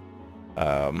unicorn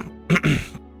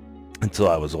until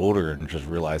I was older and just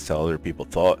realized how other people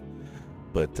thought.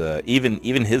 But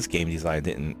even his game design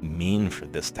didn't mean for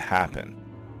this to happen.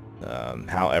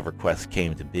 How Everquest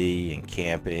came to be, and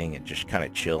camping and just kind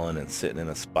of chilling and sitting in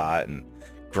a spot and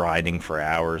grinding for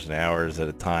hours and hours at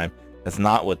a time. That's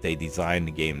not what they designed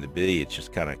the game to be. It's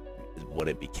just kind of what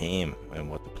it became and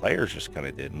what the players just kind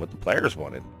of did and what the players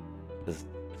wanted. It's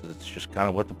just kind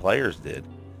of what the players did.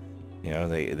 You know,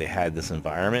 they had this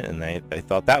environment and they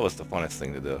thought that was the funnest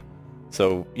thing to do.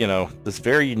 So, you know, this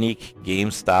very unique game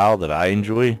style that I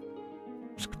enjoy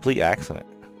was a complete accident.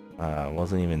 It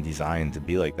wasn't even designed to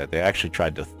be like that. They actually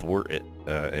tried to thwart it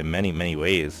in many, many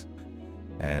ways,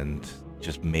 and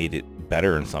just made it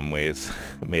better in some ways,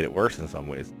 made it worse in some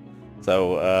ways.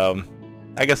 So,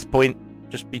 I guess the point,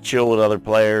 just be chill with other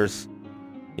players.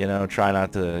 You know, try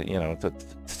not to, you know,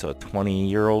 it's a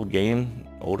 20-year-old game,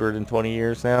 older than 20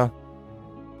 years now.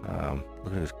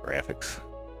 Look at his graphics.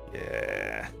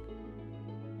 Yeah.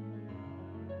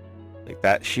 Like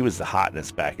that, she was the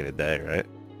hotness back in the day, right?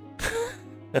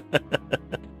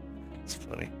 It's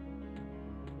funny.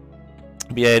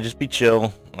 But yeah, just be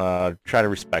chill. Try to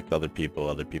respect other people,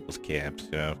 other people's camps,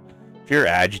 you know. If you're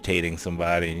agitating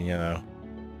somebody, you know,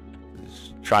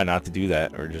 just try not to do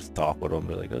that, or just talk with them.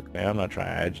 Be like, look, man, I'm not trying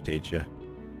to agitate you.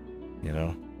 You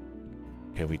know,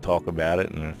 can we talk about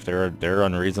it? And if they're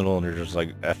unreasonable and they're just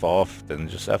like F off, then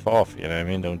just F off. You know what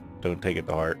I mean? Don't take it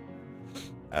to heart.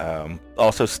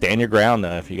 Also, stand your ground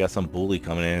though. If you got some bully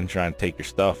coming in trying to take your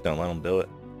stuff, don't let them do it.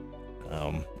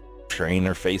 Train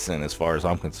their face in, as far as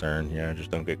I'm concerned. You know,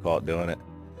 just don't get caught doing it.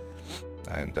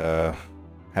 And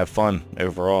have fun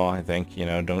overall. I think, you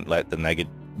know, don't let the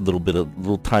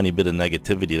little tiny bit of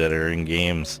negativity that are in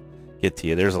games get to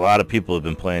you. There's a lot of people who have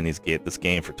been playing this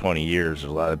game for 20 years. There's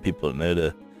a lot of people that know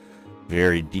the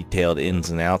very detailed ins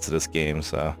and outs of this game.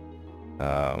 So,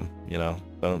 you know,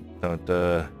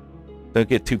 don't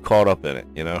get too caught up in it,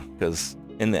 you know, because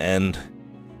in the end,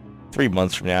 3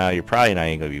 months from now, you're probably not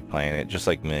even going to be playing it. Just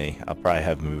like me, I'll probably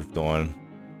have moved on.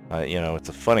 You know, it's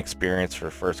a fun experience for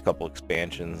the first couple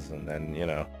expansions, and then, you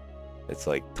know, it's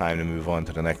like time to move on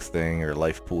to the next thing, or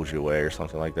life pulls you away or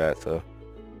something like that. So,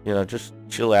 you know, just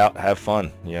chill out, have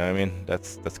fun. You know what I mean?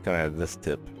 That's kind of this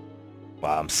tip.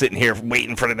 Wow, I'm sitting here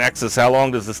waiting for the Nexus. How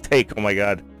long does this take? Oh my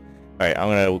god. All right, I'm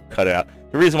going to cut it out.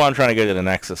 The reason why I'm trying to go to the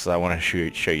Nexus is I want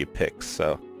to show you picks.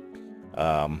 So,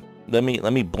 let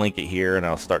me blink it here, and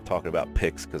I'll start talking about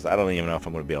picks, because I don't even know if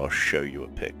I'm going to be able to show you a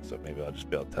pick. So maybe I'll just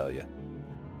be able to tell you.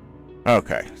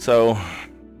 Okay, so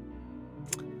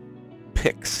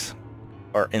picks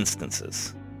are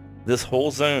instances. This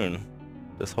whole zone,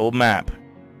 this whole map,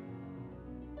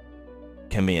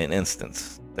 can be an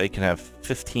instance. They can have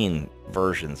 15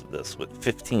 versions of this with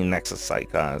 15 Nexus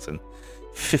icons and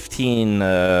 15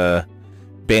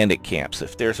 bandit camps,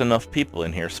 if there's enough people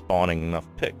in here spawning enough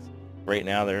picks. Right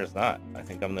now there is not. I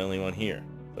think I'm the only one here.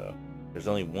 So there's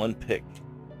only one pick.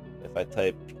 If I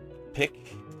type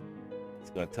pick, it's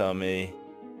going to tell me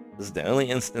this is the only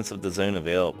instance of the zone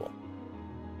available.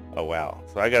 Oh wow.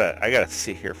 So I gotta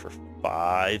sit here for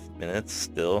 5 minutes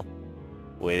still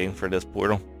waiting for this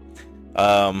portal.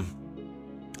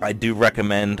 I do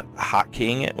recommend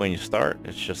hotkeying it when you start.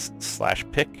 It's just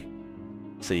 /pick,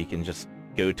 so you can just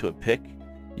go to a pick.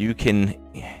 You can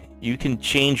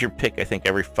change your pick, I think,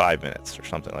 every 5 minutes or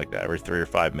something like that. Every 3 or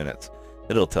 5 minutes,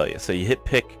 it'll tell you. So you hit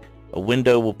pick, a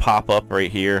window will pop up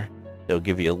right here. It'll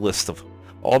give you a list of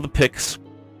all the picks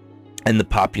and the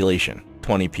population.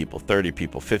 20 people, 30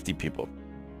 people, 50 people.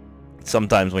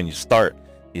 Sometimes when you start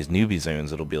these newbie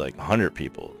zones, it'll be like 100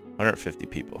 people, 150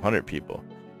 people, 100 people,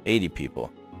 80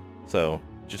 people. So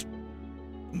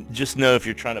just know, if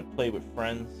you're trying to play with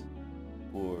friends,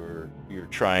 or you're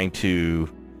trying to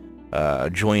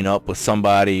join up with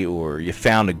somebody, or you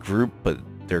found a group but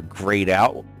they're grayed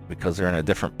out because they're in a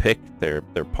different pick, their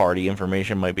party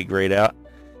information might be grayed out.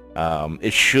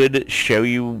 It should show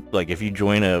you, like, if you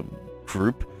join a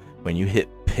group, when you hit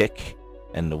pick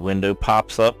and the window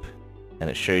pops up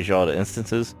and it shows you all the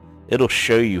instances, it'll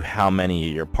show you how many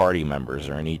of your party members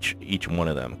are in each one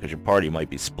of them, because your party might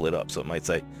be split up. So it might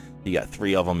say you got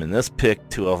 3 of them in this pick,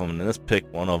 2 of them in this pick,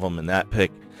 1 of them in that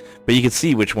pick, but you can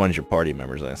see which one's your party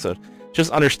members are. So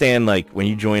just understand, like, when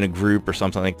you join a group or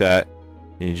something like that,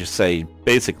 you just say,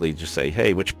 basically just say,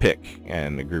 hey, which pick,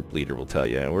 and the group leader will tell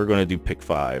you, we're going to do pick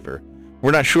 5, or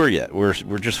we're not sure yet, we're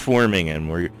just forming,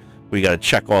 and we got to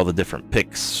check all the different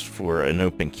picks for an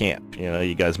open camp. You know,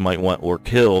 you guys might want Orc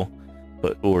Hill,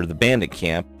 or the bandit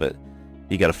camp, but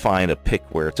you got to find a pick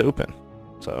where it's open.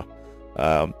 So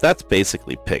that's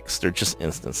basically picks. They're just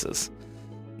instances.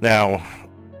 Now,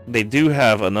 they do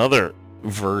have another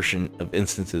version of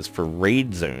instances for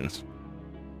raid zones.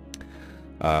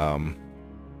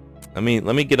 Let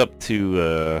me get up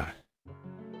to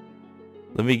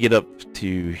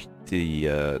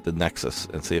the Nexus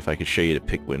and see if I can show you the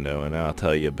pick window, and I'll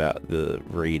tell you about the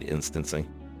raid instancing.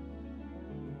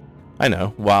 I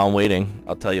know, while I'm waiting,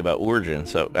 I'll tell you about Origin.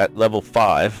 So at level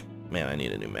 5, man, I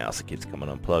need a new mouse, it keeps coming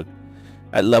unplugged.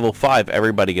 At level 5,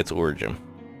 everybody gets Origin.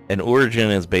 And Origin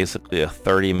is basically a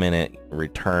 30-minute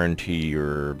return to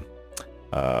your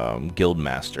guild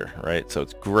master, right? So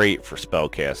it's great for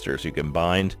spellcasters. You can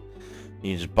bind.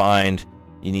 You just bind.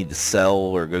 You need to sell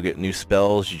or go get new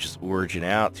spells. You just origin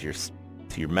out to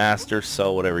your master,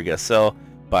 sell whatever you gotta sell,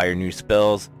 buy your new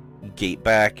spells, gate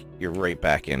back. You're right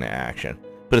back into action.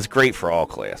 But it's great for all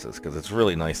classes because it's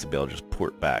really nice to be able to just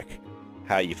port back.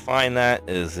 How you find that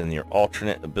is in your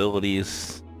alternate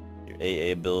abilities, your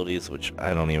AA abilities, which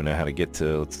I don't even know how to get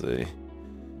to. Let's see.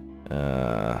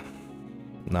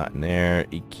 Not in there.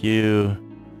 EQ.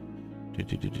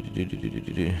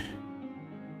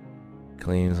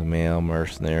 Claims, mail,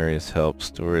 mercenaries, help,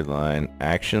 storyline,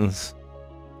 actions,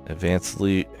 advanced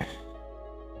loot,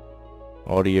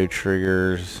 audio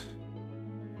triggers,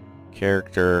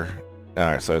 character.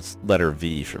 Alright, so it's letter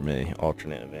V for me.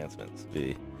 Alternate advancements,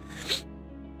 V.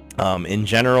 In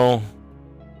general,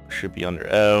 should be under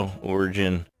O,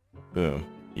 origin, boom.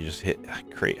 You just hit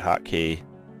create hotkey,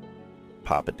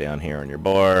 pop it down here on your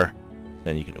bar,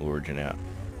 then you can origin out.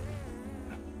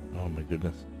 Oh my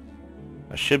goodness.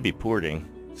 I should be porting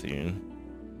soon.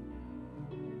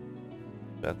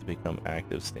 About to become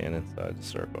active, stand inside the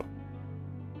circle.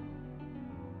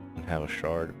 And have a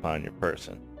shard upon your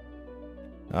person.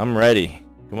 I'm ready.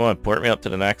 Come on, port me up to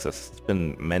the Nexus. It's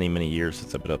been many, many years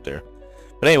since I've been up there.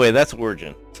 But anyway, that's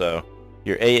Origin. So,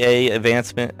 your AA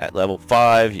advancement at level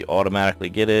 5, you automatically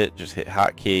get it. Just hit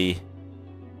hotkey.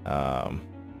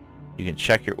 You can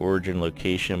check your Origin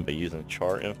location by using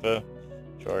chart info.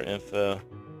 Chart info.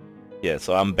 Yeah,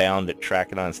 so I'm bound at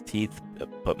Trachodon's Teeth,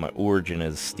 but my origin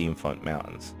is Steamfunk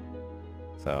Mountains.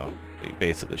 So it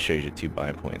basically shows you 2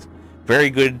 bind points.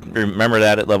 Very good. Remember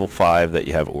that at level 5 that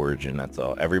you have origin. That's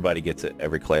all. Everybody gets it.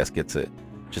 Every class gets it.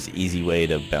 Just an easy way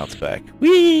to bounce back.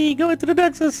 Whee! Going to the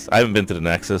Nexus. I haven't been to the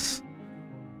Nexus,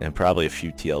 and probably a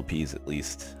few TLPs at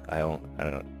least. I don't.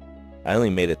 I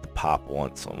only made it to pop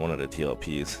once on one of the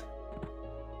TLPs.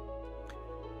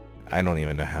 I don't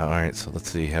even know how. All right, so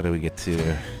let's see. How do we get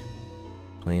to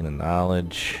Plane of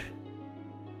Knowledge?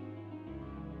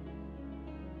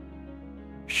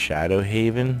 Shadow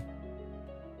Haven?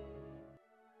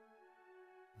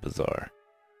 Bazaar.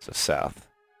 So south.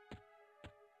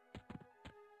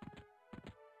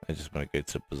 I just want to go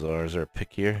to Bazaar. Is there a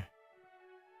pick here?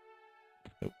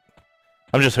 Nope.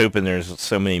 I'm just hoping there's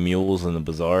so many mules in the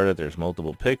Bazaar that there's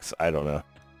multiple picks. I don't know.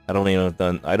 I don't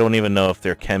even know if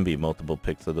there can be multiple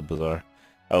picks of the Bazaar.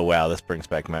 Oh wow, this brings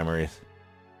back memories.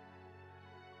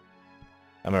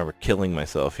 I remember killing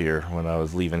myself here when I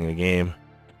was leaving the game.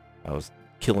 I was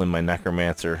killing my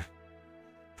Necromancer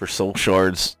for soul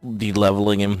shards,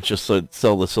 de-leveling him just so I'd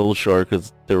sell the soul shard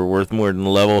because they were worth more than the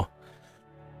level.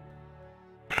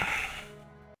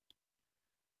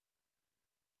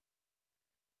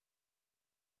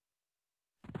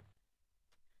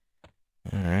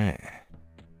 Alright.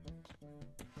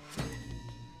 Is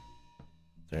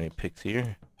there any picks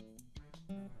here?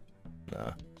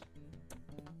 No.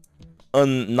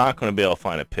 I'm not going to be able to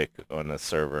find a pick on this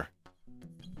server.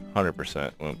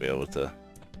 100% won't be able to.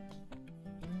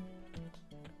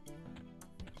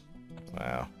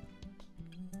 Wow.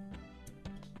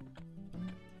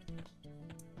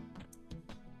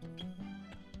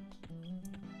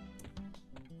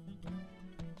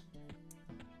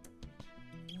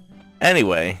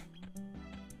 Anyway.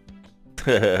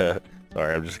 Sorry,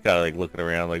 I'm just kind of like looking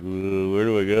around like, where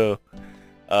do I go?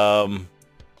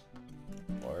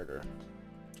 Order.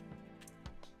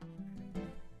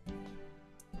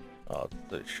 Oh,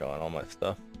 it's showing all my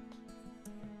stuff.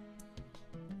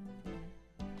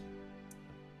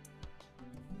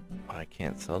 Oh, I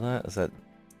can't sell that? Is that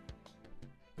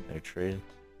no trade?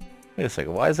 Wait a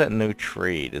second, why is that no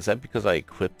trade? Is that because I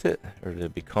equipped it? Or did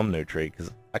it become no trade?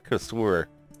 Because I could have swore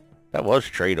that was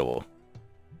tradable.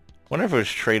 Wonder if it was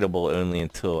tradable only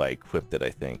until I equipped it, I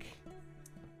think.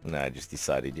 And I just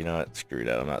decided, you know what, screw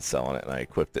that, I'm not selling it, and I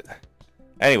equipped it.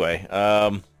 Anyway,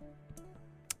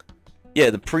 yeah,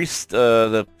 the priest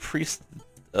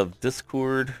of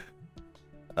Discord,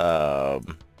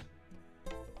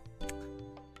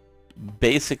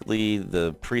 basically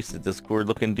the priest of Discord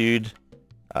looking dude,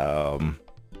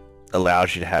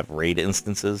 allows you to have raid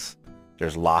instances.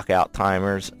 There's lockout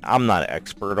timers. I'm not an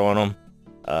expert on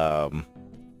them.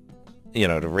 You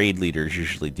know, the raid leaders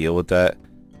usually deal with that.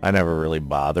 I never really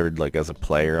bothered, like, as a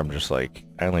player. I'm just like,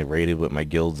 I only raided with my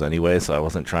guilds anyway, so I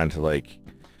wasn't trying to, like,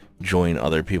 join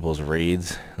other people's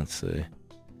raids. Let's see.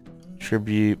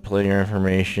 Tribute, player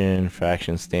information,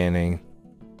 faction standing,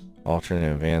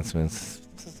 alternate advancements.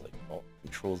 This is like Alt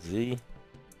Control Z.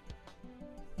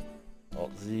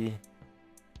 Alt Z.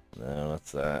 No,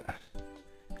 what's that?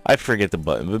 I forget the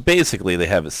button, but basically they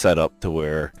have it set up to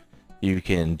where you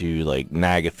can do like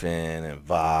Nagafin and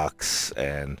Vox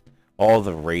and all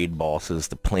the raid bosses,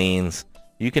 the planes.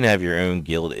 You can have your own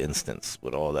guild instance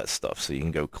with all that stuff, so you can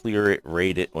go clear it,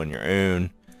 raid it on your own.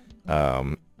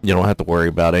 You don't have to worry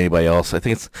about anybody else. I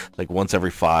think it's like once every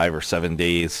 5 or 7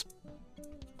 days.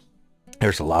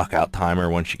 There's a lockout timer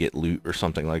once you get loot or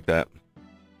something like that.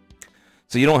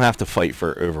 So you don't have to fight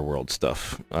for overworld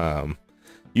stuff.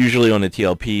 Usually on the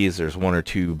TLPs, there's 1 or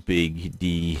 2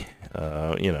 big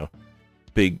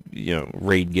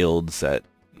raid guilds that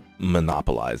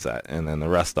monopolize that, and then the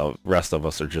rest of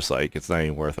us are just like, it's not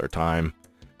even worth our time,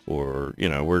 or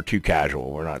we're too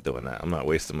casual. We're not doing that. I'm not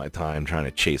wasting my time trying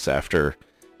to chase after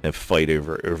and fight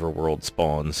over overworld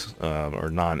spawns or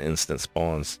non-instant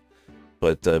spawns.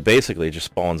 But basically, it just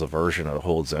spawns a version of the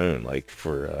whole zone. Like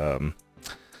for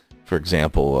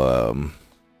example,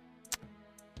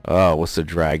 what's the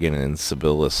dragon in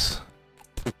Sibyllus?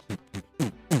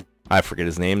 I forget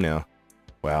his name now.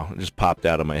 Wow, it just popped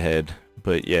out of my head.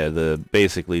 But yeah,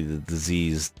 basically the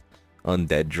diseased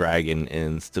undead dragon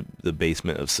in the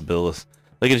basement of Sibyllus.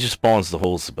 Like, it just spawns the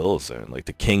whole Sibyllus zone. Like,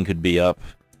 the king could be up,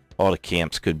 all the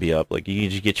camps could be up. Like, you can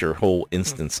just get your whole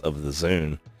instance of the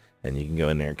zone, and you can go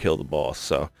in there and kill the boss.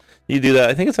 So you do that.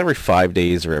 I think it's every 5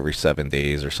 days or every 7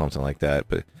 days or something like that.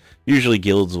 But usually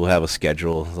guilds will have a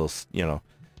schedule. They'll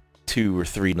 2 or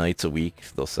 3 nights a week.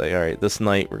 They'll say, all right, this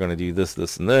night we're going to do this,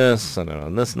 this, and this, and then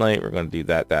on this night we're going to do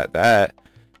that, that, that,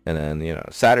 and then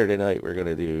Saturday night we're going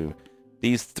to do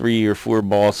these 3 or 4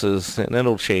 bosses, and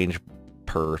it'll change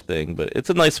per thing. But it's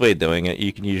a nice way of doing it.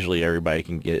 You can everybody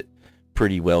can get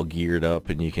pretty well geared up,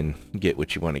 and you can get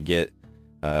what you want to get.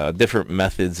 Different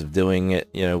methods of doing it,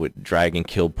 with dragon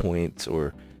kill points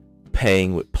or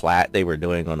paying with plat. They were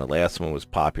doing on the last one was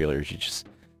popular. You just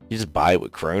buy it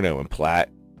with Krono and plat.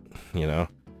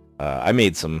 I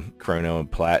made some Krono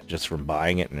and plat just from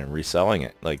buying it and then reselling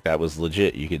it. Like, that was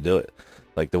legit. You could do it.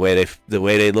 Like, the way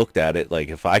they looked at it, like,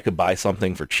 if I could buy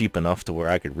something for cheap enough to where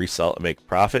I could resell it and make a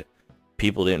profit,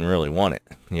 people didn't really want it.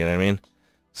 You know what I mean?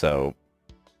 So,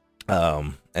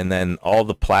 and then all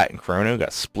the plat and Krono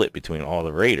got split between all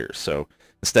the raiders. So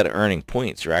instead of earning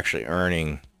points, you're actually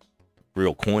earning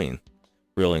real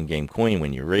in-game coin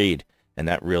when you raid. And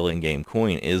that real in-game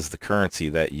coin is the currency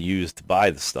that you use to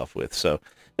buy the stuff with. So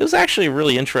it was actually a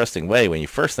really interesting way. When you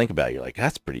first think about it, you're like,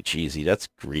 that's pretty cheesy, that's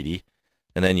greedy.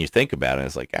 And then you think about it, and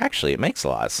it's like, actually, it makes a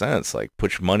lot of sense. Like,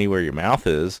 put your money where your mouth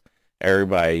is.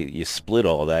 Everybody, you split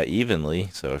all that evenly.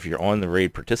 So if you're on the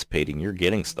raid participating, you're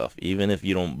getting stuff. Even if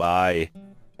you don't buy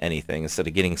anything, instead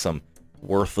of getting some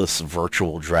worthless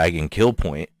virtual dragon kill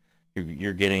point,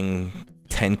 you're getting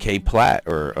 10k plat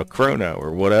or a Krono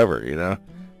or whatever,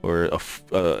 or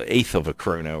a eighth of a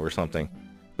Krono or something.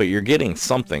 But you're getting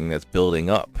something that's building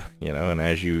up,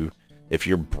 and if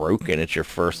you're broke and it's your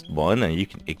first one, and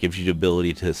it gives you the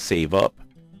ability to save up,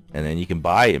 and then you can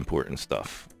buy important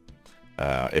stuff.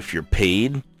 If you're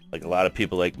paid, like a lot of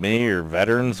people like me or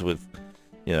veterans with,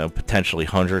 potentially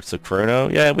hundreds of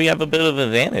Krono, yeah, we have a bit of an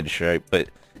advantage, right? But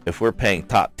if we're paying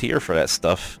top tier for that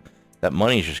stuff, that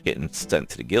money's just getting sent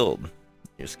to the guild.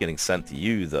 It's getting sent to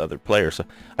you, the other player. So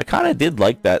I kind of did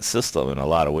like that system in a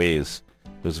lot of ways.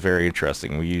 It was very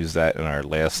interesting. We used that in our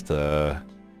last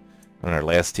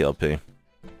TLP.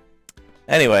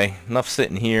 Anyway, enough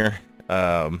sitting here.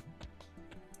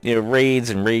 Raids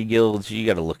and raid guilds, you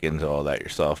got to look into all that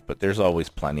yourself, but there's always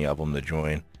plenty of them to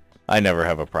join. I never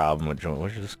have a problem with joining.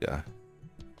 Where's this guy?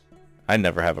 I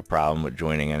never have a problem with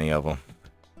joining any of them.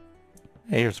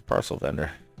 Hey, here's a Parcel Vendor.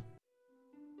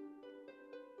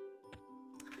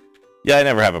 Yeah, I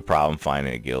never have a problem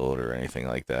finding a guild or anything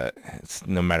like that. It's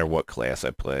no matter what class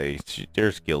I play,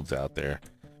 there's guilds out there.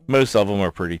 Most of them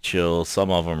are pretty chill.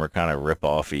 Some of them are kind of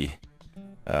rip-offy.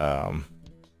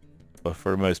 But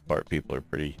for the most part, people are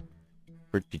pretty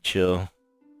chill.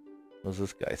 What's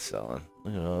this guy selling?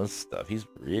 Look at all this stuff. He's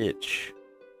rich.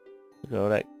 Look at all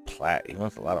that plat. He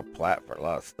wants a lot of plat for a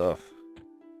lot of stuff.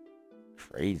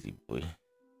 Crazy boy.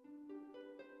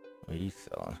 What are you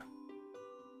selling?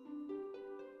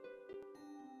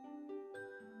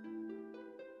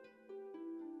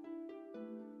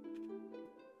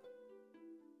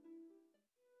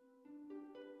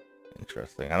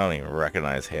 Interesting. I don't even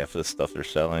recognize half of the stuff they're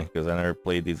selling because I never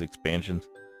played these expansions.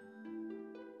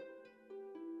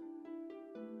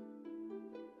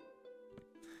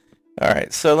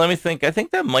 Alright, so let me think. I think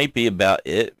that might be about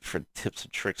it for tips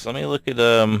and tricks. Let me look at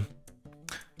the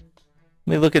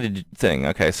thing.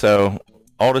 Okay, so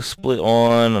auto split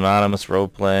on, anonymous role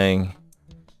playing.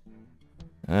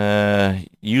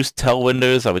 Use tell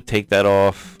windows, I would take that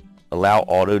off. Allow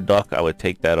auto duck, I would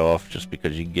take that off just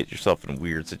because you can get yourself in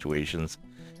weird situations.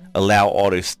 Allow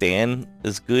auto stand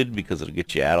is good because it'll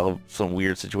get you out of some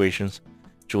weird situations.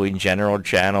 Join general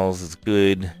channels is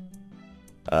good.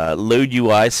 Load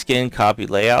UI skin, copy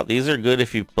layout. These are good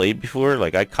if you've played before.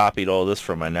 Like, I copied all this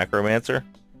from my Necromancer.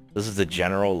 This is the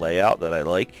general layout that I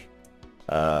like.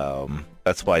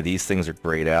 That's why these things are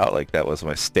grayed out. Like, that was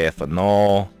my Staff of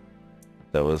Null.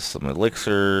 That was some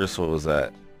elixirs. What was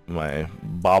that? My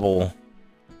bauble.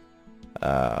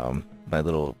 My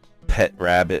little pet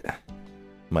rabbit.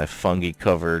 My fungi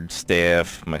covered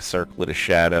staff. My circlet of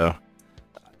shadow.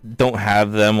 Don't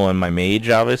have them on my mage,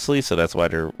 obviously, so that's why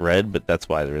they're red, but that's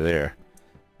why they're there.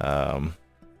 What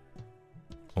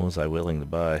was I willing to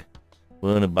buy?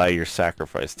 Willing to buy your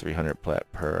sacrifice, 300 plat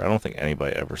per. I don't think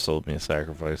anybody ever sold me a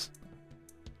sacrifice.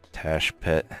 Tash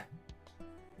pet.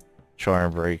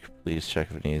 Charm break, please check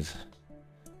if it needs.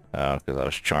 Because I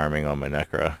was charming on my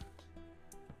Necro.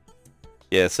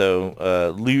 Yeah,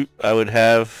 so loot, I would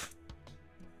have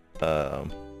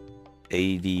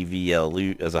ADVL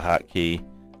loot as a hotkey.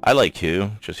 I like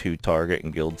who, just who target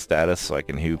and guild status, so I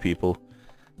can who people.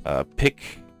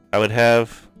 Pick, I would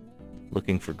have.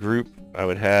 Looking for group, I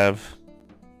would have.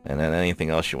 And then anything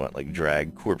else you want, like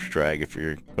drag, corpse drag, if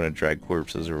you're going to drag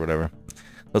corpses or whatever.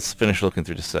 Let's finish looking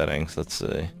through the settings. Let's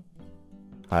see.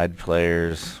 Hide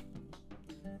players.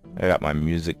 I got my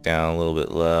music down a little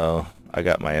bit low. I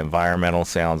got my environmental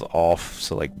sounds off,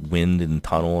 so like wind and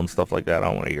tunnel and stuff like that. I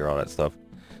don't want to hear all that stuff.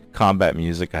 Combat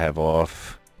music I have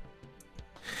off.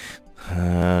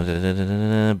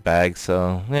 Bag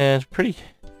sell. Yeah, it's pretty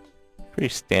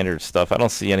standard stuff. I don't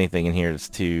see anything in here that's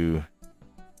too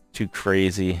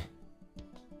crazy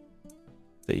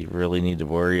that you really need to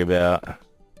worry about.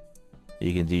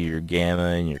 You can do your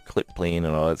gamma and your clip clean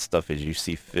and all that stuff as you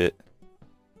see fit.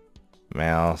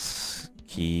 Mouse,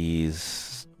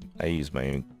 keys. I use my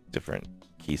own different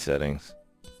key settings.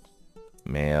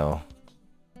 Mail.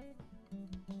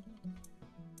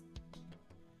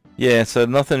 Yeah, so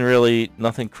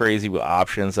nothing crazy with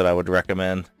options that I would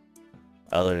recommend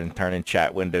other than turning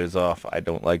chat windows off. I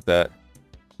don't like that.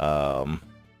 Trying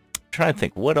to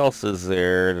think, what else is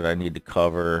there that I need to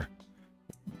cover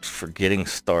for getting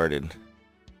started?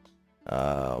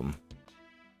 I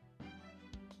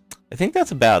think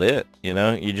that's about it. You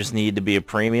know, you just need to be a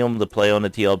premium to play on the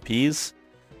TLPs.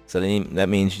 So that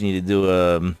means you need to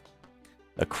do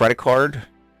a credit card,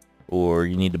 or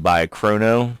you need to buy a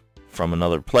Krono from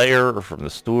another player or from the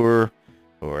store,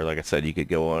 or like I said, you could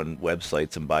go on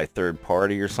websites and buy third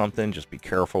party or something. Just be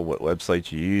careful what websites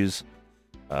you use.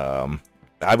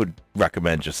 I would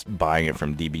recommend just buying it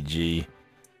from DBG.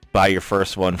 Buy your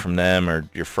first one from them or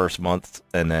your first month,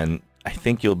 and then I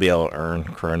think you'll be able to earn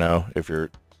Krono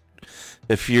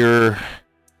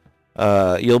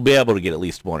you'll be able to get at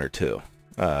least one or two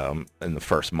in the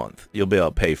first month. You'll be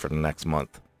able to pay for the next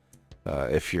month.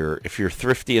 If you're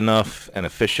thrifty enough and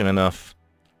efficient enough,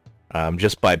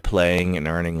 just by playing and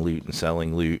earning loot and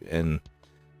selling loot, and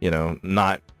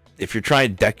if you're trying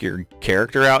to deck your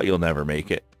character out, you'll never make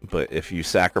it. But if you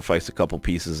sacrifice a couple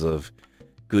pieces of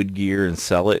good gear and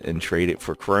sell it and trade it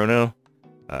for Krono,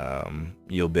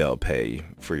 you'll be able to pay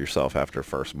for yourself after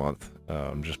first month,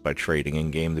 just by trading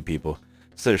in game to people.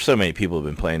 So there's so many people who've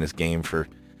been playing this game for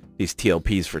these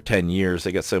TLPs for 10 years.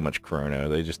 They got so much Krono.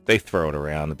 They throw it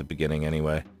around at the beginning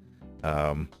anyway.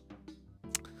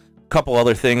 Couple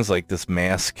other things like this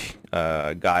mask,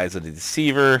 Guise of the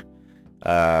Deceiver,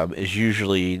 is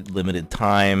usually limited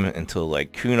time until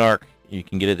like Kunark. You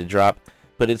can get it to drop,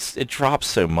 but it drops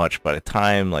so much by the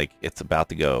time like it's about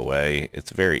to go away.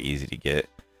 It's very easy to get.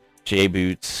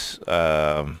 J-boots,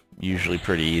 usually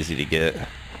pretty easy to get.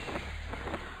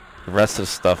 The rest of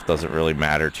the stuff doesn't really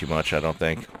matter too much, I don't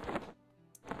think.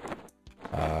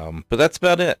 But that's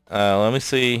about it. Let me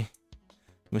see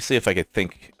if I could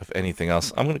think of anything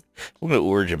else. I'm gonna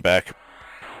origin back.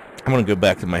 I'm gonna go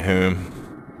back to my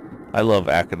home. I love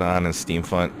Akadon and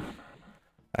Steamfront.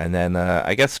 And then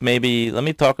I guess maybe let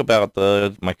me talk about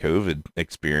my COVID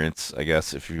experience, I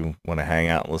guess, if you want to hang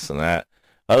out and listen to that.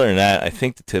 Other than that, I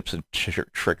think the tips and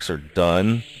tricks are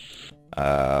done.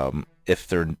 If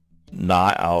they're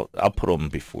not, I'll put them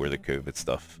before the COVID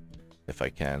stuff if I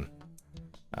can.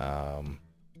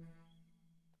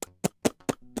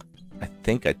 I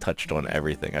think I touched on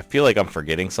everything. I feel like I'm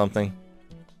forgetting something.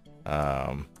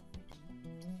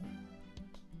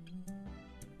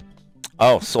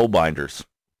 Oh, soul binders.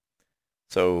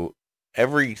 So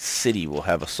every city will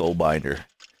have a soul binder.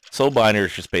 Soul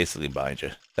binders just basically bind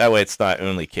you. That way it's not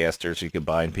only casters who can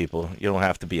bind people. You don't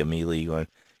have to be a melee going,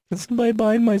 can somebody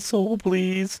bind my soul,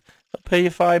 please? I'll pay you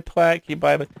 5 plaque. You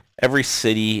buy me. Every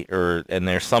city, and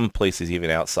there's some places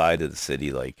even outside of the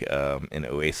city, like in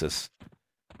Oasis,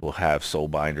 will have soul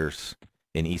binders.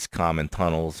 In East Common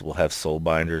Tunnels, we'll have soul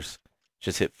binders.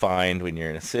 Just hit find when you're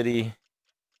in a city.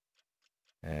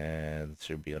 And it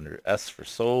should be under S for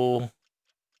soul.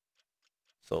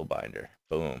 Soul binder.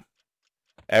 Boom.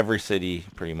 Every city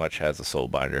pretty much has a soul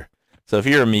binder. So if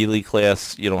you're a melee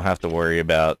class, you don't have to worry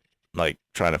about like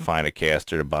trying to find a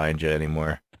caster to bind you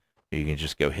anymore. You can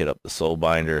just go hit up the soul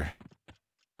binder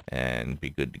and be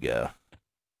good to go.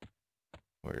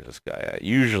 Where's this guy at?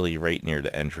 Usually right near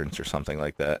the entrance or something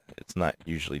like that. It's not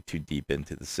usually too deep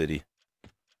into the city.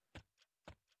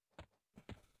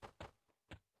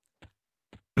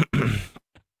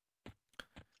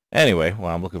 Anyway,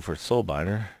 well, I'm looking for a soul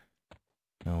binder.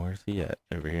 Oh, where's he at?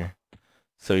 Over here.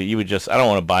 So you would just, I don't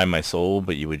want to bind my soul,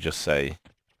 but you would just say,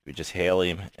 you would just hail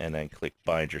him and then click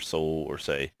bind your soul, or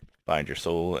say bind your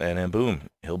soul, and then boom,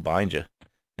 he'll bind you.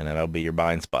 And then that'll be your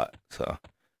bind spot. So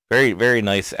very, very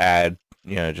nice ad,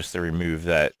 you know, just to remove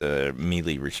that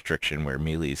melee restriction where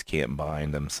melees can't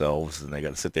bind themselves and they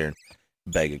got to sit there and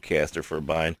beg a caster for a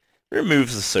bind. It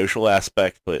removes the social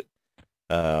aspect, but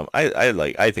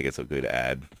I think it's a good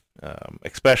ad.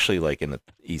 Especially like in the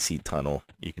EC tunnel,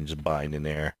 you can just bind in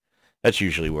there. That's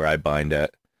usually where I bind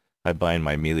at. I bind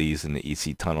my melees in the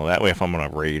EC tunnel. That way, if I'm on a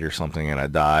raid or something and I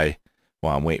die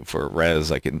while I'm waiting for a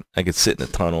res, I can sit in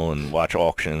the tunnel and watch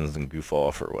auctions and goof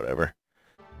off or whatever.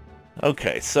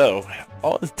 Okay, so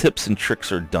all the tips and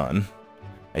tricks are done.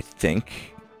 I think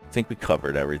we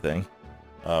covered everything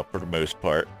for the most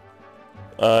part.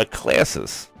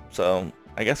 Classes. So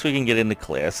I guess we can get into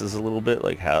classes a little bit,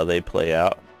 like how they play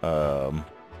out on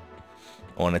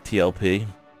a TLP.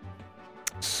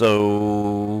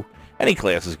 So any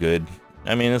class is good.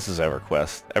 I mean, this is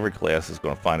Everquest. Every class is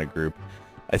going to find a group.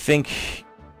 I think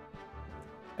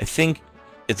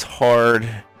it's hard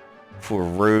for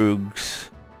rogues,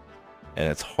 and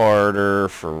it's harder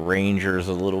for rangers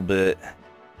a little bit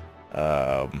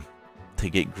to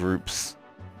get groups,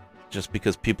 just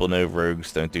because people know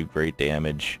rogues don't do great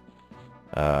damage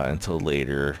until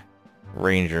later.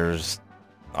 Rangers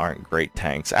aren't great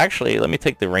tanks. Actually, let me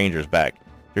take the rangers back.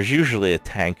 There's usually a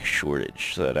tank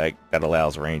shortage, so that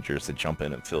allows rangers to jump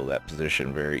in and fill that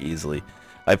position very easily.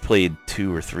 I played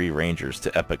 2 or 3 rangers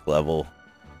to epic level,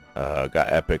 got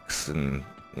epics, and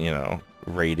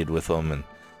raided with them. And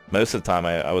most of the time,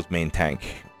 I was main tank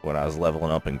when I was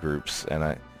leveling up in groups, and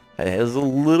I was a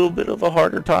little bit of a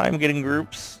harder time getting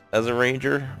groups as a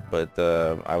ranger, but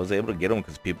I was able to get them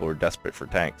because people were desperate for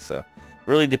tanks. So it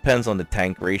really depends on the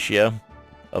tank ratio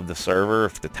of the server.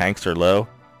 If the tanks are low,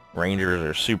 rangers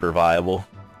are super viable.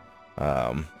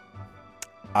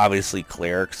 Obviously,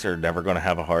 clerics are never going to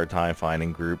have a hard time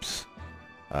finding groups.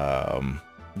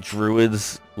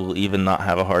 Druids will even not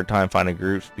have a hard time finding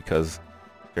groups because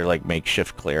they're like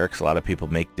makeshift clerics. A lot of people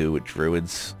make do with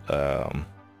druids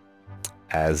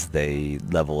as they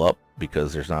level up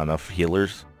because there's not enough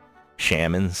healers.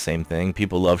 Shamans, same thing.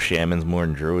 People love shamans more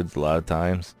than druids a lot of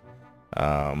times.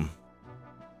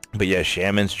 But yeah,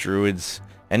 shamans, druids,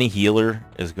 any healer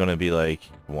is going to be like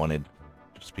wanted,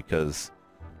 just because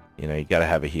you gotta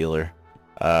have a healer.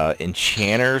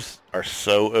 Enchanters are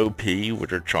so OP with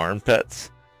their charm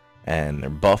pets and their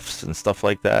buffs and stuff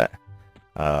like that.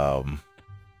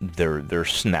 They're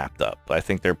snapped up. I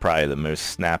think they're probably the most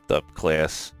snapped up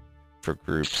class for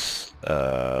groups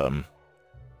that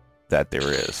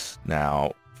there is.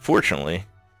 Now, fortunately,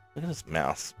 look at this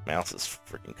mouse. Mouse is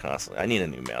freaking constantly. I need a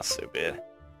new mouse so bad.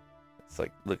 It's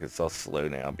like, look, it's all slow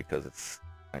now because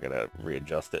I gotta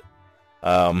readjust it.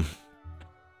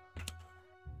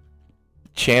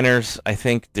 Channers, I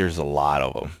think there's a lot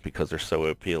of them because they're so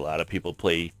OP. A lot of people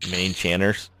play main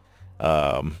channers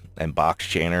and box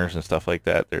channers and stuff like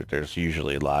that. There's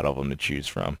usually a lot of them to choose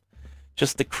from.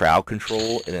 Just the crowd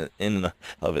control in and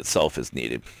of itself is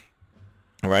needed.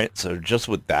 Right? So just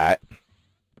with that,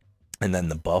 and then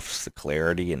the buffs, the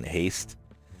clarity and the haste,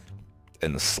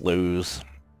 and the slows,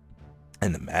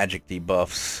 and the magic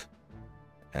debuffs,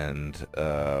 and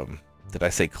did I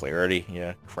say clarity?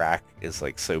 Yeah, crack is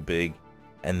like so big.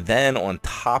 And then on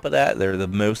top of that, they're the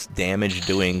most damage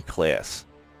doing class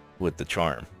with the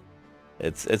charm.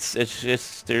 It's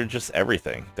just, they're just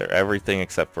everything. They're everything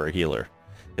except for a healer.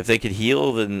 If they could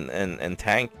heal and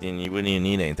tank, then you wouldn't even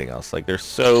need anything else. Like, they're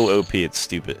so OP, it's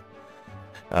stupid.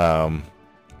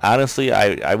 Honestly,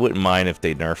 I wouldn't mind if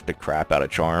they nerfed the crap out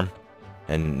of charm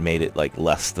and made it like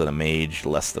less than a mage,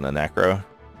 less than a necro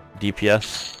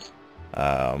DPS.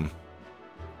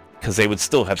 Because they would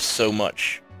still have so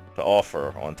much to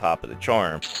offer on top of the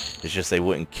charm. It's just they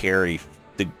wouldn't carry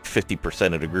the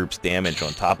 50% of the group's damage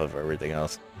on top of everything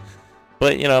else.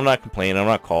 But, I'm not complaining. I'm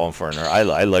not calling for an nerf.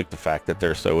 I like the fact that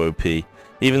they're so OP.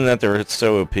 Even that they're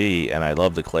so OP and I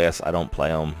love the class, I don't play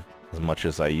them as much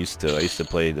as I used to. I used to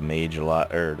play the mage a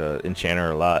lot, or the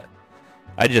enchanter a lot.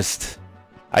 I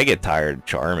get tired of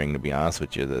charming, to be honest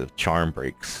with you. The charm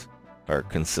breaks are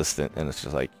consistent, and it's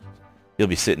just like, you'll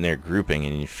be sitting there grouping,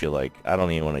 and you feel like, I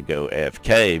don't even want to go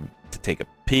AFK to take a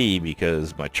pee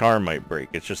because my charm might break.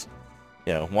 It's just,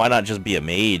 you know, why not just be a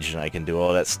mage, and I can do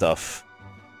all that stuff,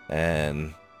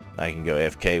 and I can go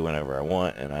AFK whenever I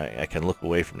want, and I can look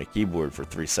away from the keyboard for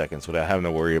 3 seconds without having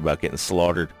to worry about getting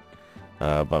slaughtered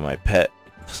by my pet.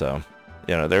 So,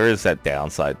 you know, there is that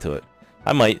downside to it.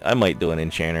 I might do an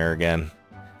enchanter again.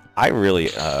 I really,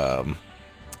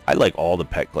 I like all the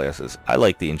pet classes. I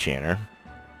like the enchanter.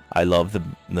 I love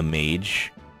the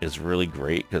mage. Is really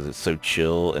great because it's so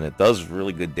chill and it does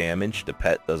really good damage. The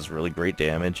pet does really great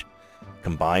damage.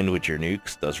 Combined with your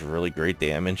nukes, does really great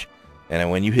damage.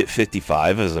 And when you hit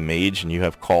 55 as a mage and you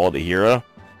have Call to Hero,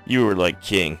 you are like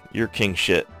king. You're king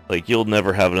shit. Like, you'll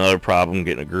never have another problem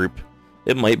getting a group.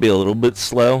 It might be a little bit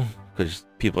slow because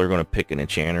people are going to pick an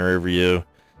enchanter over you.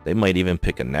 They might even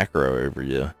pick a necro over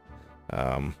you.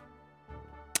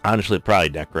 Honestly, probably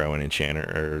necro and enchanter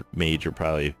or mage are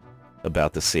probably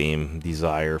about the same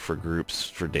desire for groups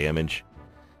for damage.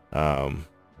 But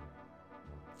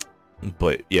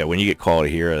yeah, when you get Call to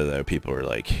Hero, though, people are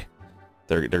like,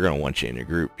 they're gonna want you in your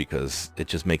group because it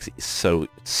just makes it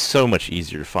so much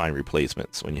easier to find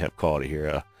replacements when you have Call to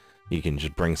Hero. You can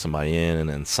just bring somebody in and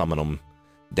then summon them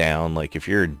down. Like, if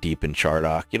you're deep in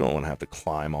Chardock, you don't want to have to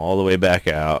climb all the way back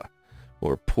out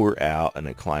or port out and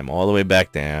then climb all the way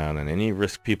back down, and then you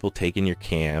risk people taking your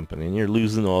camp, and then you're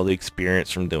losing all the experience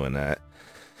from doing that.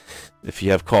 If you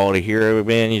have Call to Hero,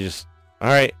 man, you just,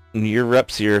 alright, your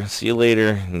rep's here, see you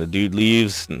later, and the dude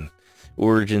leaves, and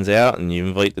Origin's out, and you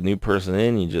invite the new person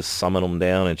in, you just summon them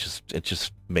down. It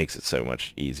just makes it so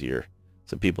much easier.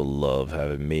 So people love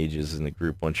having mages in the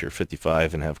group once you're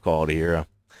 55 and have Call to Hero.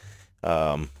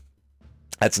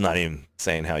 That's not even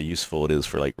saying how useful it is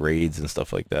for like raids and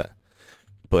stuff like that.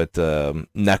 But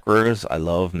necros, I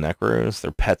love necros.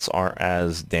 Their pets aren't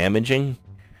as damaging,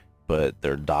 but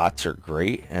their dots are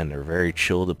great, and they're very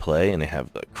chill to play, and they have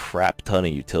a crap ton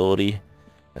of utility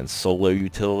and solo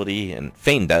utility, and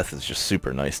Feign Death is just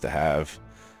super nice to have.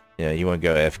 You know, you want to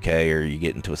go AFK or you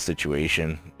get into a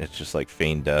situation, it's just like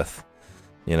Feign Death.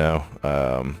 You know,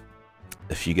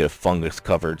 if you get a fungus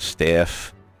covered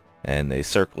staff and they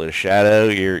circle a shadow,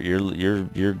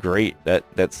 you're great.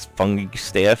 That's fungi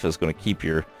staff is going to keep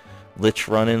your lich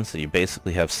running, so you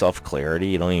basically have self clarity.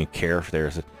 You don't even care if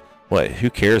there's who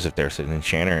cares if there's an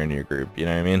enchanter in your group, you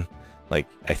know what I mean? Like,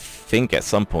 I think at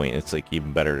some point it's like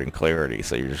even better than clarity,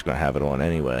 so you're just going to have it on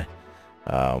anyway.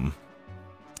 So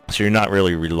you're not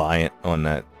really reliant on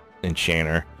that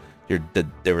enchanter.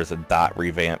 There was a dot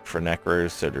revamp for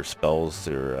necros, so their spells,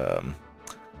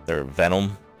 their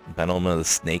venom of the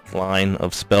snake line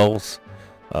of spells,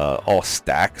 all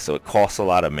stack, so it costs a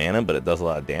lot of mana, but it does a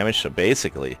lot of damage. So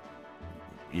basically,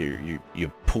 you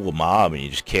pull a mob and you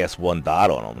just cast one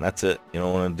dot on them. That's it. You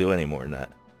don't want to do any more than that.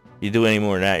 You do any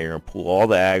more than that, you're gonna pull all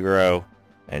the aggro,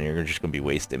 and you're just gonna be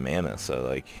wasting mana. So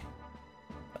like,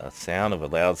 a sound of a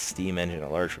loud steam engine, a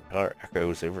large car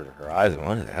echoes over the horizon.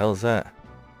 What the hell is that?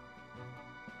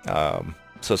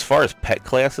 So as far as pet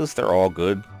classes, they're all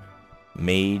good.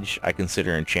 Mage, I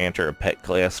consider enchanter a pet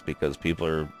class because people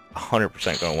are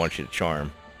 100% going to want you to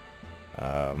charm.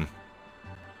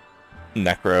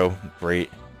 Necro,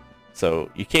 great. So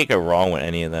you can't go wrong with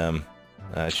any of them.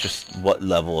 It's just what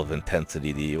level of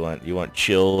intensity do you want? You want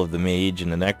chill of the mage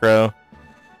and the necro.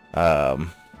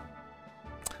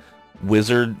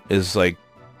 Wizard is like,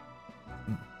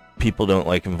 people don't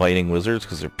like inviting wizards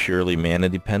because they're purely mana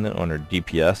dependent on their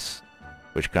DPS,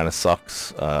 which kind of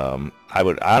sucks. I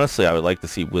would like to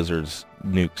see wizards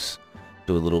nukes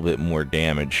do a little bit more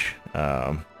damage,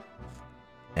 and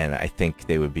I think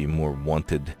they would be more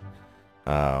wanted.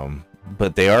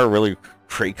 But they are a really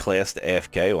great class to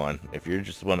AFK on. If you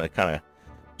just want to kind of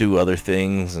do other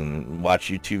things and watch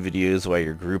YouTube videos while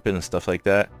you're grouping and stuff like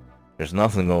that, there's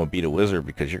nothing going to beat a wizard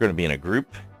because you're going to be in a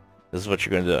group. This is what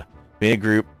you're going to do. Be in a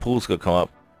group, pool's going to come up.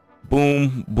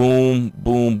 Boom, boom,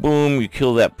 boom, boom. You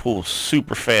kill that pool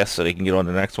super fast so they can get on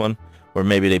the next one. Or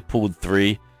maybe they pulled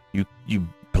 3. You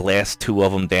blast 2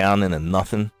 of them down into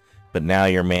nothing. But now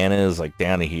your mana is like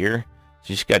down to here. So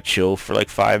you just got chill for like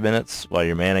 5 minutes while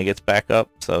your mana gets back up.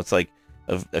 So it's like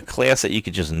a class that you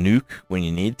could just nuke when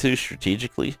you need to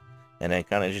strategically. And then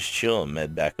kind of just chill and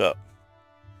med back up.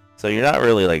 So you're not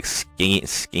really like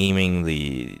scamming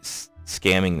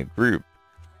the group.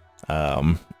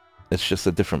 It's just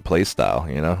a different play style,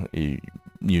 you know. You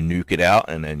nuke it out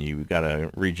and then you gotta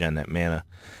regen that mana.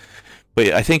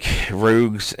 But I think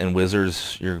rogues and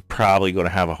wizards, you're probably going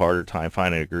to have a harder time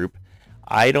finding a group.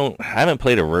 I haven't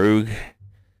played a rogue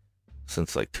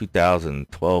since like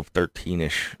 2012,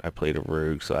 13ish. I played a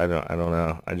rogue, so I don't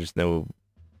know. I just know,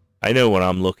 I know what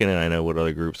I'm looking at. I know what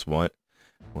other groups want.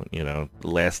 You know, the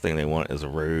last thing they want is a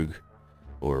rogue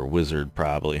or a wizard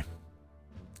probably.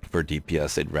 For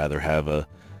DPS, they'd rather have a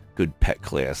good pet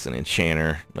class, an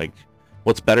enchanter. Like,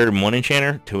 what's better than one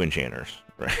enchanter? Two enchanters,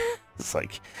 right? It's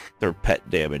like their pet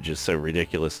damage is so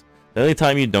ridiculous. The only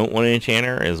time you don't want an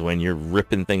enchanter is when you're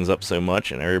ripping things up so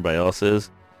much and everybody else is,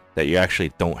 that you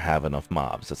actually don't have enough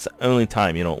mobs. That's the only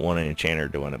time you don't want an enchanter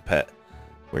doing a pet,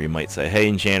 where you might say, hey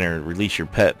enchanter, release your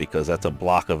pet, because that's a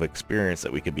block of experience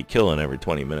that we could be killing every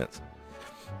 20 minutes.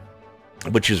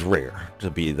 Which is rare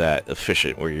to be that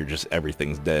efficient, where you're just,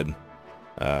 everything's dead,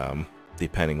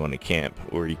 depending on the camp.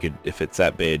 Or you could, if it's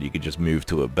that bad, you could just move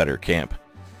to a better camp.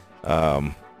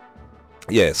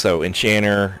 Yeah, so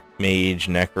enchanter, mage,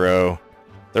 necro,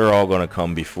 they're all going to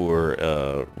come before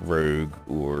a rogue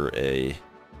or a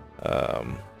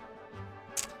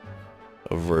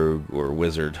rogue or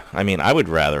wizard. I mean, I would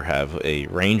rather have a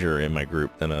ranger in my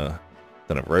group than a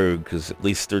rogue, because at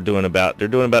least they're doing about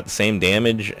the same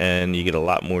damage, and you get a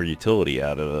lot more utility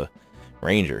out of a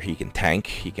ranger. He can tank,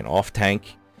 he can off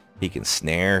tank, he can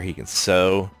snare, he can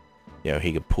sew, you know,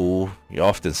 he can pull. You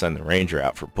often send the ranger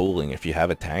out for pulling if you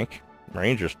have a tank.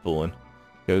 Ranger's pulling.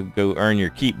 Go earn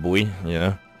your keep, boy, you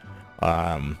know.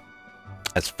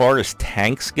 As far as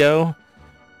tanks go,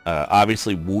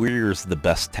 obviously warrior's the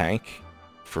best tank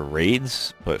for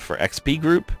raids, but for XP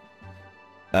group,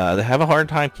 they have a hard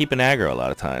time keeping aggro a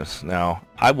lot of times. Now,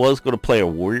 I was going to play a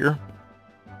warrior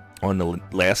on the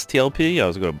last TLP. I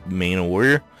was going to main a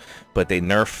warrior, but they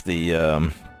nerfed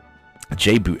the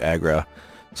J-boot aggro.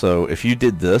 So if you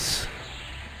did this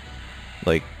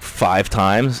like 5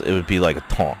 times, it would be like a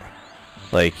taunt.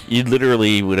 Like, you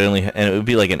literally would only, and it would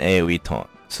be like an AoE taunt.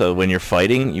 So when you're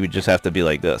fighting, you would just have to be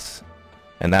like this,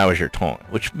 and that was your taunt,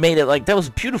 which made it like, that was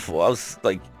beautiful. I was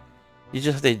like, you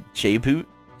just did J-boot.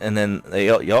 And then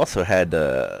you also had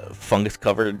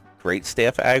fungus-covered great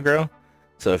staff aggro.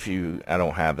 So if you, I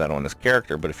don't have that on this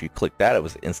character, but if you click that, it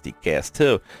was instant cast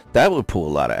too. That would pull a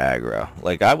lot of aggro.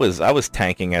 Like, I was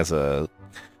tanking as a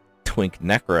twink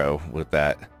necro with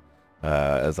that,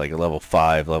 as like a level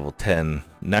 5, level 10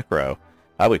 necro.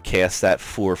 I would cast that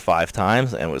 4 or 5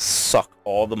 times, and it would suck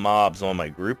all the mobs on my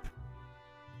group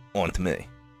onto me,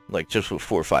 like just with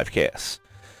 4 or 5 casts.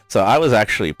 So I was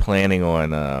actually planning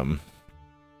on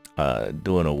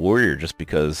doing a warrior, just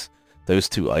because those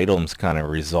 2 items kind of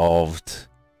resolved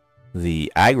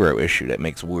the aggro issue that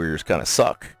makes warriors kind of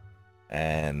suck,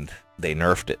 and they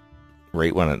nerfed it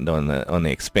right when on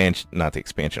the expansion, not the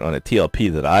expansion, on the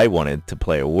TLP that I wanted to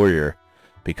play a warrior,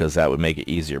 because that would make it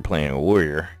easier playing a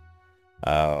warrior.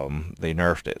 They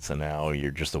nerfed it, so now you're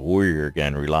just a warrior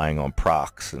again, relying on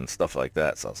procs and stuff like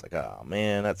that. So I was like, oh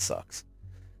man, that sucks.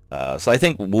 So I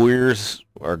think warriors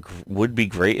would be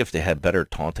great if they had better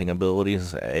taunting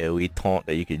abilities, AoE taunt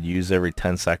that you could use every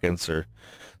 10 seconds or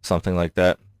something like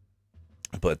that.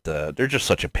 But they're just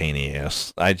such a pain in the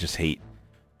ass. I just hate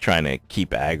trying to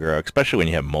keep aggro, especially when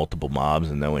you have multiple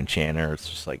mobs and no enchanter. It's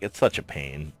just like, it's such a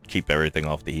pain. Keep everything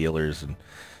off the healers, and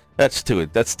that's too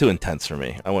intense for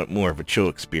me. I want more of a chill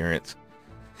experience.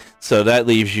 So that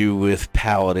leaves you with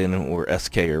Paladin or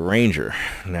SK or Ranger.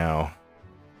 Now,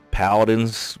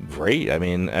 Paladin's great. I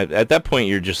mean, at that point,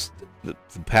 you're just, the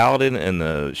Paladin and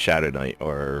the Shadow Knight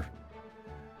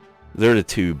they're the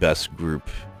 2 best group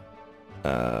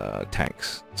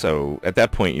tanks. So at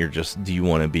that point, you're just, do you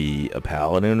want to be a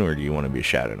Paladin or do you want to be a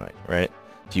Shadow Knight, right?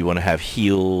 Do you want to have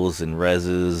heals and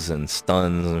reses and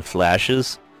stuns and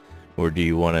flashes, or do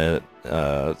you want to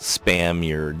spam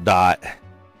your dot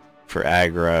for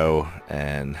aggro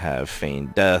and have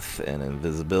feigned death and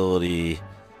invisibility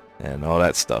and all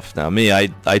that stuff? Now me, I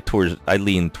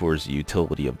lean towards the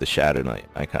utility of the Shadow Knight.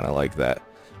 I kind of like that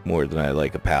more than I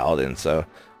like a Paladin, so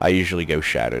I usually go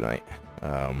Shadow Knight.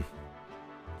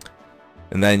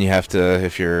 And then you have to,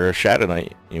 if you're a Shadow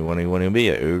Knight, you want to be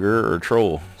an ogre or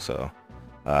troll. So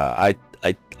I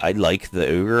like the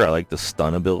ogre. I like the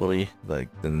stun ability, like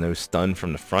the no stun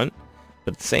from the front,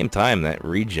 but at the same time, that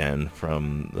regen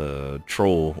from the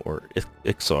troll or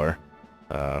Ixar,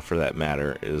 for that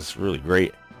matter, is really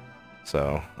great.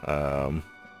 So I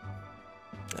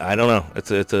don't know.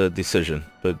 It's a decision,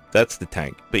 but that's the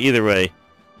tank. But either way,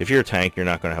 if you're a tank, you're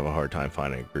not going to have a hard time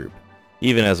finding a group.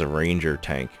 Even as a ranger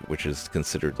tank, which is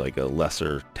considered like a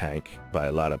lesser tank by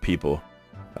a lot of people,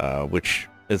 which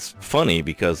is funny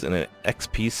because in an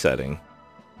XP setting,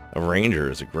 a ranger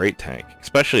is a great tank,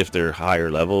 especially if they're higher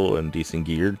level and decent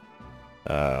geared.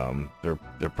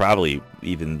 They're probably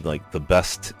even like the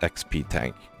best XP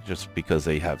tank just because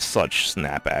they have such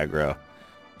snap aggro.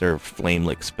 Their Flame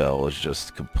Lick spell is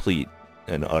just complete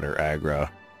and utter aggro,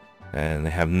 and they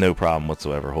have no problem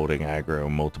whatsoever holding aggro,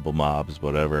 multiple mobs,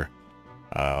 whatever.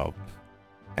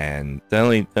 And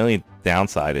the only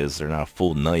downside is they're not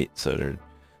full knight, so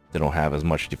they don't have as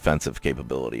much defensive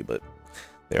capability, but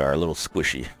they are a little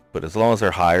squishy. But as long as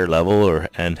they're higher level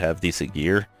and have decent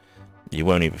gear, you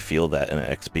won't even feel that in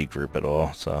an XP group at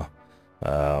all. So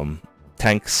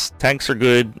tanks are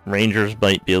good. Rangers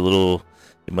might be a little,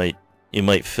 you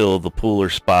might fill the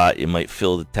pooler spot, you might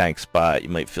fill the tank spot, you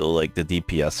might fill like the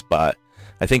DPS spot.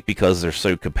 I think because they're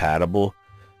so compatible,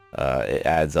 it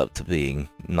adds up to being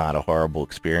not a horrible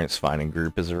experience finding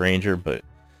group as a ranger, but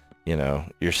you know,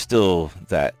 you're still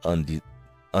that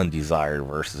undesired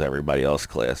versus everybody else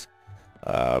class.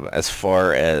 As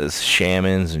far as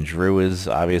shamans and druids,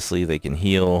 obviously they can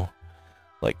heal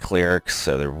like clerics,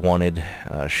 so they're wanted.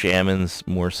 Shamans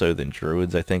more so than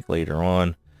druids, I think, later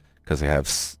on, because they have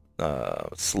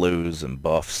slows and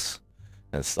buffs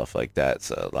and stuff like that.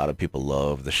 So a lot of people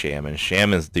love the shamans.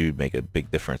 Shamans do make a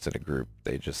big difference in a group.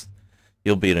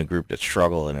 You'll be in a group that's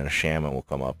struggling and a shaman will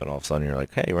come up and all of a sudden you're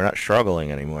like, hey, we're not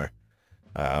struggling anymore.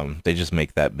 They just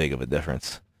make that big of a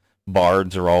difference.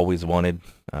 Bards are always wanted.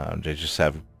 They just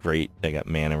have they got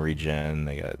mana regen,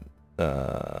 they got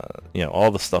you know, all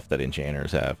the stuff that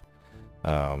enchanters have.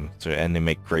 And they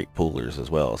make great poolers as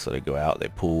well. So they go out, they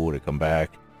pool, they come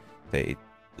back, they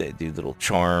do little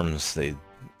charms, they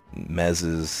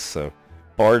mezzes. So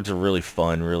bards are really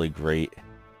fun, really great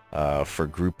for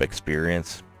group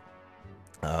experience.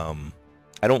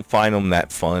 I don't find them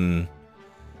that fun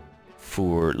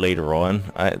for later on.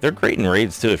 They're great in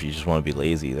raids too if you just want to be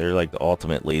lazy. They're like the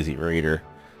ultimate lazy raider.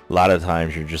 A lot of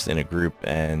times you're just in a group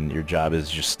and your job is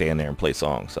just stand there and play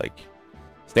songs. Like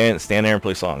stand there and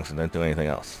play songs and don't do anything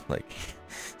else. Like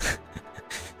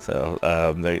so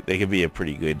they can be a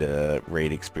pretty good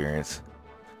raid experience.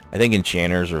 I think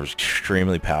enchanters are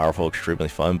extremely powerful, extremely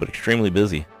fun, but extremely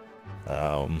busy.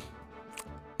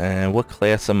 And what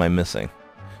class am I missing?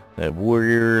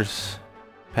 Warriors,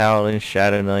 paladins,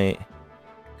 shadow knight,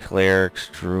 clerics,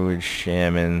 druids,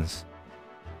 shamans,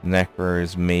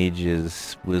 necros,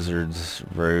 mages, wizards,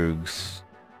 rogues,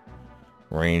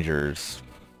 rangers.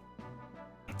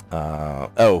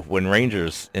 When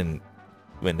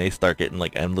they start getting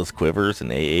like endless quivers and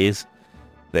AAs,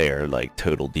 they are like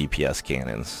total DPS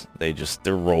cannons.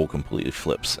 Their role completely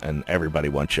flips and everybody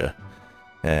wants you.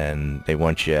 And they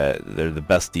want you. They're the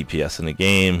best DPS in the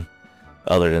game,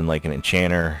 other than like an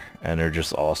enchanter, and they're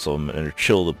just awesome and they're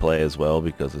chill to play as well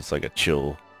because it's like a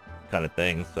chill kind of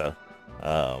thing. So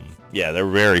yeah, they're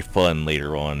very fun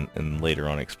later on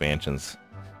expansions.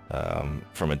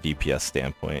 From a DPS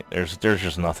standpoint, there's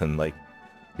just nothing like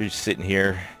you're just sitting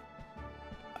here.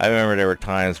 I remember there were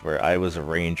times where I was a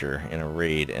ranger in a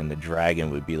raid and the dragon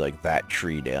would be like that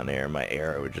tree down there and my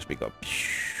arrow would just be going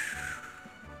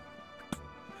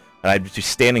and I'd be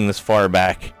standing this far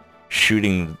back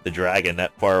shooting the dragon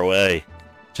that far away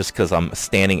just because I'm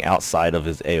standing outside of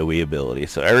his AoE ability.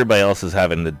 So everybody else is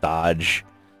having to dodge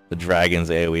the dragon's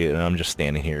AoE and I'm just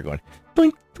standing here going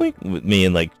blink blink with me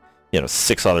and like, you know,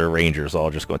 6 other rangers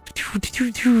all just going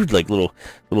like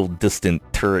little distant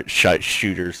turret shot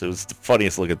shooters. It was the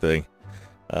funniest looking thing.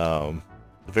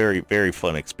 Very, very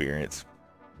fun experience.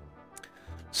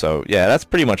 So yeah, that's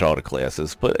pretty much all the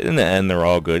classes, but in the end they're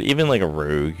all good. Even like a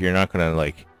rogue, you're not gonna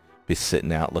like be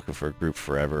sitting out looking for a group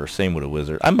forever. Same with a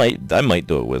wizard. I might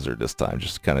do a wizard this time,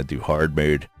 just kind of do hard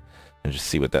mode and just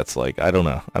see what that's like. I don't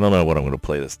know what I'm gonna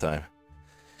play this time.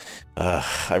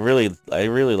 I really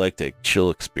like the chill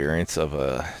experience of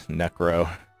a necro.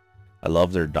 I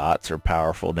love their dots are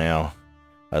powerful now.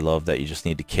 I love that you just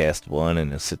need to cast one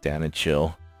and then sit down and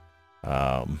chill.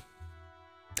 I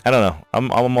don't know.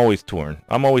 I'm always torn.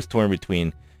 I'm always torn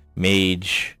between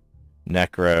mage,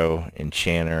 necro,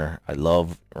 enchanter. I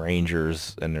love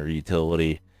rangers and their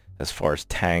utility. As far as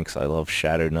tanks, I love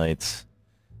shadow knights.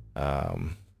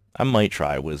 I might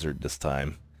try wizard this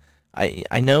time.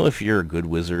 I know if you're a good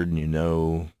wizard and you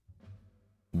know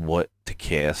what to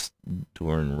cast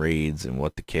during raids and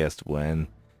what to cast when,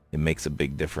 it makes a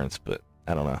big difference, but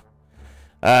I don't know.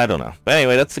 But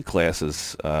anyway, that's the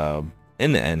classes.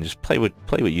 In the end, just play what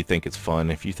you think is fun.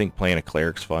 If you think playing a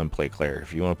cleric's fun, play cleric.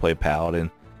 If you want to play a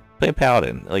paladin, play a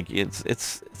paladin. Like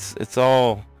it's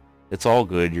all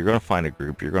good. You're gonna find a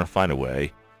group. You're gonna find a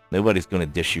way. Nobody's gonna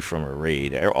dish you from a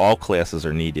raid. All classes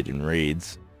are needed in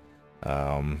raids.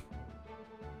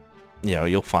 You know,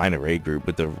 you'll find a raid group.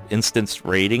 With the instance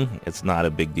raiding, it's not a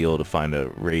big deal to find a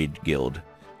raid guild.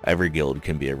 Every guild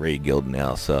can be a raid guild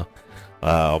now. So,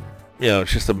 you know,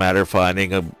 it's just a matter of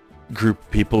finding a group of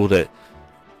people that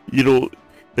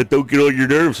that don't get on your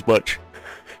nerves much.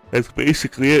 That's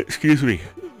basically it. Excuse me.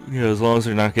 As long as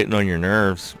they're not getting on your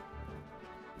nerves,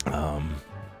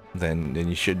 then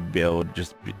you should be able to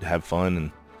just have fun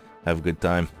and have a good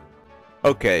time.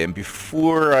 Okay, and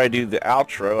before I do the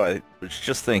outro, I was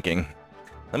just thinking,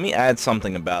 let me add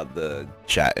something about the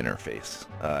chat interface.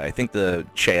 I think the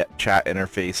chat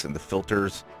interface and the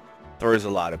filters throws a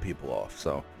lot of people off,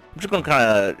 so I'm just going to kind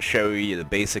of show you the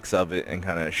basics of it and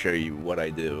kind of show you what I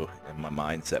do and my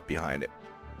mindset behind it.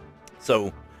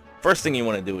 So, first thing you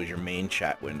want to do is your main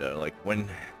chat window. Like when,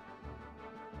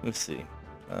 let's see,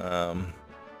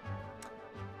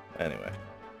 anyway,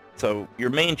 so your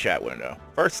main chat window.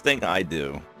 Very first thing I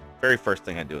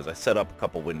do is I set up a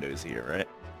couple windows here, right?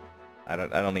 I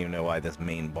don't even know why this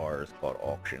main bar is called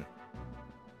auction.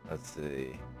 Let's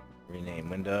see, rename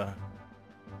window.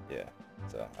 Yeah,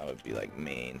 so that would be like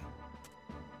main.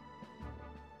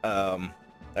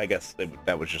 I guess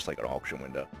that was just like an auction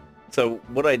window. So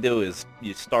what I do is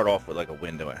you start off with like a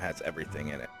window and it has everything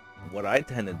in it. What I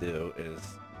tend to do is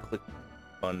click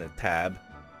on the tab,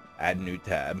 add new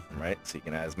tab, right? So you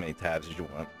can add as many tabs as you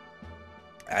want.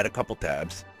 Add a couple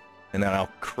tabs, and then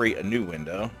I'll create a new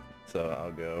window. So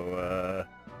I'll go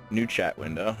new chat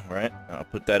window, right? And I'll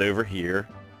put that over here,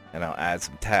 and I'll add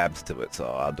some tabs to it. So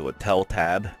I'll do a tell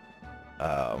tab.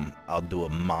 I'll do a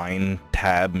mine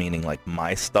tab, meaning like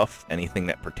my stuff, anything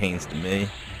that pertains to me.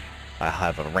 I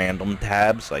have a random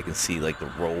tab, so I can see like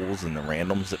the rolls and the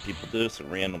randoms that people do. So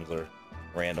randoms are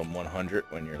random 100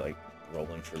 when you're like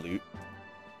rolling for loot.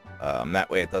 That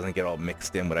way it doesn't get all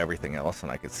mixed in with everything else,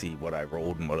 and I can see what I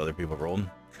rolled and what other people rolled.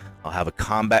 I'll have a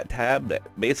combat tab that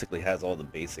basically has all the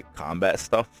basic combat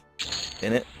stuff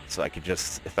in it, so I could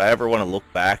just, if I ever want to look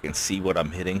back and see what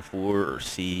I'm hitting for, or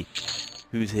see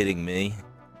who's hitting me.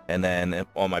 And then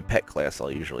on my pet class,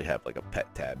 I'll usually have like a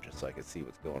pet tab, just so I can see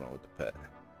what's going on with the pet.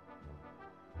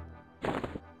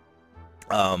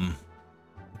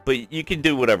 But you can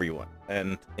do whatever you want.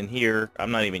 And in here,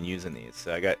 I'm not even using these.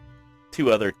 So I got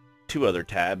two other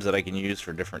tabs that I can use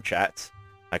for different chats.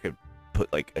 I could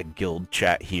put like a guild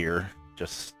chat here.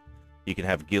 Just, you can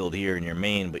have guild here in your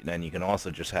main, but then you can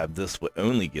also just have this with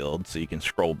only guild, so you can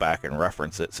scroll back and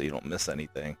reference it so you don't miss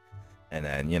anything. And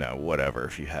then, you know, whatever,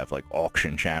 if you have like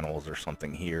auction channels or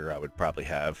something here, I would probably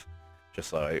have, just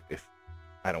so if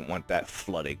I don't want that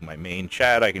flooding my main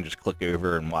chat, I can just click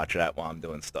over and watch that while I'm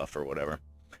doing stuff or whatever.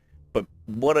 But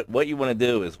what you want to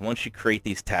do is, once you create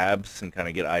these tabs and kind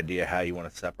of get an idea how you want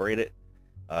to separate it,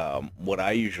 what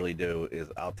I usually do is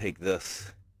I'll take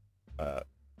this,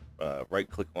 right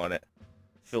click on it,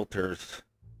 filters,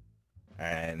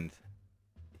 and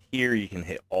here you can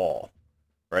hit all.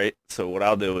 Right? So what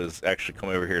I'll do is actually come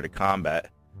over here to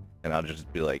combat, and I'll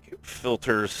just be like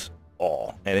filters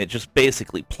all, and it just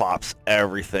basically plops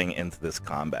everything into this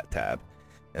combat tab.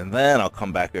 And then I'll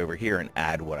come back over here and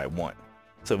add what I want.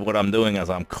 So what I'm doing is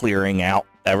I'm clearing out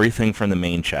everything from the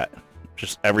main chat,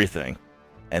 just everything,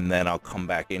 and then I'll come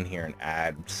back in here and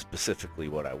add specifically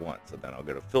what I want. So then I'll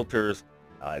go to filters,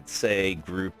 I'd say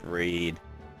group raid,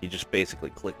 you just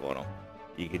basically click on them.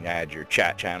 You can add your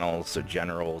chat channels, so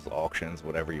generals, auctions,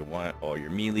 whatever you want, all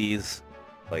your melees.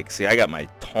 Like, see, I got my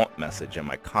taunt message and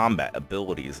my combat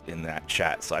abilities in that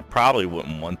chat, so I probably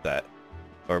wouldn't want that.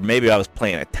 Or maybe I was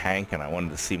playing a tank and I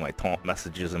wanted to see my taunt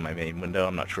messages in my main window.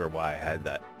 I'm not sure why I had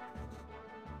that.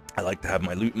 I like to have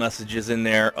my loot messages in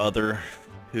there, other,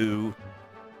 who,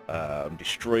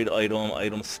 destroyed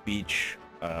item speech.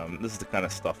 This is the kind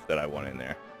of stuff that I want in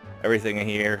there. Everything in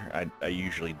here, I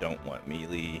usually don't want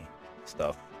melee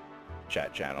stuff,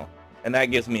 chat channel, and that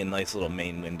gives me a nice little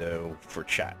main window for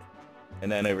chat.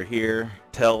 And then over here,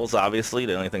 tells, obviously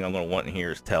the only thing I'm going to want in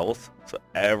here is tells, so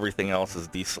everything else is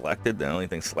deselected. The only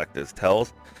thing selected is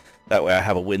tells. That way I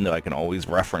have a window I can always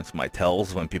reference my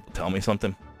tells when people tell me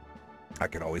something. I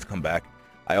can always come back.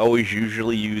 I always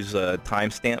usually use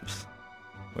timestamps.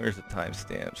 Where's the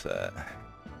timestamps at?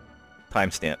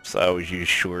 Timestamps, I always use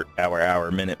short,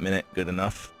 hour, minute, good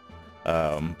enough.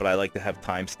 But I like to have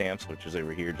timestamps, which is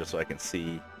over here, just so I can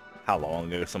see how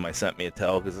long ago somebody sent me a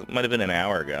tell, because it might have been an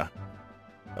hour ago.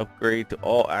 Upgrade to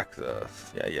all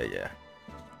access. Yeah.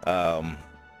 And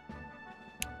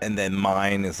then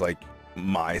mine is like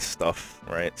my stuff,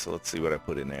 right? So let's see what I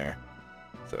put in there.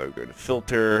 So I go to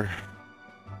filter.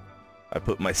 I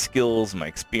put my skills, my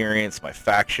experience, my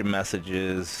faction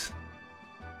messages.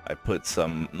 I put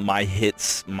some my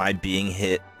hits, my being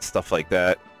hit, stuff like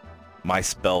that. My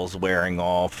spells wearing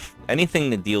off. Anything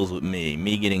that deals with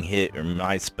me getting hit, or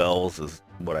my spells is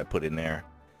what I put in there.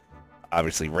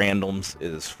 Obviously randoms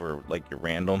is for like your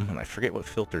random, and I forget what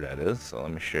filter that is, so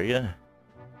let me show you.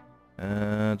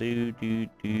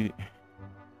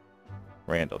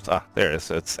 randoms. Ah, there it is.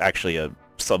 So it's actually a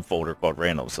subfolder called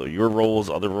randoms. So your roles,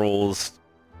 other roles,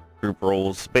 group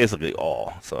roles, basically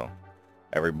all. So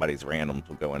everybody's randoms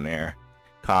will go in there.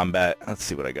 Combat, let's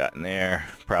see what I got in there.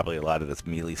 Probably a lot of this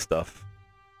melee stuff.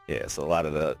 Yeah, so a lot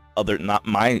of the other, not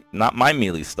my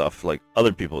melee stuff, like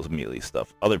other people's melee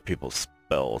stuff, other people's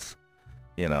spells,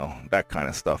 you know, that kind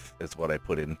of stuff is what I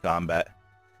put in combat.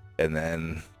 And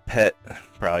then pet,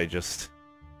 probably just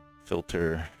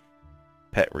filter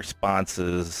pet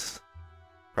responses,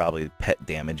 probably pet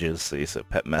damages, so you said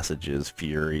pet messages,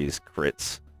 furies,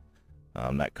 crits,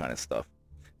 that kind of stuff.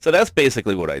 So that's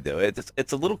basically what I do.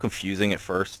 It's a little confusing at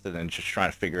first, and then just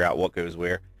trying to figure out what goes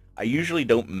where. I usually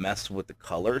don't mess with the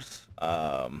colors.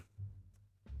 Where's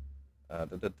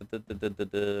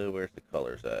the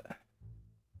colors at?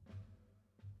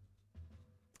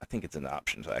 I think it's in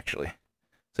options, actually.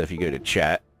 So if you go to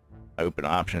chat, open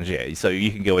options, yeah, so you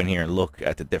can go in here and look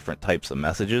at the different types of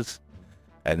messages.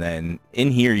 And then in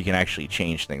here, you can actually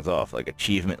change things off, like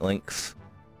achievement links.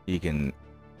 You can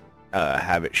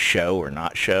have it show or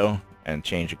not show and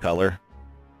change the color.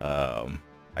 I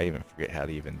even forget how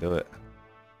to even do it.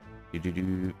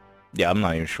 Yeah, I'm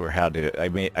not even sure how to.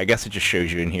 I guess it just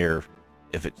shows you in here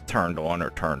if it's turned on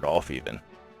or turned off even,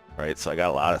 right? So I got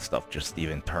a lot of stuff just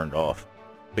even turned off.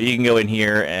 But you can go in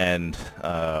here and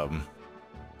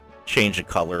change the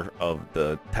color of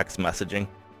the text messaging,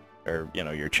 or you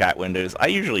know, your chat windows. I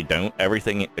usually don't.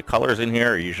 Everything, the colors in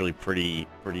here are usually pretty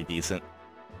decent.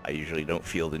 I usually don't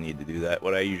feel the need to do that.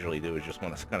 What I usually do is just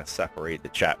want to kind of separate the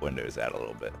chat windows out a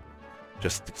little bit,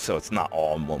 just so it's not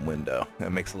all in one window.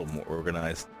 It makes it a little more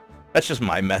organized. That's just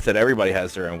my method. Everybody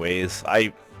has their own ways.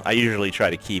 I usually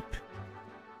try to keep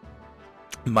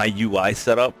my UI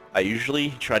setup. I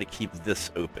usually try to keep this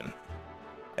open.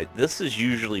 This is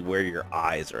usually where your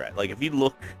eyes are at. Like if you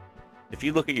look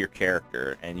at your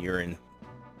character and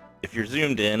if you're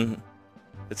zoomed in,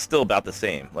 it's still about the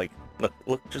same. Like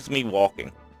look, just me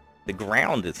walking. The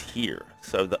ground is here,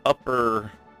 so the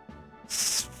upper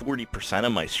 40%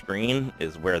 of my screen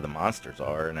is where the monsters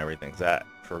are and everything's at,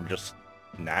 for just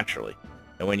naturally.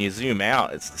 And when you zoom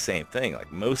out, it's the same thing.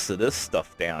 Like most of this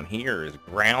stuff down here is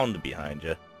ground behind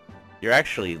you. You're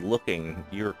actually looking,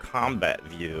 your combat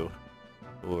view,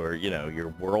 or you know, your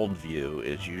world view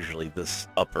is usually this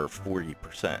upper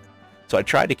 40%. So I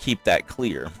try to keep that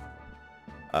clear.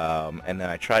 And then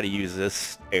I try to use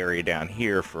this area down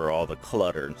here for all the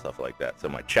clutter and stuff like that. So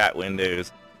my chat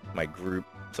windows, my group,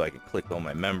 so I can click on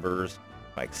my members,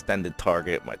 my extended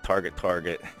target, my target,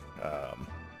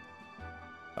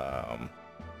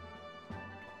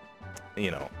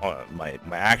 you know, my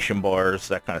action bars,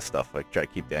 that kind of stuff. I try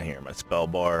to keep down here. My spell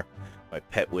bar, my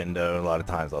pet window. A lot of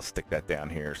times I'll stick that down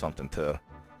here or something too.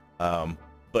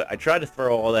 But I try to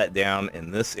throw all that down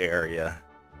in this area,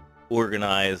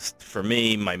 organized. For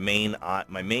me, my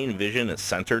main vision is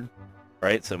centered,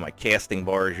 right? So my casting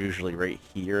bar is usually right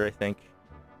here, I think.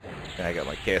 And I got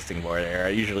my casting bar there. I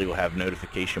usually will have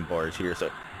notification bars here. So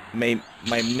my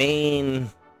main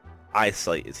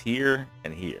eyesight is here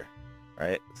and here,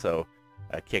 right? So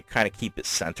I can kind of keep it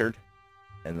centered.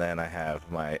 And then I have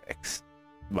my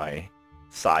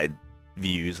side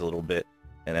views a little bit.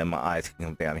 And then my eyes can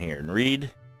come down here and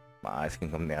read. My eyes can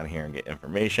come down here and get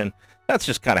information. That's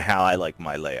just kind of how I like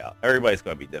my layout. Everybody's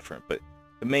going to be different, but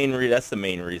that's the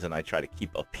main reason I try to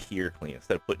keep up here clean.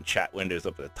 Instead of putting chat windows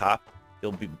up at the top,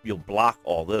 you'll block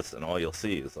all this, and all you'll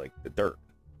see is like the dirt.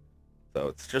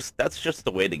 So that's just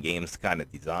the way the game's kind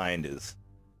of designed. Is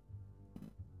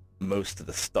most of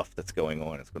the stuff that's going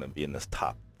on is going to be in this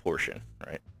top portion,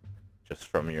 right? Just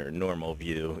from your normal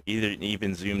view,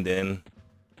 even zoomed in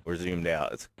or zoomed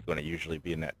out, it's going to usually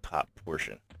be in that top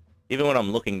portion. Even when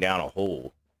I'm looking down a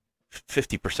hole,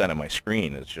 50% of my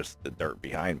screen is just the dirt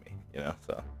behind me, you know?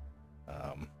 So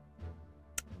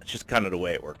it's just kind of the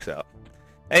way it works out.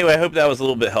 Anyway, I hope that was a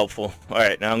little bit helpful. All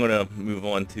right, now I'm going to move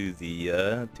on to the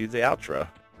outro.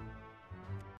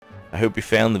 I hope you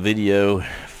found the video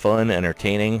fun,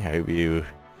 entertaining. I hope you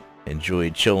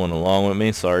enjoyed chilling along with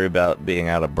me. Sorry about being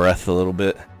out of breath a little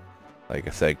bit. Like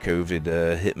I said,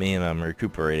 COVID hit me and I'm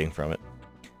recuperating from it.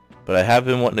 But I have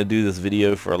been wanting to do this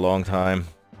video for a long time.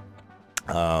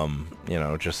 You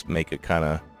know, just make a kind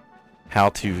of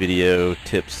how-to video,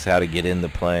 tips, how to get into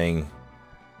playing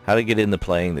the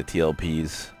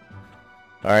TLPs.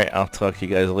 Alright, I'll talk to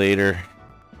you guys later.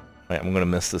 I'm gonna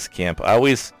miss this camp.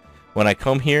 When I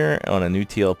come here on a new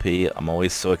TLP, I'm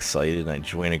always so excited, and I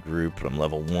join a group, and I'm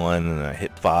level 1, and I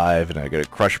hit 5, and I get a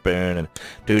crush bone, and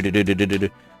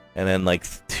and then like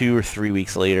 2 or 3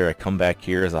 weeks later, I come back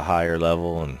here as a higher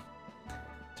level, and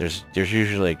there's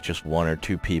usually like just 1 or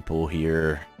 2 people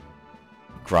here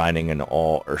grinding an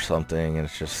alt or something, and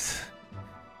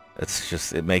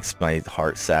it makes my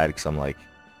heart sad because I'm like,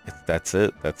 that's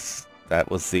it. That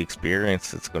was the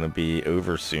experience. It's gonna be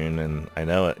over soon, and I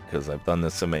know it because I've done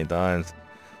this so many times.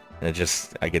 And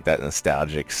I get that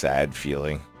nostalgic, sad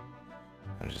feeling.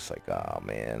 I'm just like, oh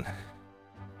man.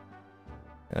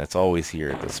 And it's always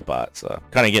here at this spot, so I'm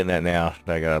kind of getting that now.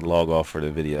 I gotta log off for the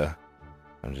video.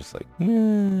 I'm just like,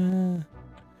 meh.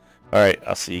 All right,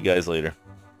 I'll see you guys later.